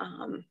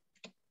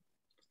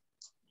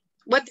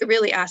what they're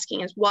really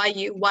asking is why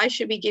you. Why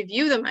should we give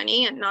you the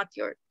money and not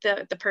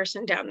the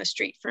person down the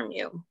street from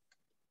you?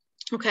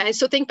 Okay,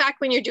 so think back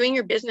when you're doing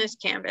your business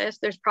canvas,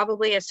 there's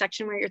probably a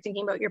section where you're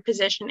thinking about your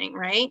positioning,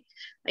 right?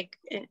 Like,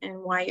 and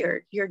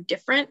why you're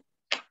different.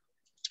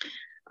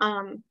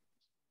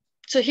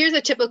 So here's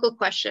a typical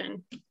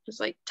question. It's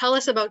like, tell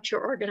us about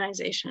your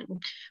organization,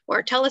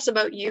 or tell us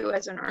about you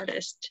as an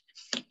artist.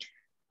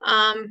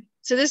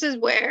 So this is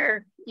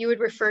where you would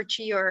refer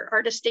to your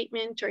artist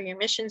statement or your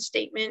mission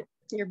statement,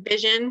 your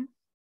vision,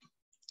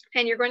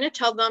 and you're going to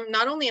tell them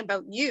not only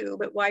about you,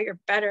 but why you're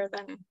better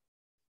than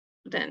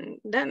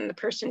the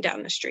person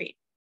down the street.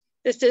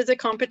 This is a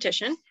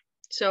competition,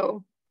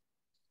 so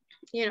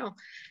you know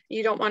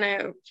you don't want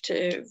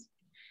to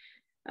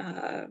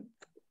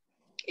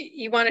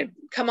you want to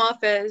come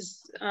off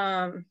as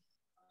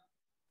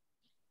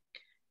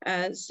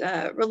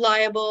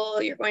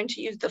reliable. You're going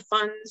to use the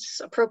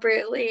funds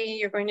appropriately.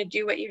 You're going to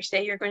do what you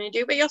say you're going to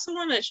do, but you also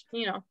want to,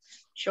 you know,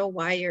 show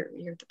why you're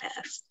the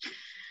best,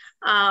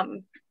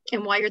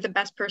 and why you're the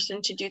best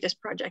person to do this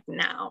project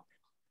now.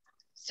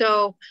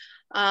 So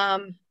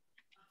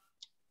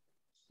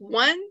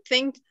one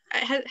thing,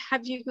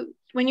 have you,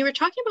 when you were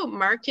talking about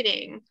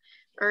marketing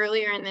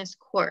earlier in this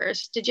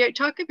course, did you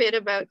talk a bit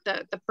about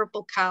the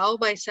Purple Cow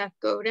by Seth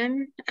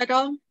Godin at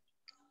all?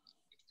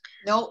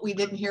 No, we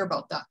didn't hear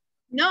about that.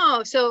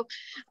 No, so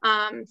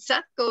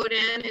Seth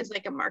Godin is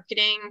like a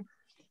marketing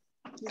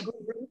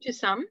guru to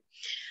some.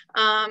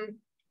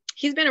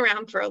 He's been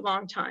around for a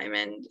long time,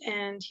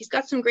 and he's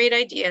got some great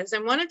ideas.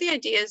 And one of the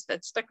ideas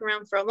that's stuck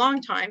around for a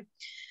long time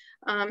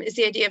is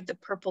the idea of the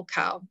purple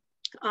cow.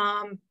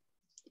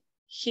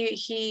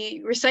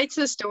 He recites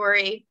the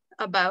story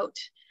about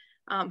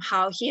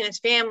how he and his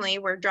family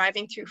were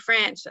driving through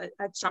France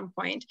at some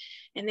point,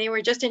 and they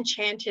were just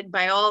enchanted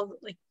by all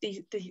like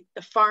the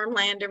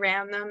farmland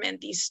around them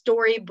and these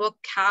storybook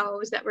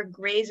cows that were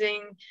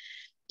grazing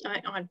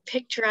on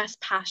picturesque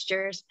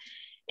pastures.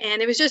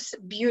 And it was just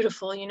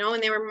beautiful, you know,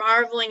 and they were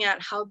marveling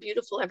at how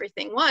beautiful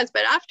everything was.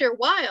 But after a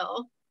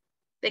while,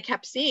 they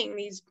kept seeing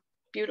these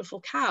beautiful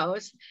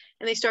cows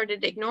and they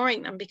started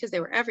ignoring them because they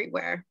were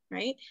everywhere,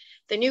 right?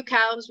 The new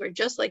cows were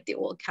just like the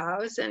old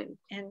cows, and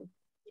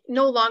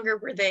no longer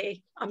were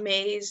they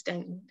amazed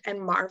and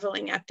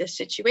marveling at this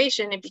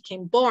situation. It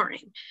became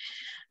boring.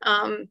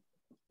 You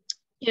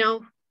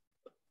know,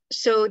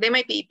 so they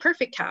might be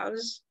perfect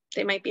cows,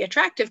 they might be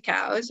attractive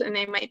cows, and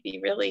they might be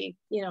really,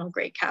 you know,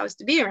 great cows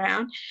to be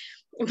around,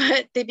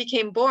 but they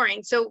became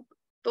boring. So,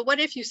 but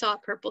what if you saw a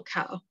purple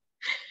cow,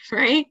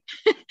 right?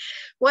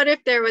 What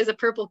if there was a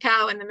purple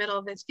cow in the middle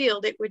of its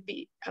field? It would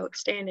be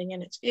outstanding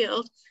in its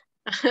field,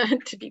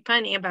 to be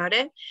punny about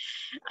it.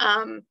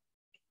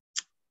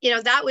 You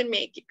know, that would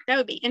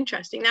be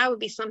interesting. That would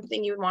be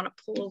something you would want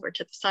to pull over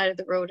to the side of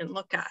the road and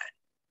look at,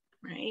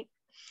 right?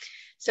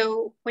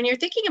 So when you're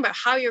thinking about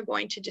how you're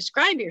going to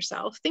describe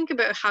yourself, think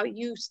about how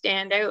you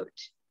stand out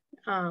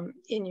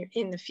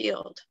in the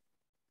field.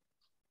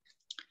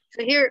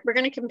 So here we're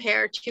going to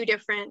compare two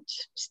different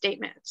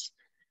statements.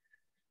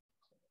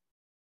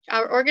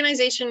 Our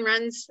organization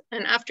runs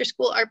an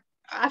after-school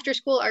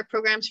art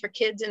programs for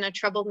kids in a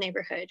troubled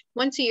neighborhood.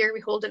 Once a year, we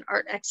hold an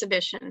art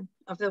exhibition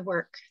of the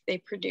work they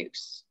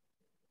produce.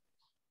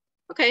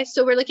 Okay,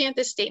 so we're looking at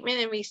this statement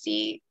and we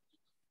see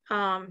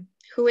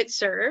who it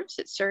serves.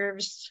 It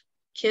serves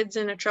kids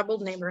in a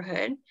troubled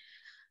neighborhood.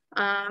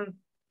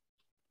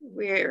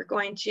 We're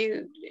going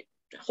to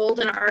hold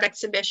an art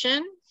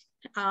exhibition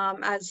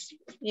as,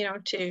 you know,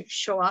 to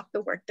show off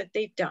the work that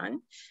they've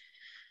done.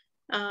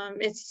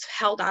 It's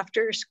held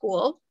after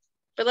school,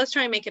 but let's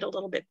try and make it a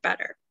little bit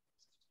better.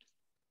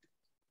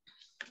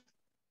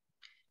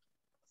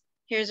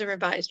 Here's a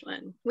revised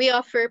one. We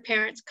offer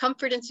parents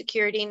comfort and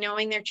security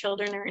knowing their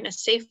children are in a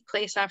safe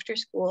place after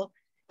school,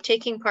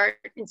 taking part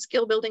in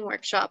skill building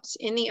workshops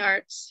in the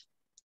arts.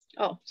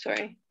 Oh,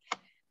 sorry.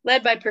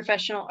 Led by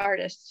professional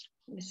artists.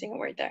 I'm missing a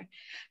word there.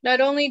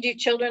 Not only do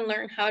children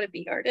learn how to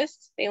be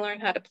artists, they learn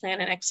how to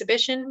plan an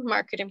exhibition,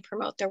 market and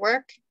promote their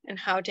work, and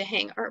how to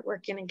hang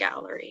artwork in a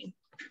gallery.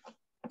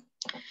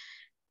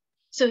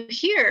 So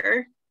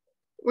here,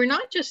 we're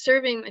not just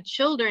serving the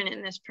children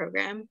in this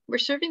program, we're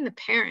serving the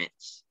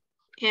parents.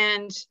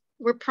 And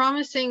we're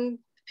promising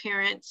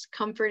parents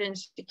comfort and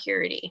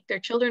security. Their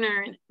children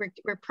are in,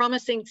 we're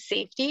promising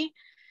safety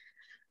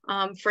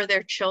for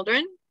their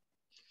children.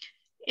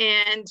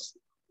 And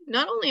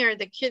not only are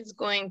the kids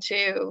going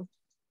to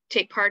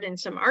take part in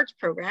some arts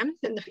programs,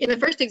 in the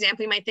first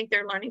example, you might think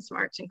they're learning some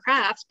arts and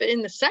crafts, but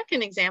in the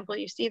second example,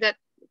 you see that,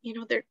 you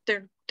know,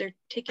 they're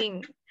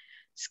taking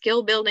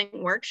skill building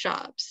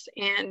workshops,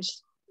 and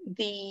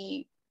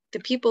the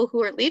people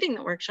who are leading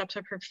the workshops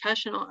are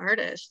professional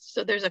artists.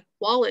 So there's a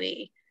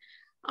quality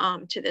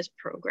to this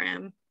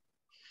program.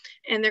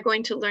 And they're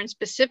going to learn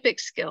specific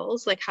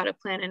skills like how to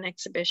plan an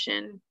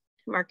exhibition,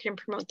 market and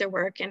promote their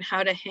work, and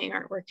how to hang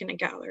artwork in a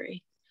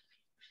gallery.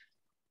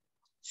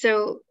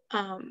 So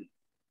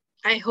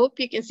I hope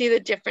you can see the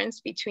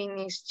difference between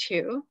these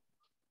two.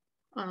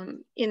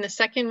 In the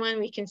second one,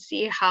 we can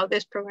see how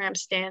this program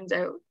stands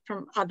out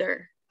from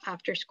other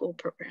after-school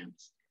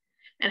programs,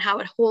 and how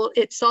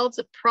it solves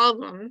a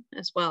problem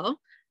as well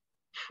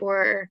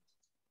for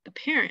the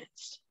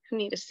parents who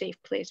need a safe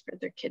place for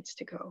their kids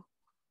to go.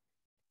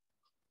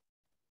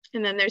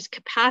 And then there's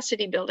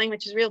capacity building,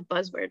 which is a real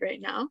buzzword right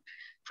now.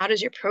 How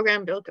does your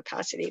program build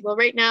capacity? Well,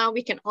 right now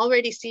we can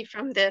already see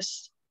from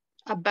this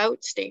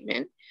about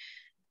statement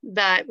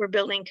that we're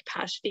building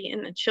capacity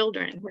in the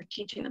children. We're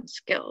teaching them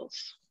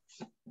skills.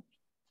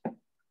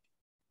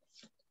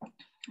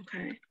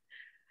 Okay.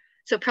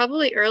 So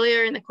probably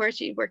earlier in the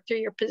course, you worked through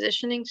your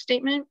positioning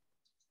statement.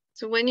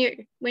 So when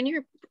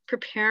you're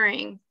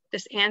preparing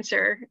this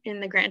answer in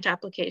the grant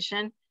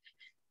application,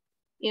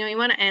 you know, you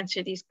want to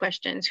answer these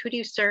questions. Who do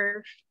you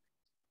serve?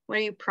 What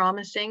are you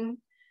promising?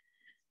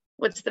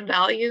 What's the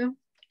value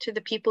to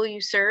the people you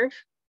serve?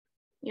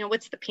 You know,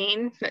 what's the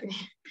pain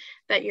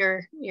that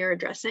you're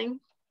addressing?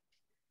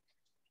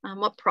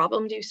 What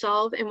problem do you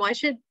solve? And why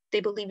should they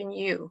believe in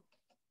you?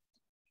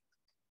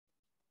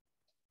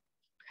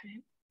 Okay.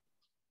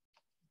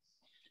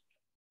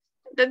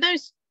 Then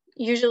there's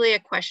usually a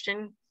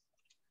question.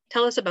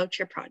 Tell us about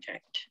your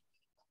project.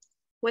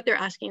 What they're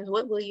asking is,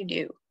 what will you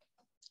do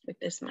with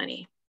this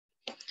money?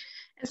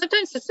 And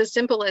sometimes it's as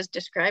simple as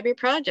describe your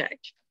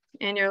project.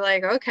 And you're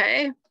like,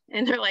 okay.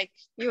 And they're like,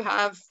 you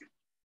have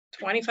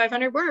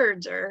 2,500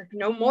 words or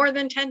no more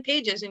than 10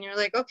 pages. And you're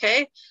like,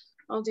 okay,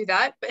 I'll do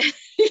that.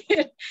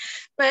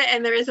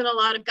 And there isn't a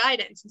lot of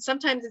guidance. And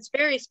sometimes it's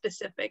very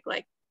specific,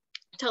 like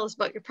tell us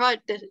about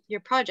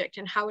your project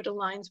and how it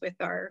aligns with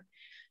our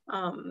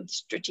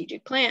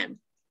strategic plan.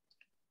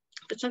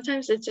 But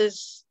sometimes it's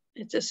as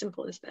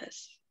simple as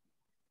this.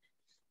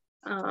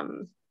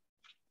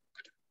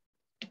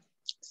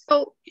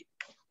 So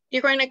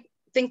you're going to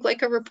think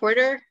like a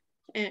reporter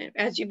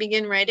as you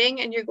begin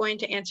writing, and you're going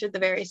to answer the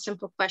very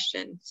simple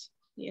questions,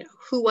 you know,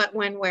 who, what,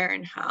 when, where,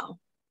 and how.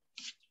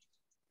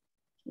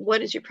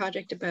 What is your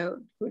project about?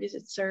 Who does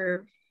it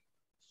serve?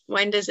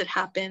 When does it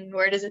happen?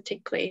 Where does it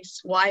take place?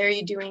 Why are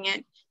you doing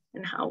it?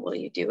 And how will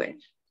you do it?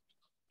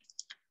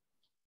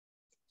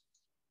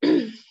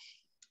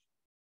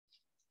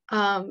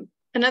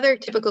 Another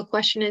typical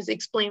question is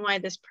explain why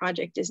this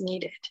project is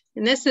needed.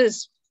 And this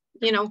is,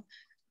 you know,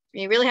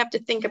 you really have to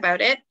think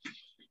about it.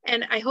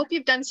 And I hope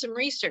you've done some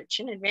research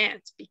in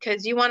advance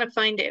because you want to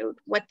find out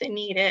what the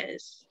need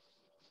is.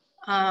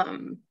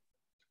 In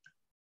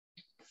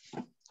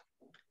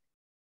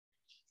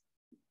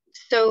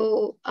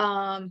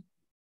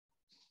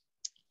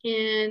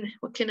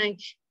what can I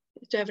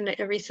have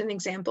a recent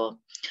example?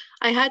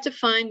 I had to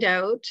find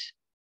out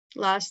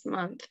last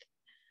month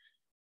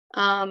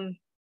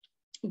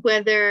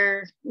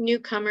whether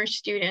newcomer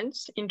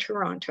students in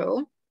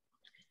Toronto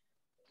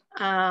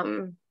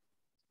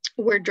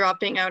were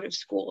dropping out of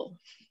school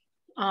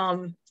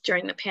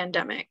during the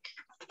pandemic.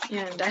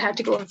 And I had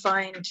to go and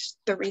find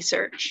the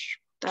research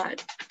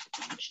that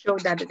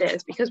showed that it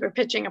is, because we're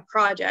pitching a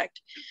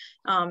project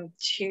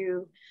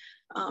to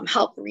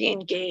help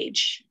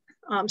re-engage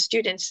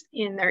students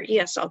in their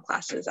ESL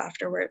classes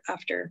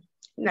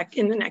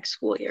in the next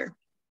school year.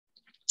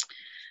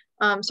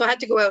 So I had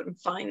to go out and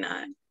find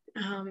that.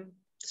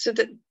 So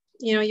that,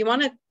 you know, you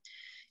want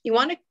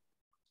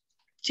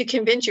to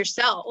convince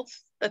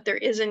yourself that there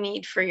is a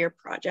need for your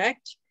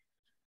project,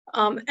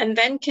 and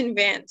then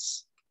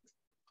convince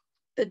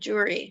the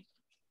jury.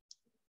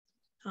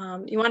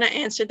 You want to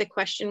answer the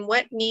question,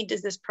 what need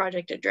does this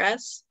project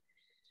address?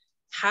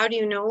 How do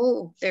you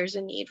know there's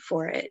a need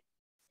for it?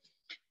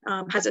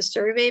 Has a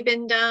survey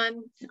been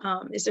done?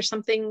 Is there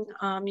something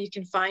you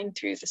can find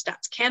through the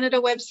Stats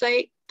Canada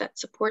website that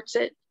supports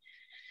it?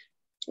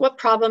 What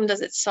problem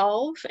does it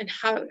solve? And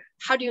how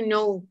do you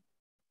know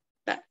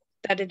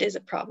that it is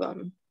a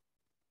problem?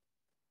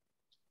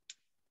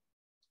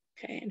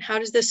 Okay, and how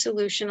does the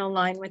solution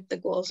align with the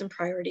goals and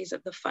priorities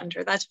of the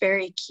funder? That's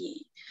very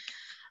key.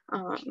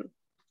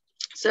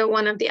 So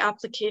one of the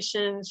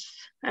applications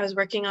I was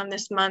working on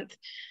this month,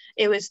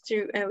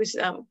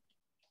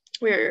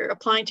 we're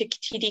applying to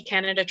TD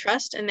Canada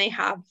Trust, and they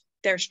have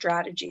their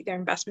strategy, their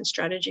investment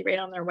strategy right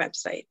on their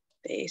website.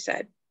 They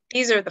said,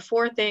 these are the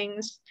 4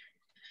 things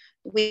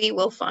we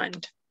will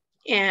fund.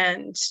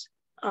 And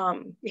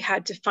we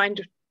had to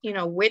find, you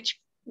know, which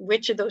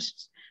of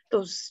those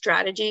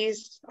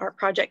strategies our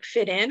project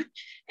fit in.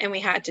 And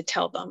we had to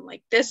tell them,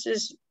 like, this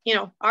is, you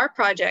know, our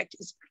project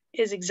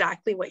is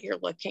exactly what you're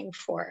looking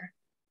for.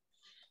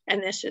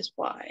 And this is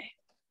why.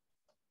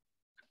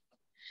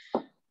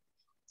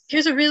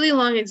 Here's a really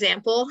long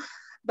example,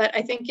 but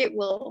I think it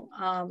will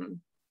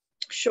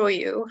show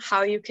you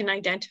how you can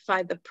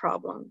identify the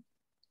problem.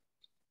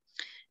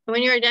 And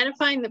when you're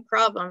identifying the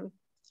problem,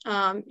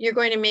 you're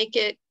going to make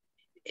it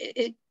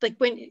like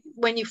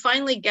when you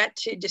finally get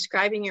to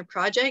describing your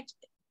project,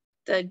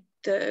 the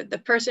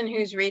person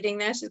who's reading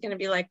this is going to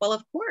be like, well,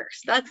 of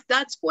course,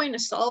 that's going to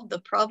solve the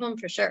problem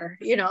for sure.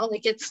 You know,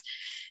 like if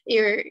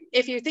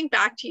you think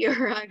back to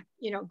your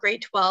you know,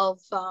 grade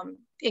 12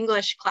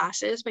 English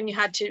classes, when you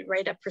had to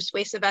write a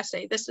persuasive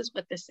essay, this is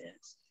what this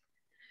is.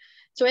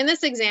 So in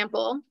this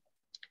example,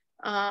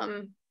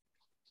 I've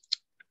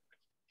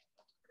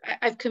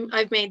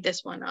made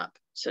this one up.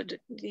 So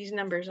these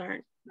numbers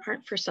aren't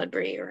for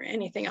Sudbury or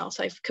anything else.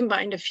 I've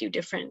combined a few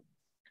different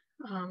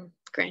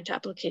grant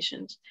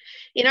applications.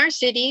 In our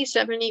city,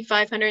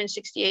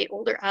 7,568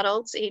 older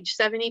adults age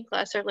 70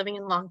 plus are living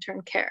in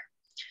long-term care.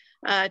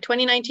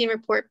 2019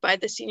 report by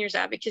the Seniors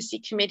Advocacy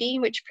Committee,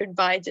 which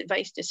provides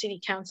advice to City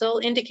Council,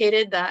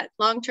 indicated that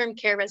long-term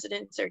care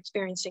residents are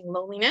experiencing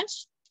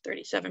loneliness,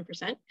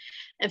 37%,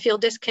 and feel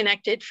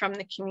disconnected from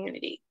the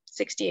community,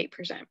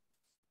 68%.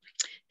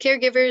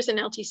 Caregivers in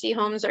LTC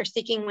homes are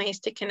seeking ways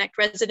to connect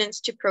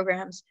residents to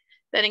programs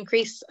that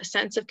increase a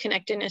sense of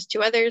connectedness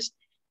to others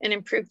and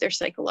improve their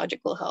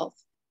psychological health.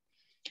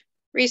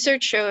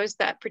 Research shows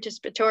that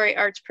participatory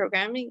arts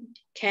programming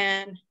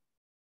can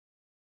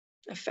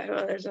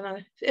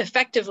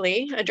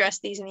effectively address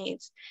these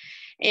needs.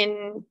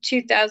 In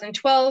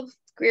 2012,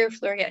 Greer,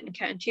 Floriette, and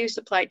Cantu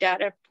supplied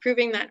data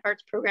proving that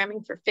arts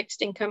programming for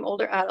fixed income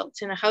older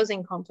adults in a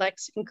housing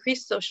complex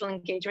increased social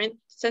engagement,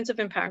 sense of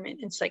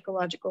empowerment, and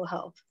psychological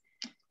health.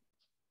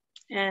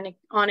 And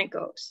on it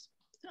goes.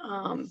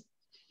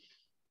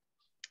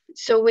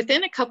 So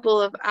within a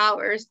couple of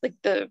hours, like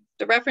the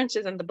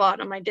references on the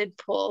bottom I did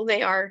pull,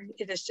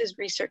 this is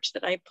research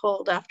that I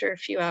pulled after a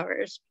few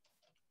hours.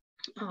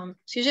 So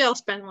usually I'll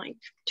spend like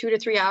 2 to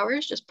 3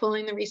 hours just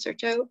pulling the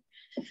research out,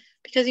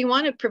 because you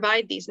want to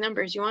provide these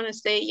numbers. You want to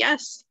say,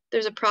 yes,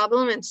 there's a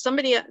problem and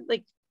somebody,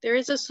 like, there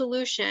is a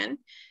solution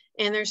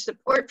and there's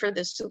support for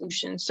this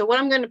solution. So what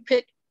I'm going to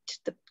pick,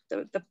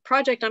 the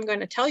project I'm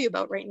going to tell you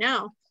about right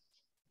now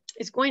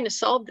is going to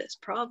solve this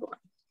problem.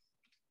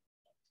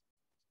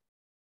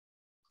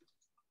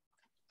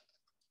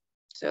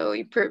 So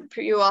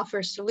you offer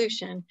a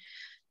solution.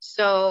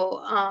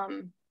 So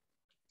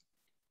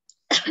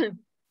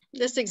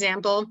this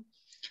example,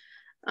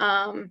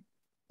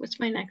 what's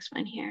my next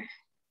one here?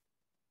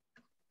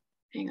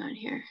 Hang on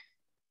here.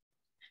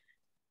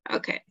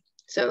 Okay,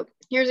 so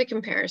here's a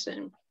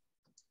comparison.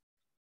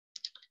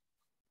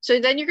 So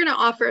then you're going to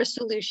offer a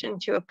solution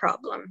to a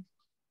problem.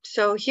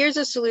 So here's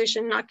a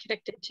solution not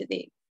connected to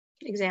the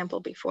example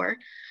before.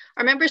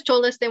 Our members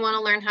told us they want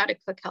to learn how to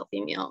cook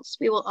healthy meals.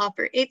 We will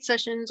offer 8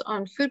 sessions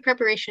on food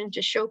preparation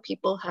to show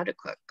people how to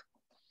cook.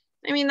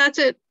 I mean, that's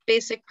a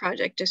basic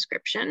project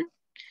description,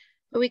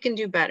 but we can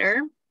do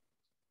better.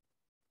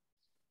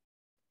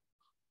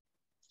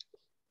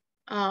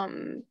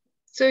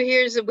 So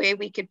here's a way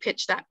we could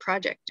pitch that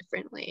project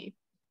differently.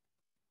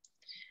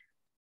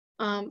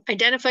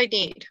 Identified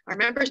need. Our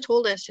members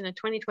told us in a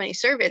 2020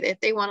 survey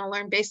that they want to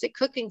learn basic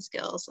cooking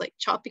skills like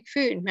chopping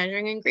food,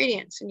 measuring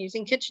ingredients, and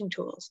using kitchen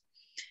tools.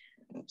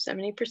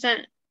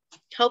 70%.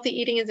 Healthy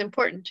eating is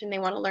important and they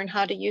want to learn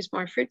how to use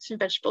more fruits and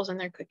vegetables in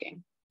their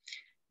cooking.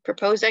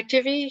 Proposed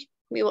activity,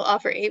 we will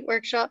offer 8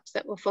 workshops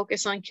that will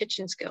focus on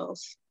kitchen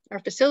skills. Our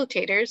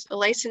facilitators, a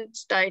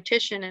licensed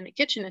dietitian and a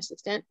kitchen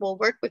assistant, will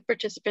work with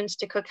participants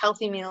to cook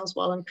healthy meals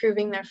while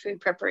improving their food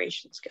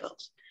preparation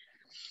skills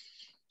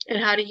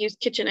and how to use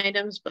kitchen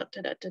items,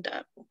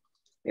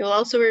 We will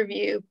also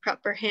review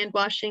proper hand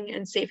washing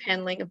and safe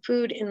handling of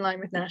food in line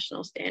with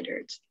national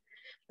standards.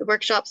 The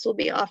workshops will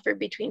be offered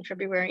between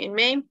February and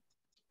May.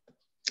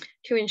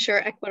 To ensure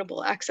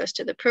equitable access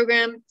to the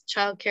program,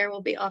 childcare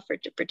will be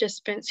offered to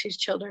participants whose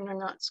children are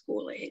not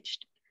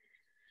school-aged.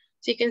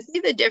 So you can see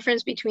the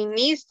difference between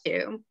these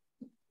two.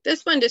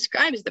 This one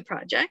describes the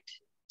project.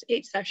 It's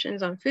 8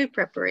 sessions on food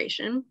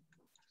preparation,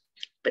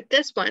 but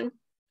this one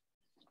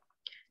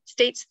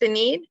states the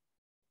need,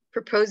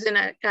 proposes an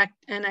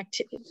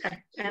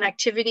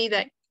activity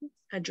that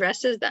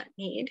addresses that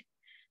need,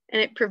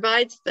 and it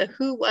provides the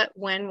who, what,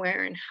 when,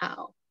 where, and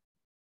how.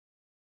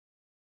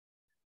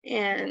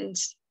 And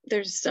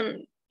there's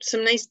some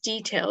nice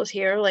details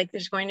here, like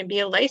there's going to be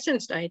a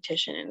licensed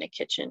dietitian and a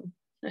kitchen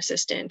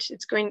assistant.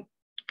 It's going to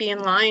be in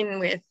line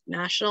with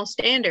national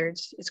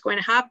standards. It's going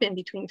to happen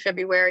between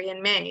February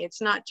and May.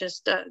 It's not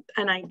just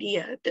an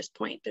idea at this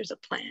point, there's a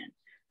plan.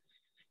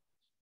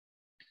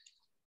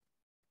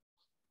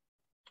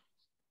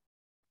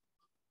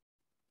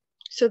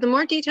 So the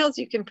more details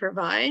you can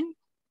provide,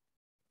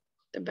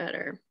 the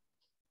better.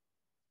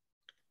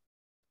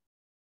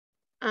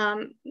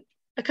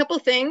 A couple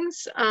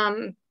things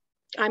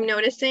I'm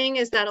noticing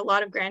is that a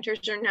lot of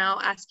grantors are now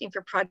asking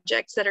for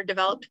projects that are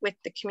developed with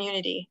the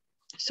community.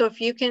 So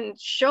if you can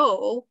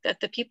show that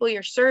the people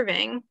you're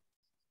serving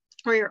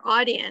or your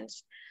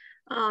audience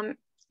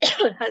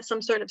has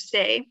some sort of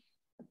say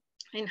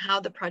in how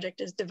the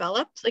project is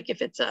developed, like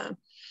if it's a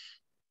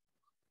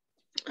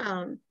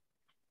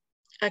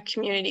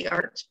community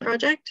arts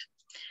project,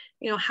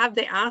 you know, have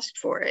they asked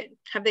for it?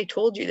 Have they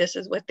told you this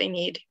is what they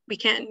need? We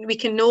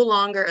can no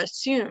longer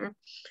assume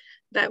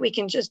that we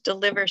can just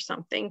deliver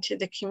something to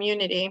the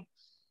community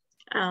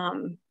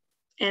and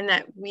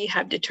that we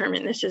have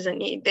determined this is a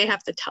need. They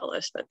have to tell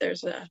us that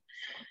there's a,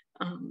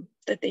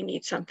 that they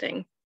need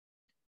something.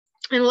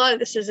 And a lot of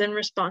this is in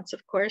response,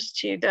 of course,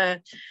 to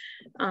the,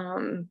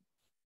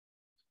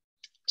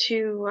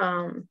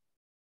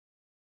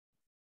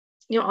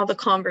 you know, all the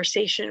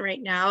conversation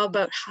right now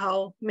about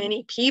how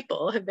many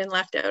people have been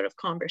left out of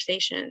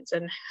conversations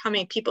and how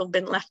many people have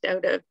been left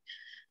out of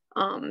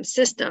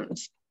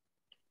systems.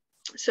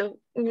 So,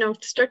 you know,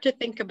 start to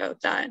think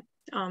about that.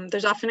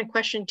 There's often a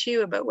question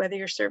too about whether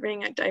you're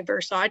serving a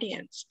diverse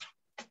audience.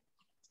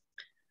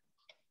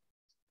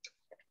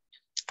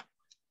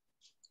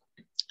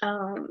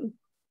 A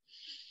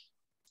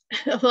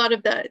lot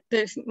of the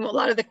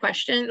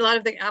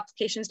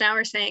applications now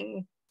are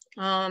saying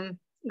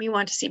we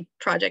want to see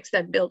projects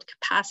that build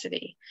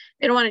capacity.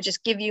 They don't want to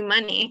just give you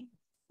money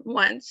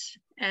once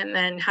and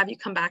then have you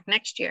come back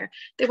next year.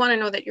 They want to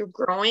know that you're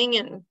growing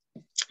and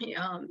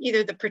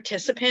either the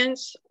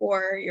participants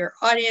or your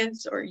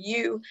audience or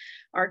you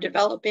are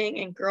developing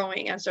and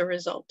growing as a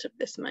result of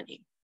this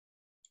money.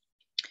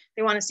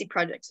 They want to see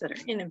projects that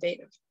are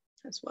innovative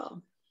as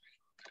well.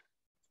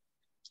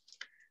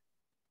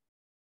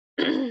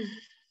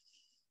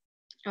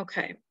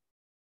 Okay. Are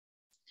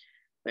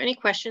there any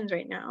questions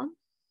right now?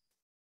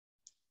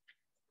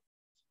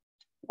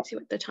 Let's see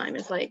what the time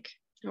is like.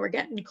 We're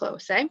getting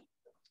close, eh?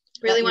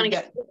 Really want to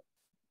get.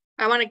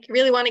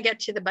 Really want to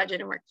get to the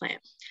budget and work plan.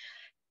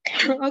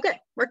 Okay,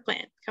 work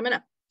plan coming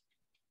up.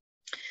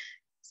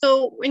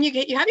 So when you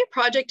have your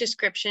project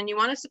description, you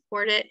want to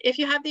support it. If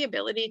you have the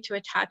ability to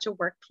attach a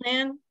work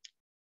plan,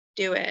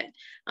 do it,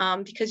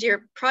 because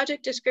your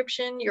project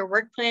description, your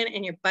work plan,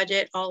 and your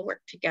budget all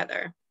work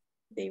together.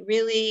 They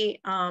really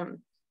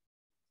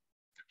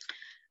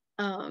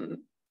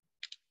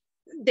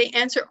they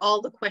answer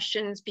all the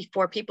questions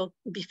before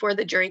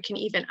the jury can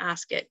even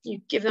ask it.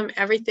 You give them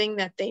everything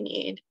that they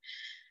need.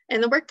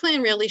 And the work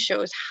plan really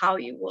shows how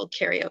you will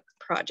carry out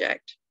the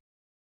project.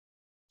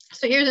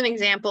 So here's an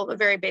example of a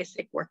very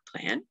basic work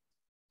plan.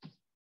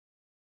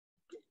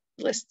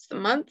 Lists the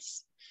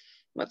months,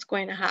 what's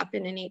going to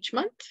happen in each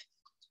month.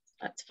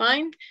 That's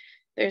fine.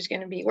 There's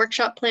going to be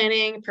workshop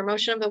planning,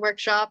 promotion of the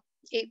workshop,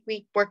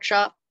 8-week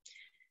workshop,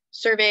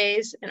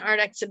 surveys, an art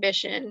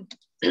exhibition.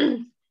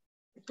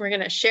 We're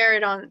going to share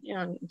it on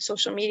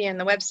social media and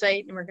the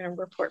website, and we're going to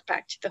report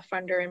back to the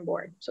funder and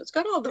board. So it's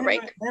got all the right.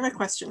 I have a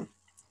question.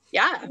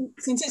 Yeah.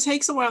 Since it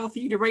takes a while for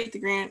you to write the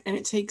grant and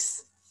it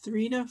takes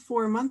 3 to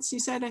 4 months, you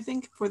said, I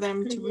think, for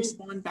them to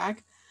respond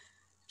back.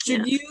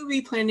 Should you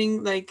be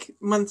planning like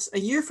months, a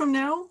year from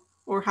now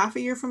or half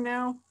a year from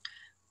now?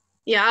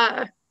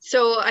 Yeah.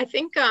 So I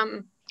think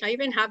I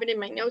even have it in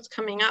my notes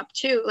coming up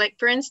too. Like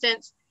for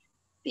instance,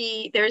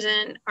 there's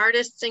an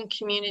artists and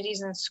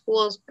communities and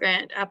schools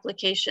grant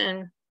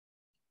application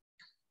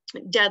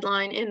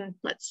deadline in,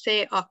 let's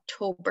say,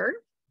 October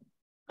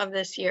of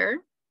this year.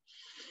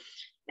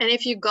 And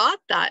if you got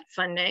that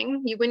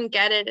funding, you wouldn't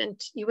get it and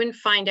you wouldn't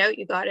find out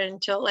you got it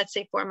until, let's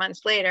say, 4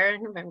 months later,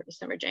 November,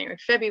 December, January,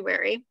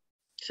 February.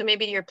 So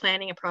maybe you're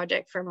planning a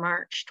project for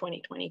March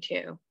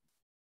 2022,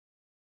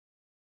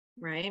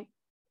 right?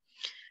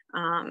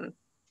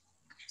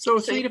 So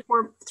 3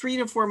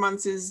 to 4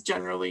 months is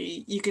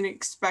generally, you can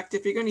expect,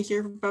 if you're going to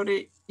hear about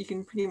it, you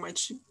can pretty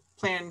much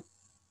plan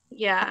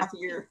half a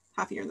year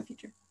in the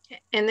future.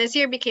 And this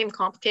year became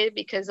complicated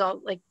because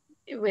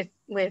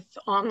with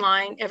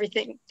online,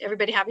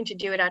 everybody having to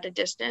do it at a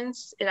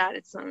distance, it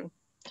added some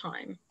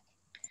time.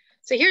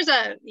 So here's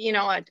a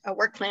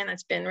work plan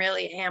that's been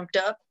really amped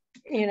up.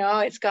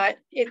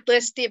 It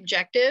lists the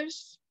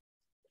objectives.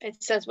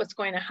 It says what's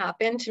going to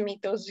happen to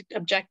meet those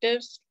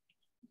objectives.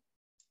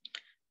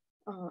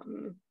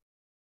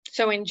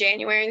 So in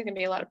January, there's going to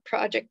be a lot of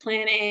project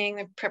planning,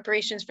 the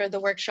preparations for the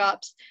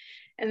workshops.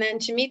 And then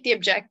to meet the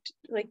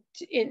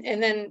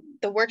and then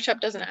the workshop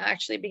doesn't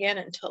actually begin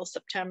until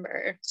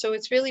September. So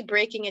it's really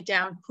breaking it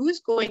down. Who's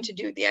going to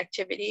do the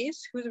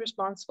activities? Who's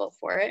responsible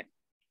for it?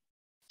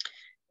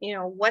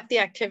 What the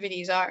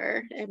activities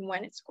are and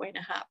when it's going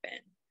to happen.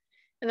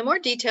 And the more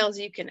details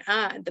you can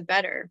add, the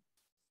better.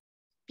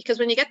 Because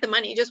when you get the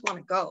money, you just want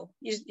to go.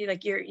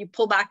 You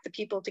pull back the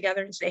people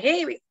together and say,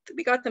 hey, we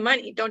got the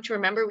money. Don't you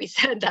remember we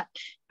said that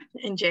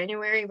in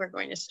January, we're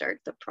going to start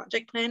the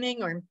project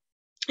planning, or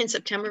in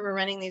September, we're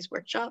running these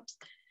workshops.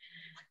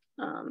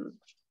 Oh,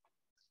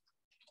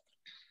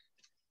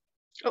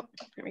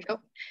 there we go.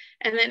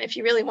 And then if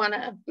you really want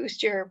to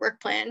boost your work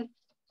plan,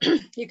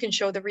 you can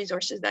show the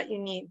resources that you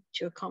need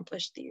to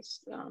accomplish these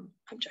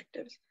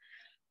objectives.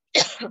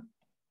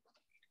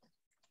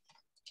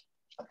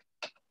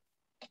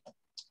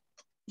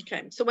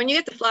 Okay, so when you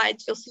get the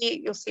slides,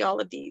 you'll see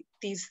all of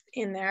these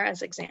in there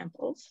as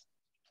examples.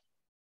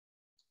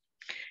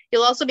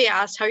 You'll also be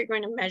asked how you're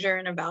going to measure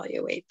and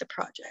evaluate the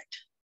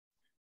project.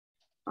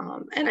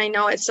 And I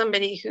know as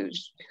somebody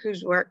who's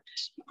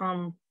worked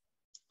on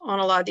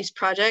a lot of these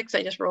projects,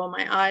 I just roll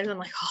my eyes. I'm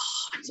like, oh,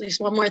 there's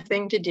one more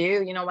thing to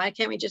do. Why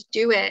can't we just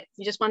do it?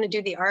 You just want to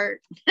do the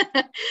art.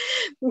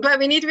 But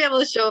we need to be able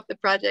to show if the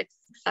project's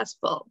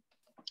successful,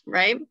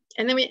 right?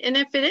 And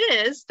if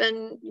it is,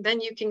 then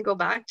you can go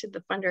back to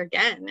the funder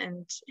again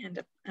and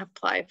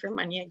apply for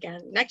money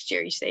again. Next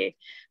year, you say,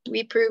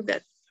 we prove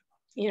that,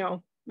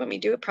 when we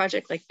do a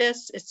project like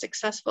this, it's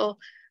successful.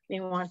 We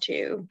want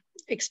to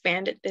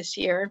expand it this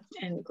year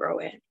and grow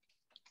it.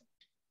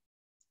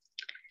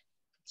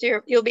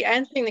 So you'll be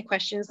answering the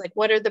questions like,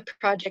 what are the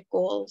project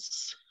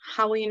goals?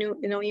 How will you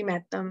know you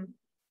met them?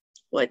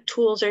 What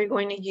tools are you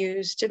going to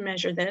use to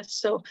measure this?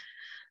 So,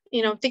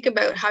 think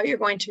about how you're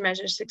going to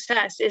measure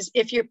success. Is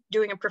if you're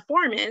doing a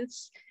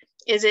performance,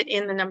 is it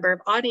in the number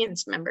of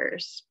audience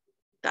members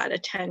that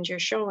attend your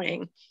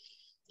showing?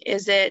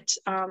 Is it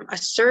a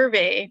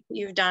survey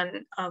you've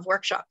done of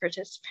workshop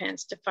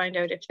participants to find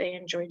out if they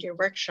enjoyed your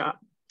workshop?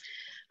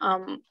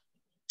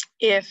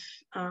 Is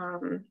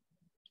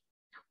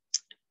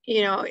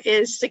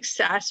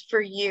success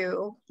for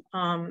you,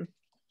 I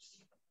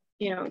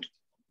don't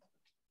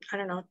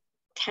know,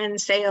 10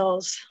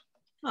 sales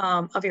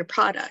of your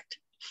product?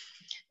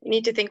 You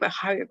need to think about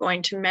how you're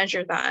going to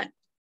measure that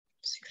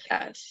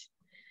success.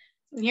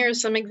 And here are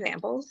some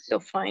examples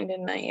you'll find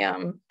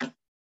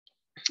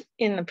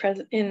in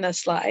the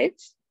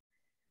slides.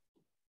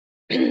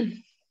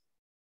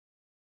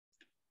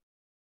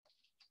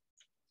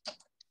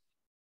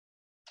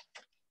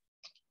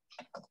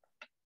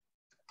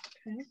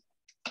 Okay.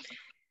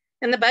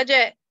 And the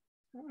budget,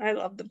 I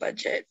love the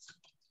budget.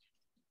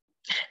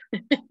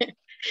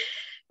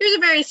 Here's a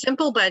very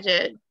simple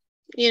budget.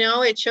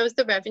 It shows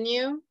the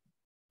revenue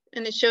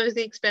and it shows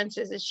the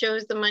expenses. It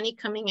shows the money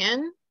coming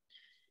in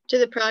to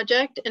the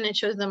project and it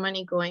shows the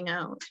money going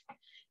out.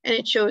 And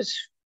it shows,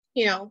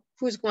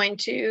 who's going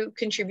to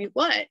contribute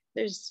what.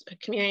 There's a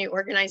community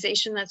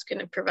organization that's going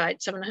to provide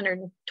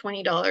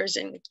 $720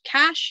 in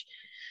cash.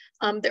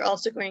 They're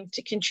also going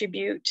to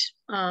contribute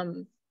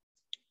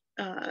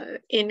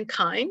in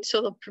kind.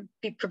 So they'll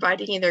be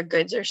providing either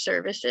goods or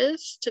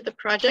services to the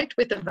project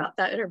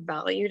that are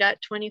valued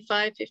at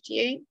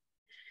 $25.58.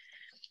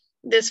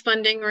 This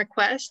funding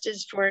request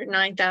is for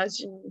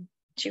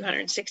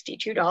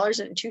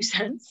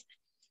 $9,262.02.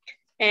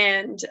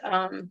 And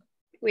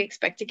we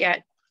expect to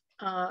get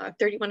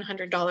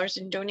 $3,100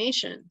 in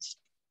donations.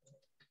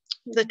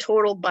 The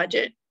total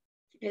budget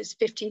is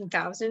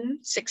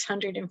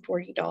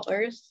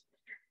 $15,640.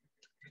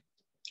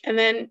 And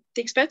then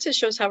the expenses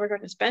shows how we're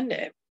going to spend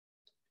it.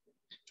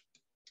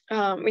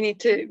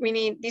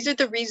 These are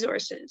the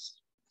resources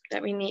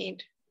that we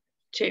need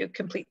to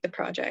complete the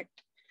project.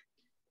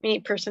 We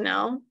need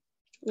personnel.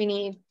 We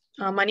need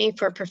money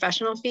for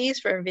professional fees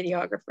for a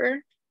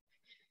videographer.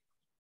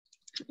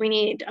 We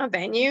need a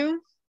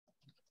venue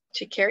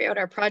to carry out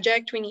our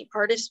project. We need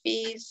artist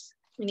fees.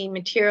 We need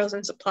materials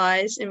and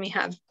supplies, and we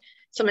have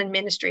some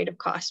administrative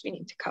costs we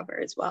need to cover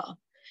as well.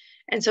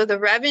 And so the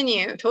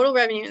total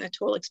revenue and the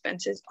total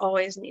expenses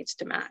always needs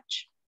to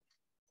match.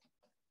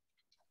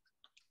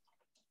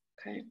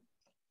 Okay.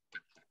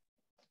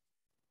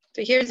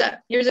 So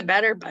here's a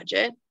better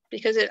budget.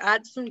 because it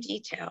adds some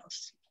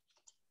details.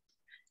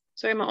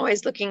 So I'm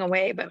always looking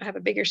away, but I have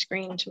a bigger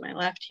screen to my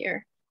left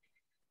here.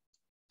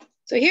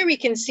 So here we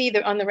can see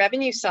that on the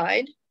revenue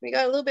side, we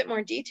got a little bit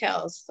more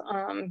details.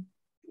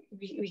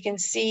 We can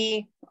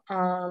see,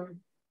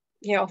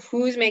 you know,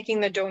 who's making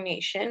the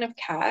donation of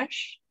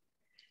cash.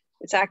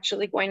 It's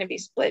actually going to be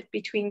split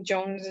between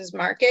Jones's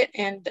Market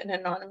and an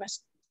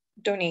anonymous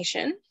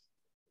donation.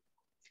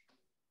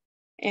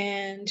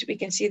 And we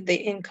can see the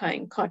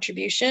in-kind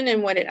contribution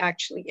and what it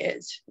actually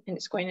is. And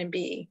it's going to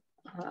be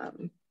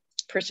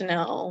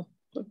personnel,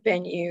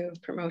 venue,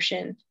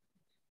 promotion.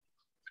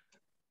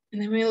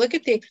 And then when we look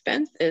at the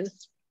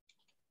expenses,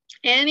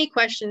 any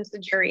questions the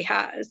jury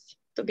has,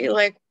 they'll be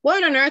like,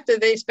 what on earth are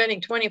they spending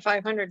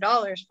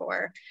 $2,500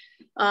 for?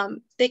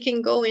 They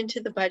can go into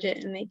the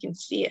budget and they can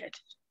see it.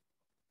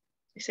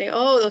 They say,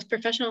 oh, those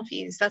professional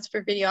fees, that's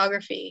for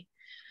videography.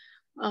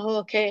 Oh,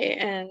 okay.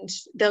 And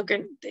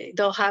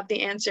they'll have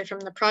the answer from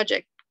the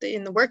project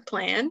in the work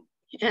plan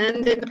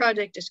and in the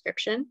project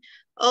description.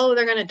 Oh,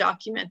 they're going to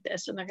document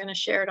this and they're going to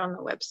share it on the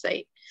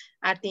website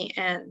at the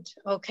end.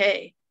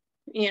 Okay.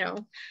 You know,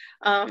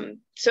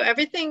 so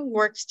everything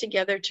works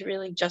together to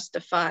really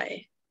justify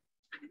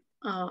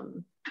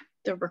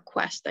the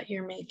request that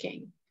you're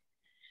making.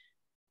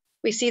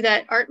 We see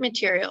that art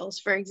materials,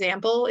 for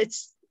example,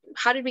 it's,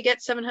 how did we get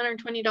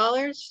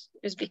 $720?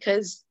 Is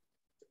because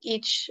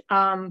each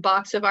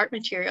box of art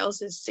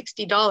materials is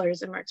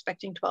 $60 and we're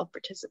expecting 12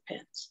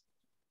 participants.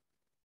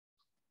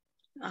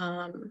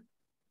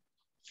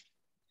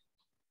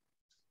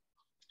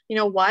 You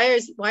know, why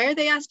are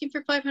they asking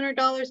for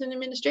 $500 in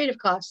administrative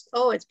costs?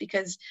 Oh, it's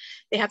because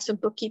they have some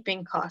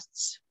bookkeeping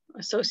costs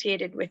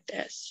associated with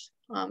this.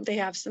 They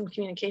have some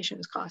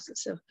communications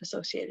costs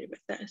associated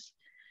with this.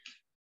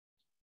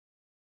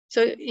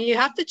 So you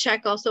have to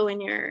check also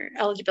in your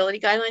eligibility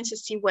guidelines to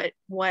see what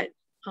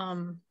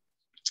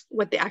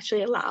they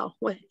actually allow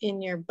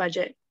in your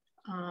budget.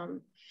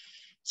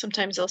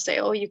 Sometimes they'll say,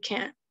 oh, you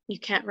can't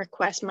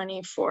request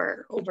money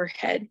for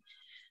overhead,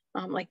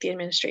 like the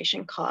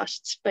administration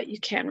costs, but you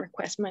can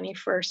request money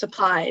for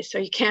supplies. So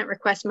you can't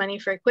request money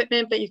for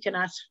equipment, but you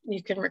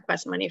can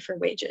request money for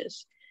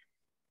wages.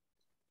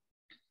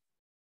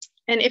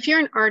 And if you're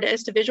an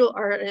artist, a visual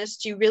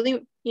artist, you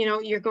really, you know,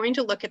 you're going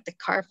to look at the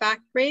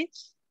Carfax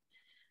rates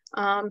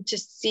to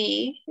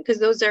see, because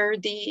those are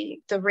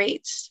the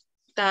rates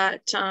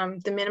that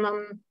the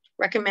minimum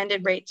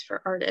recommended rates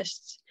for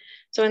artists.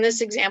 So in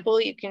this example,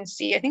 you can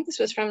see, I think this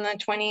was from the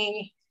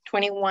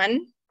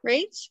 2021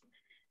 rates.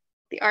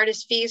 The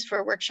artist fees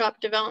for workshop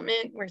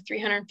development were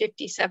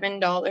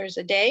 $357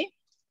 a day.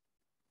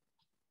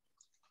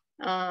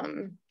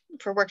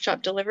 For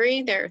workshop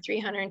delivery, they're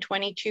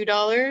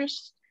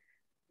 $322,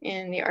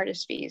 and the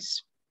artist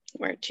fees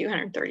were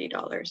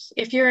 $230.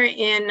 If you're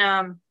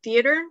in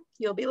theater,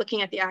 you'll be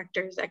looking at the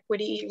actors'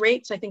 equity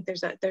rates. I think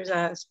there's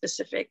a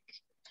specific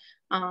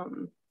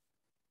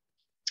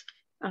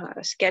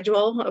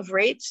schedule of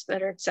rates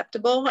that are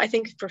acceptable. I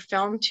think for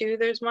film too,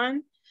 there's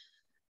one.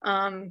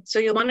 So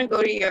you'll want to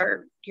go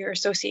to your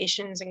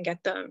associations and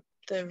get the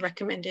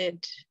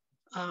recommended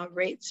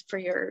rates for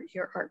your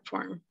art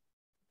form.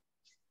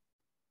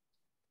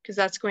 Because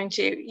that's going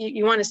to,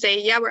 you want to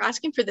say, yeah, we're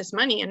asking for this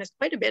money, and it's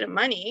quite a bit of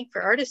money for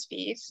artist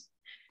fees.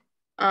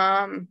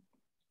 In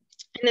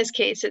this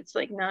case, it's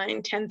like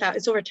 $10,000,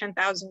 it's over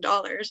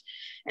 $10,000.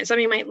 And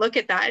somebody might look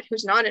at that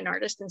who's not an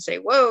artist and say,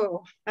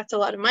 whoa, that's a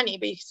lot of money.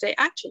 But you can say,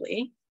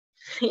 actually,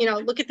 you know,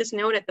 look at this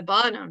note at the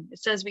bottom. It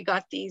says we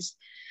got these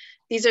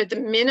are the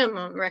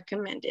minimum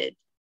recommended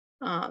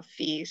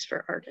fees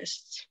for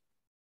artists.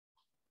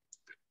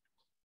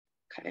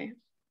 Okay.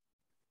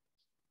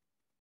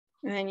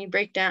 And then you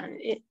break down,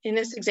 in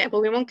this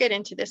example, we won't get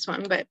into this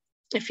one, but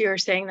if you're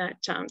saying that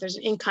there's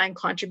an in-kind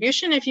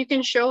contribution, if you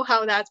can show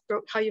how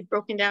how you've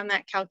broken down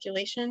that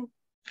calculation,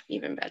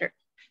 even better.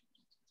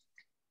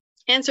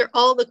 Answer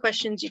all the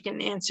questions you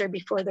can answer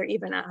before they're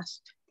even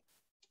asked.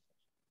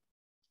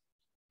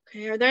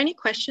 Okay, are there any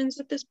questions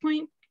at this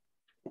point?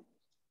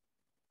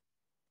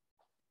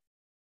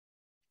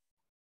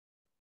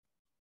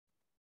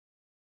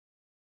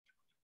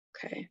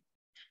 Okay,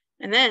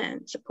 and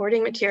then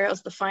supporting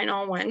materials, the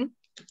final one.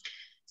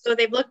 So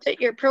they've looked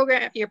at your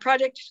program, your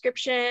project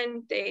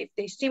description, they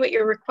see what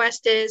your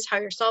request is, how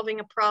you're solving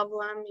a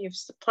problem, you've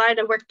supplied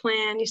a work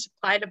plan, you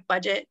supplied a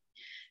budget.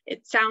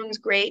 It sounds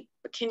great,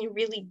 but can you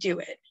really do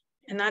it?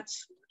 And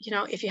that's, you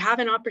know, if you have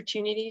an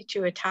opportunity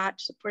to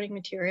attach supporting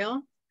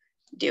material,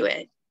 do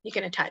it. You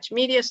can attach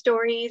media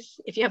stories.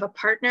 If you have a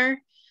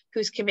partner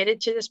who's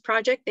committed to this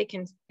project, they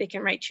can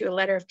write you a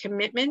letter of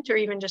commitment or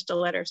even just a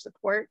letter of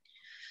support.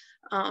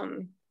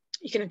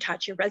 You can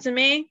attach your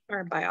resume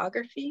or a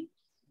biography.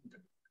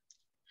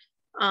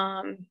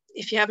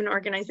 If you have an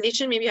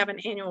organization, maybe you have an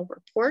annual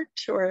report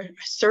or a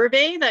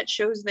survey that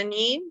shows the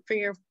need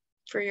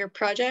for your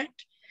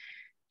project.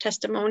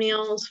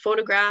 Testimonials,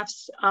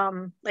 photographs.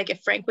 Like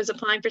if Frank was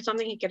applying for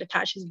something, he could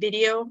attach his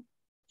video.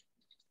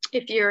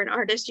 If you're an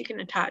artist, you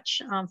can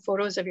attach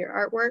photos of your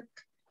artwork.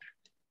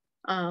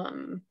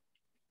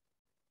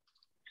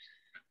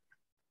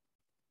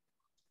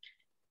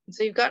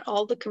 So you've got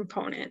all the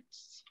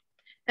components.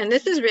 And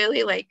this is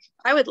really like,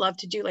 I would love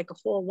to do like a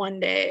full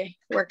 1-day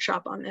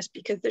workshop on this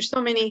because there's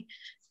so many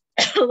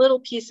little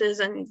pieces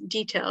and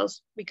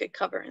details we could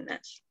cover in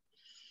this.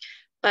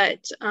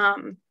 But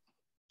the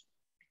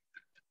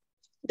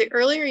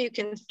earlier you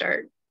can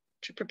start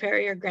to prepare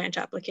your grant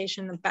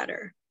application, the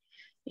better,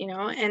 you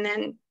know. And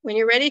then when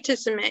you're ready to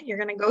submit, you're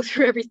going to go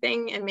through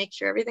everything and make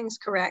sure everything's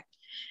correct.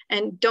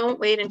 And don't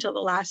wait until the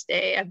last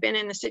day. I've been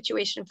in a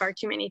situation far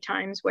too many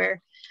times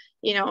where,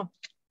 you know,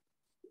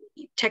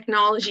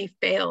 technology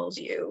fails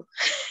you.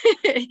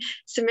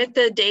 Submit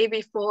the day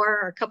before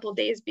or a couple of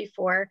days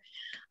before,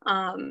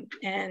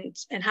 and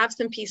have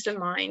some peace of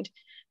mind.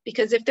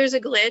 Because if there's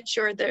a glitch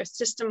or the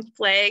system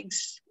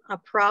flags a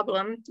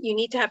problem, you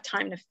need to have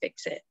time to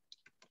fix it.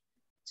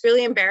 It's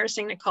really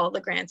embarrassing to call the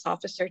grants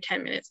officer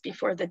 10 minutes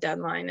before the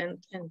deadline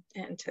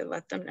and to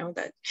let them know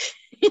that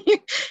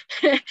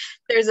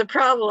there's a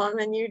problem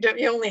and you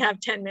only have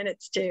 10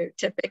 minutes to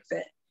fix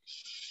it.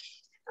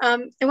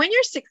 And when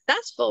you're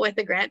successful with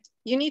a grant,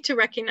 you need to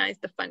recognize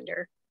the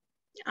funder.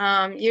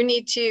 You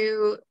need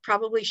to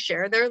probably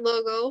share their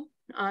logo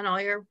on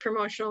all your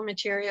promotional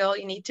material.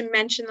 You need to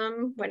mention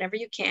them whenever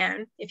you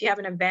can. If you have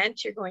an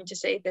event, you're going to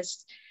say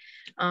this,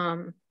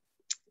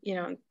 you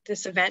know,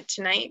 this event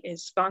tonight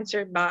is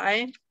sponsored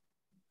by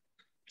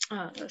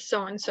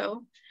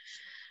so-and-so.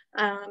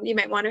 You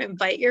might want to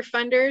invite your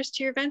funders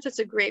to your events. It's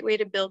a great way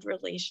to build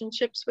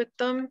relationships with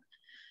them,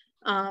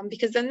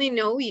 because then they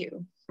know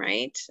you,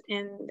 right?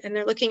 And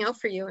they're looking out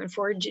for you and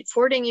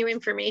forwarding you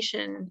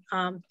information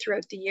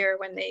throughout the year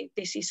when they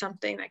see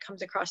something that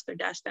comes across their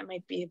desk that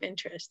might be of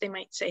interest. They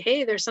might say,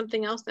 hey, there's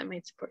something else that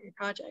might support your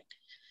project.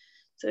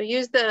 So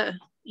use the,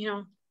 you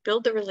know,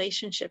 build the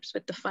relationships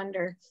with the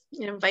funder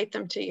and invite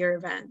them to your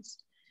events.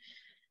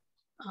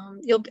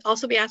 You'll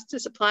also be asked to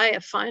supply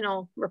a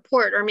final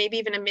report or maybe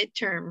even a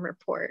midterm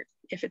report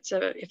if it's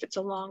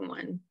a long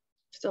one,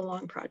 if it's a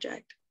long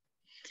project.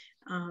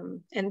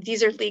 And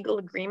these are legal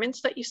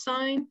agreements that you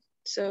sign.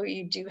 So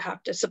you do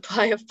have to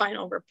supply a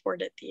final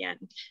report at the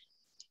end.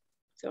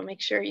 So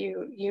make sure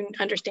you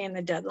understand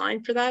the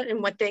deadline for that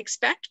and what they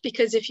expect,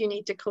 because if you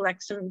need to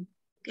collect some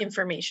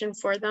information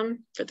for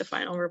them for the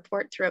final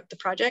report throughout the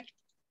project,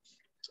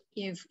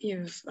 you've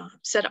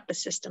set up a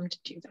system to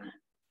do that.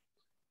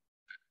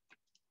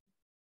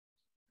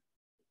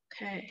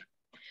 Okay,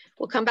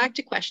 we'll come back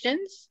to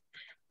questions.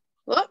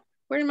 Whoop,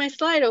 where did my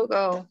Slido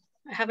go?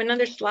 I have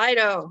another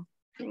Slido.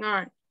 Hang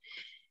on.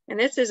 And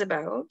this is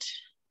about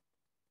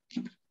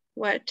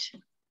what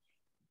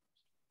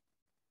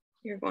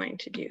you're going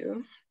to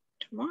do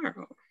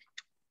tomorrow.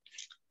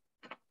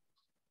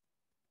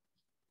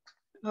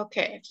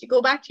 Okay, if you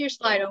go back to your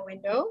Slido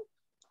window,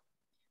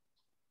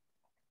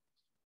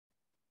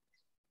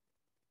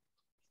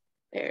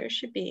 there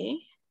should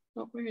be,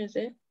 oh, where is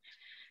it?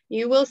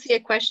 You will see a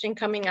question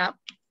coming up.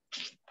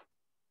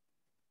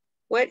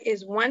 What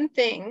is one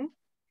thing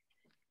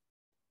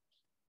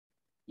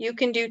you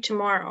can do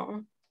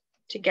tomorrow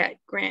to get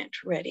grant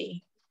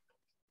ready?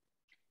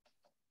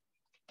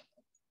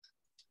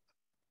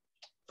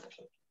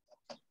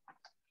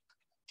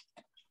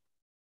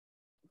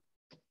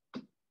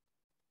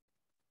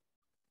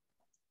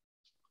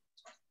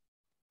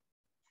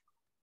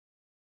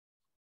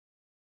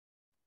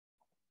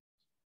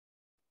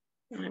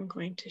 I'm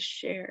going to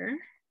share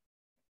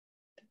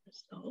the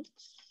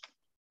results.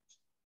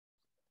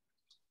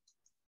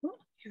 Oh,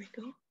 here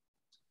we go.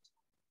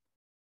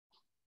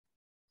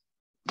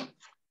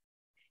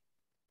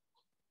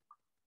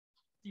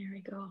 There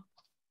we go.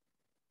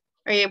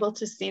 Are you able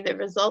to see the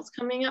results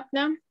coming up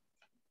now?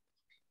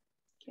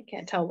 I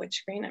can't tell which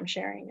screen I'm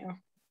sharing now.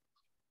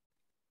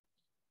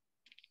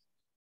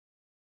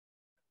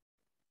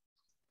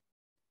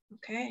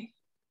 Okay.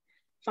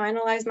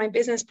 Finalize my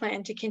business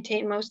plan to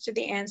contain most of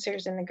the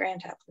answers in the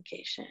grant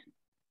application.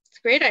 It's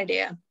a great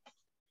idea.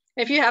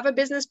 If you have a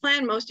business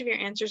plan, most of your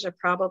answers are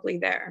probably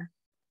there.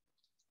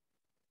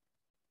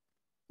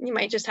 You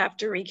might just have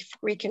to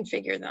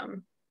reconfigure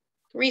them.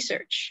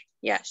 Research,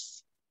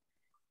 yes.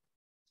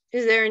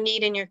 Is there a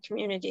need in your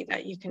community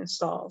that you can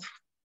solve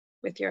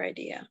with your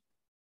idea?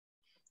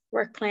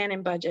 Work plan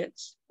and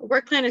budgets. A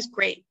work plan is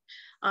great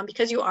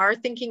because you are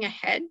thinking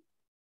ahead.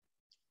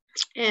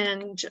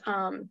 And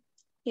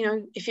you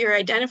know, if you're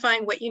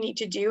identifying what you need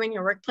to do in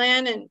your work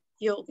plan, and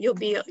you'll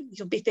be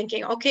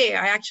thinking, okay,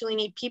 I actually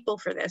need people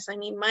for this. I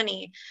need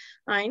money.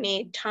 I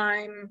need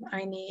time.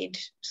 I need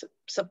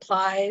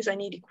supplies. I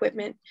need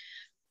equipment.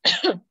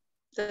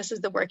 This is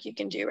the work you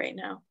can do right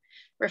now.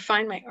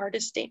 Refine my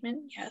artist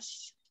statement.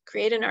 Yes.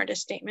 Create an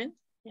artist statement.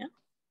 Yeah.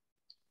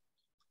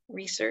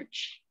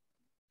 Research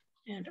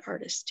and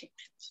artist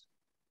statements.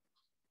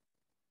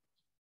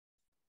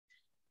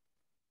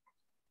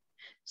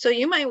 So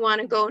you might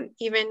want to go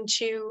even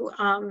to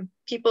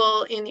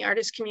people in the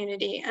artist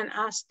community and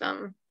ask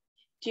them,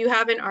 do you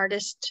have an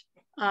artist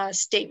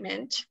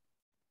statement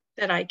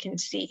that I can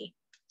see?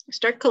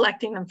 Start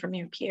collecting them from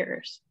your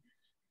peers,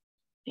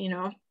 you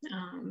know,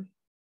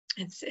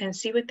 and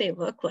see what they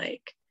look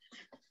like.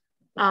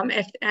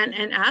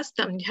 and ask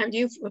them, have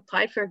you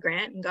applied for a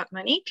grant and got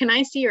money? Can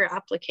I see your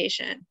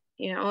application?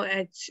 You know,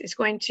 it's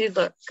going to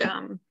look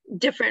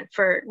different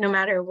for no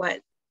matter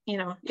what. You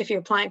know, if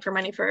you're applying for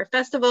money for a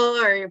festival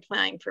or you're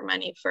applying for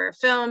money for a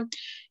film,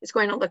 it's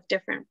going to look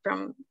different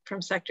from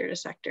sector to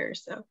sector.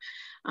 So,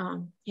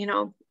 you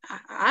know,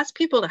 ask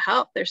people to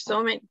help. There's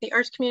so many, the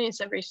arts community in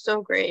Sudbury is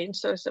so great and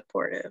so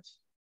supportive.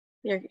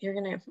 You're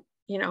going to,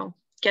 you know,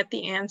 get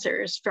the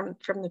answers from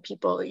the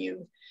people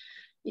you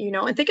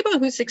know, and think about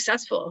who's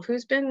successful,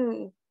 who's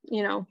been,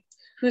 you know,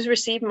 who's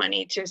received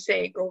money to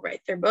say, go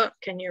write their book,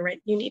 and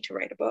you need to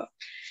write a book.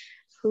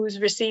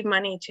 Who's received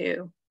money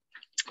to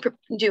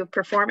do a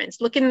performance.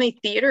 Look in the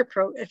theater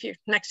if you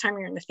next time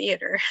you're in the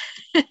theater,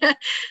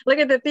 look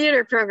at the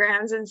theater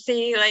programs and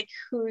see like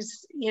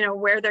who's, you know,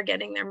 where they're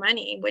getting their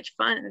money, which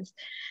funds.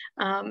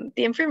 The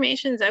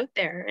information's out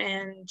there,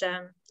 and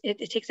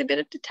it takes a bit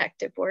of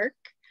detective work,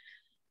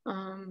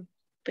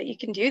 but you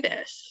can do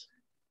this.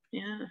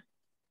 Yeah.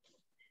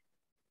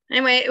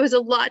 Anyway, it was a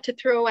lot to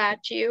throw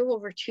at you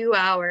over 2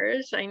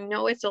 hours. I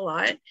know it's a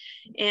lot,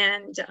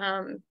 and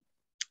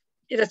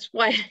that's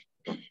why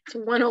it's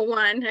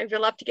 101. I'd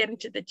love to get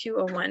into the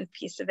 201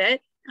 piece of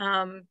it.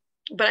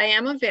 But I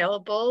am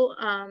available.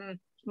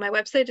 My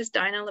website is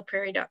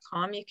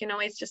dinalaprairie.com. You can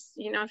always just,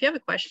 you know, if you have a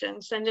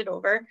question, send it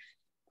over.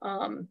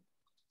 And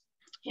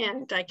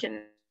I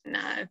can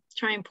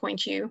try and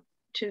point you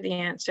to the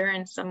answer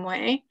in some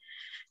way.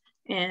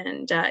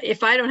 And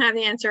if I don't have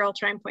the answer, I'll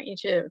try and point you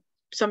to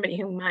somebody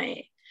who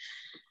might.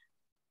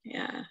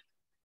 Yeah.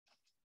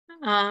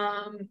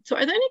 So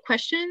are there any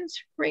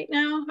questions right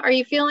now? Are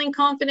you feeling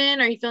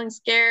confident? Are you feeling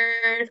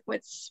scared?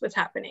 What's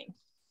happening?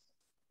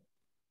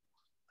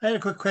 I had a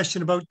quick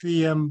question about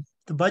the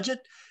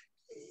budget.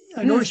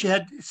 I noticed you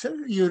had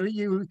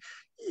you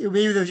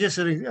maybe there was just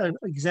an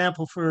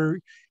example for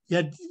you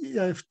had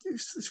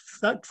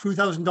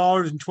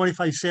 $2,000 and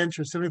 25 cents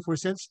or 74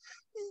 cents.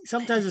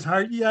 Sometimes it's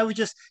hard. Yeah,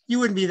 you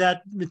wouldn't be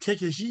that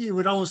meticulous. It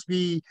would almost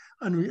be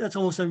that's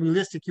almost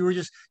unrealistic. You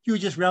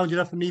would just round it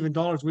up in even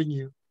dollars, wouldn't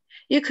you?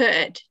 You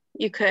could.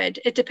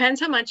 It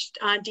depends how much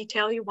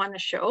detail you want to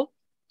show.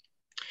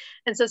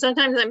 And so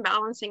sometimes I'm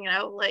balancing it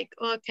out like,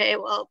 okay,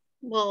 well,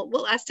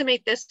 we'll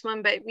estimate this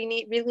one, but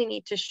we really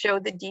need to show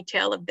the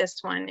detail of this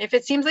one. If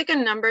it seems like a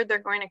number they're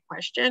going to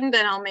question,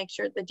 then I'll make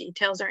sure the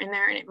details are in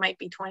there, and it might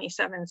be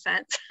 27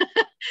 cents.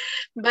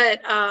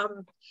 But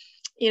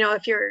you know,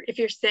 if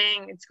you're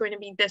saying it's going to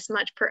be this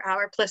much per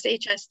hour plus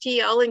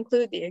HST, I'll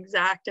include the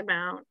exact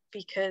amount,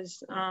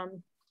 because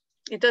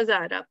it does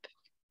add up,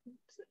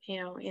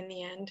 you know, in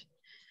the end.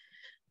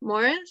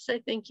 Morris, I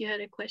think you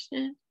had a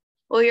question.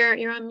 Well,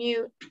 you're on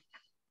mute.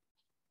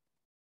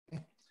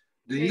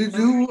 Do you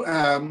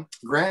do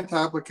grant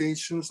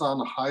applications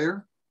on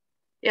hire?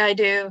 Yeah, I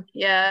do.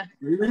 Yeah.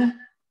 Really?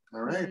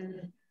 All right.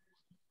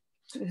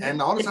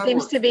 And how does that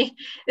seems work? to be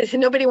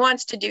nobody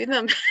wants to do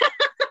them.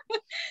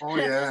 Oh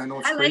yeah, I know.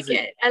 It's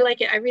crazy. I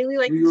like it. I really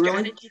like the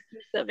strategy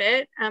piece of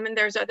it. And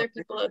there's other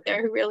people out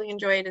there who really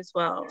enjoy it as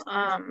well.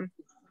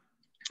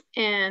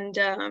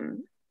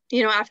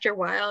 You know, after a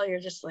while,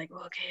 you're just like,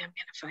 well, okay, I'm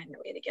gonna find a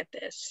way to get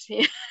this.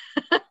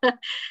 I'm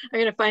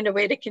gonna find a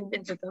way to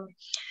convince them.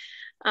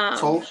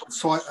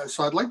 So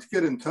I'd like to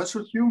get in touch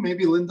with you.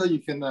 Maybe Linda, you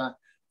can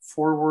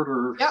forward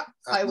or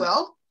I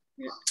will.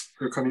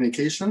 Her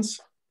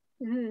communications.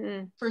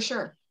 Mm-hmm. For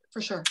sure.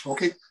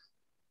 Okay.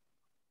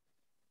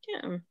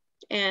 Yeah,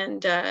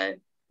 and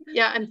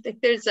yeah, I'm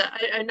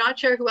not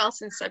sure who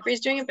else in Sudbury is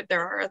doing it, but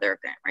there are other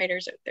grant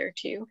writers out there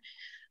too.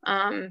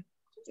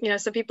 You know,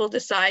 some people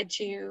decide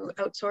to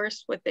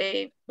outsource what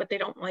they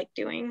don't like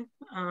doing.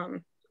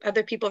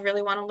 Other people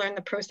really want to learn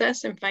the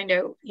process and find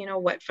out, you know,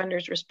 what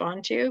funders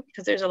respond to,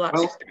 because there's a lot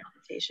of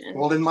experimentation.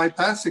 Well, in my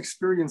past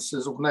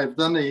experiences, when I've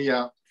done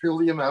a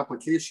Trillium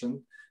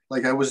application,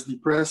 like I was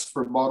depressed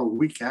for about a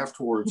week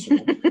afterwards. You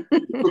know?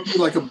 It took me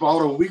like about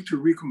a week to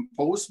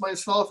recompose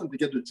myself and to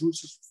get the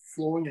juices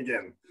flowing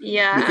again.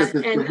 Yeah,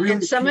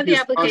 and some of the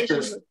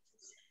applications,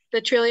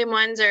 the Trillium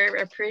ones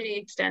are pretty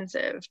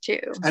extensive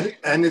too.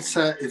 And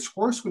it's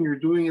worse when you're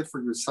doing it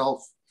for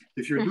yourself.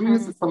 If you're doing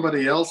it for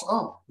somebody else,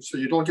 so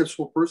you don't get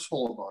so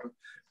personal about it.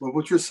 But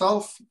with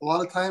yourself, a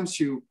lot of times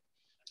you're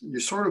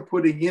sort of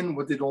putting in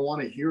what they don't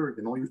want to hear.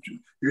 You know,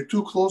 you're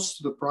too close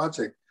to the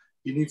project.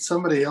 You need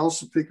somebody else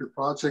to pick your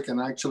project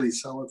and actually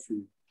sell it for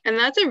you. And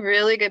that's a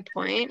really good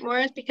point,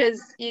 Morris, because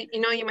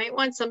you know, you might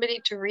want somebody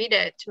to read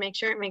it to make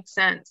sure it makes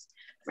sense,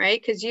 right?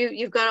 Because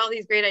you've got all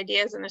these great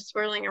ideas and they're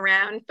swirling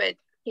around, but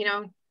you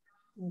know,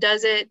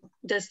 does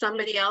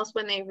somebody else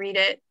when they read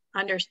it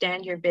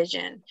understand your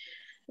vision?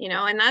 You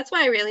know, and that's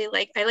why I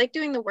like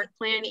doing the work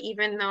plan,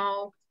 even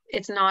though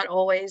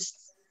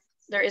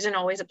there isn't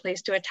always a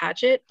place to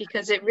attach it,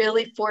 because it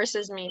really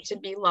forces me to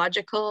be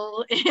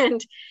logical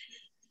and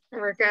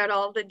work out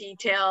all the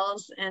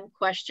details and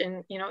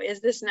question, you know,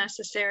 is this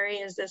necessary?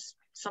 Is this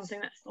something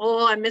that,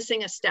 I'm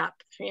missing a step,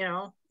 you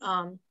know?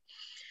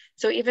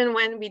 So even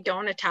when we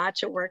don't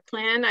attach a work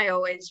plan, I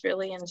always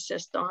really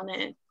insist on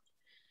it.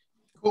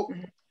 Cool.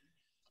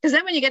 Because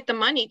then when you get the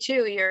money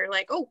too, you're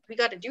like, oh, we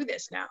got to do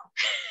this now.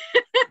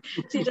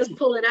 So you just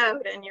pull it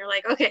out and you're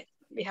like, okay,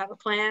 we have a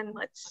plan.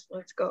 Let's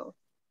go.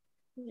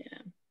 Yeah.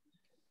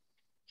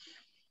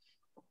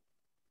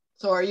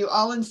 So are you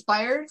all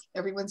inspired?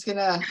 Everyone's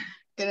gonna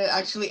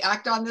actually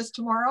act on this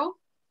tomorrow?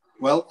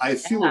 Well, I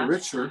feel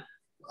richer.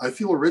 I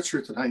feel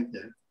richer tonight.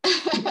 Yeah.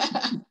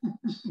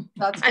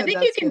 I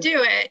think you can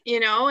do it,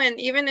 you know, and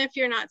even if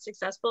you're not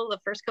successful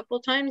the first couple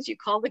of times, you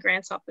call the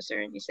grants officer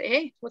and you say,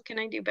 hey, what can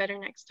I do better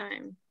next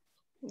time?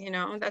 You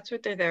know, that's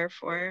what they're there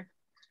for.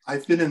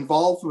 I've been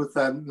involved with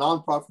a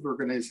nonprofit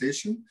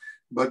organization,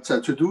 but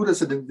to do it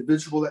as an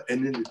individual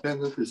and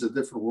independent is a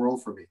different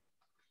world for me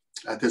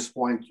at this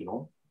point, you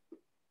know.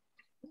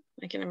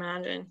 I can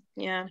imagine.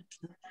 Yeah.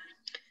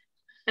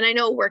 And I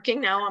know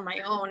working now on my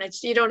own,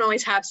 it's, you don't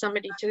always have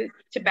somebody to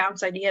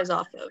bounce ideas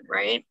off of,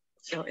 right?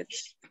 So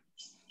it's,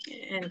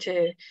 and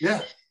to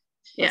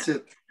that's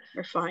it.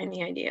 Refine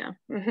the idea.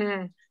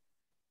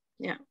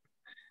 Yeah.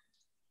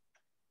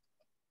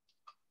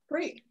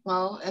 Great.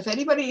 Well, if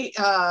anybody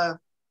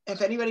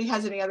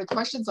has any other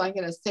questions, I'm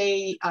going to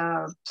say,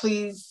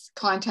 please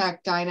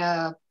contact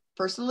Dinah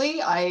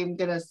personally. I'm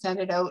going to send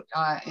it out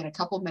in a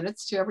couple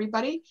minutes to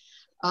everybody.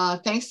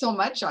 Thanks so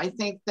much. I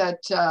think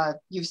that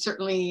you've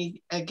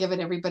certainly given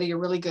everybody a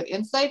really good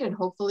insight and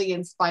hopefully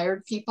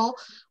inspired people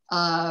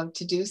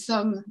to do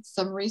some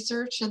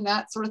research and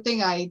that sort of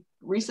thing. I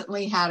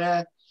recently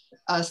had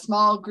a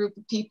small group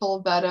of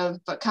people that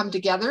have come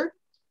together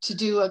to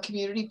do a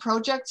community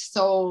project.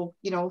 So,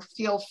 you know,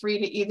 feel free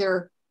to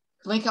either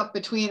link up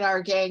between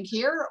our gang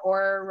here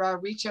or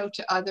reach out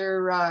to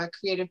other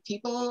creative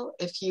people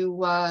if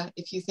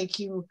you think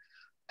you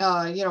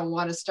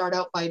want to start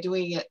out by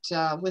doing it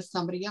with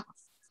somebody else.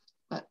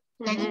 But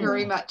thank you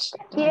very much.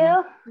 Thank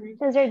you.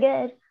 Those are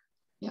good.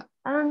 Yeah.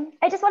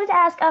 I just wanted to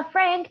ask,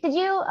 Frank, did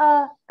you?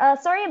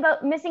 Sorry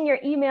about missing your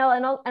email,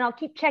 and I'll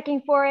keep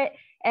checking for it,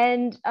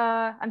 and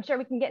I'm sure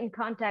we can get in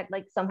contact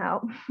like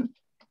somehow.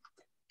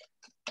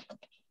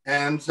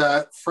 And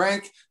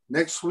Frank,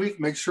 next week,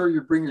 make sure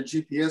you bring your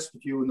GPS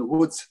with you in the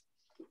woods.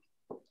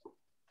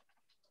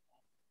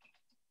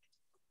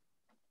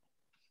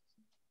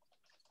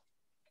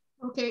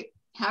 Okay.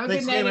 Have a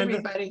good night,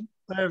 everybody.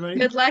 Bye, everybody.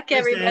 Good luck,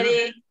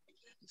 everybody.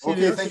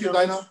 Okay, thank you,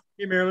 Dinah.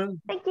 Hey,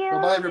 Marilyn. Thank you.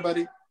 Bye,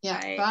 everybody. Yeah.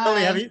 Bye. Bye.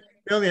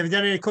 Melanie, have you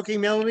done any cooking,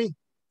 Melanie?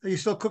 Are you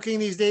still cooking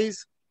these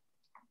days?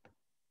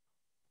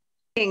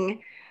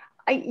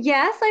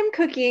 Yes, I'm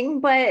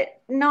cooking,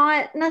 but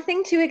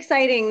nothing too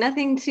exciting,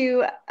 nothing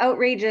too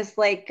outrageous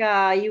like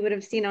you would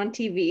have seen on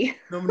TV.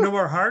 No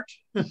more heart?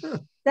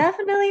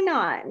 Definitely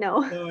not.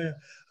 No. Oh, yeah.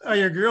 Are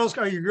your girls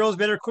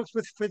better cooks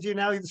with you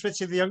now,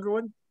 especially the younger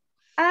one?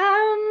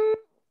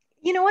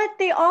 You know what?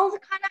 They all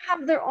kind of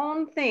have their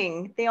own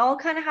thing. They all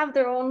kind of have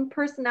their own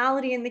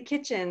personality in the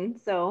kitchen.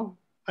 So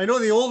I know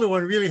the older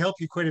one really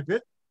helped you quite a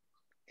bit.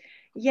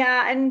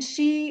 yeah, and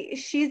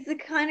she's the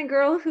kind of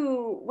girl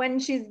who, when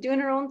she's doing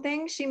her own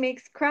thing, she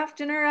makes craft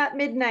dinner at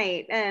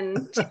midnight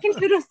and chicken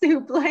noodle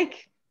soup.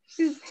 Like,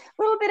 she's a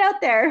little bit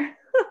out there.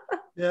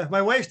 Yeah,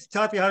 my wife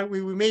taught me how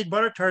we made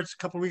butter tarts a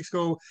couple of weeks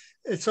ago.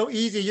 It's so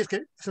easy. You just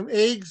get some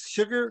eggs,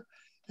 sugar,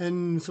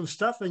 and some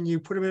stuff, and you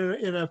put them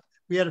in a.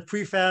 We had a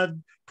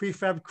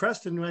prefab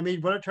crust, and I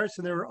made butter tarts,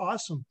 and they were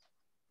awesome.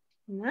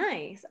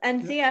 Nice.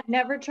 And see, I've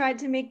never tried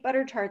to make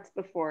butter tarts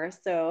before,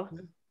 so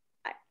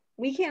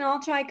we can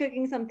all try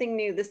cooking something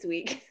new this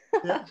week.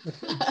 Yeah.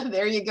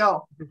 There you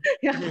go.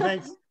 Yeah. Okay,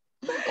 thanks.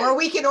 Or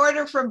we can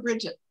order from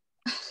Bridget.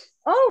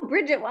 Oh,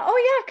 Bridget. Well, oh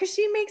yeah, because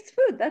she makes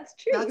food. That's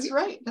true. That's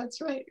right. That's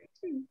right.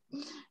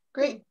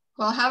 Great.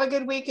 Well, have a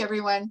good week,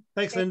 everyone.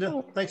 Thanks,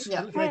 Linda. Thanks.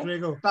 Yeah. Thanks,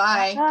 Lego.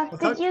 Bye.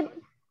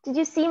 Did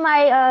you see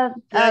my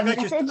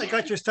I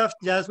got your stuff,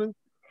 Jasmine.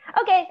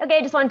 Okay.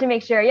 I just wanted to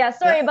make sure. Yeah,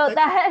 sorry about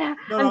that.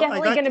 I'm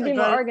definitely going to be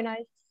more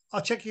organized.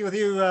 I'll check in with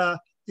you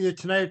either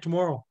tonight or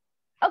tomorrow.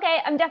 Okay,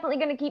 I'm definitely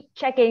going to keep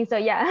checking. So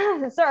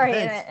yeah, sorry,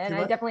 Thanks. and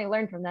I definitely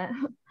learned from that.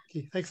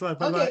 Okay, thanks a lot.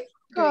 Bye-bye. Okay.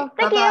 Cool.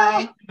 Great.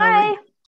 Thank you. Bye.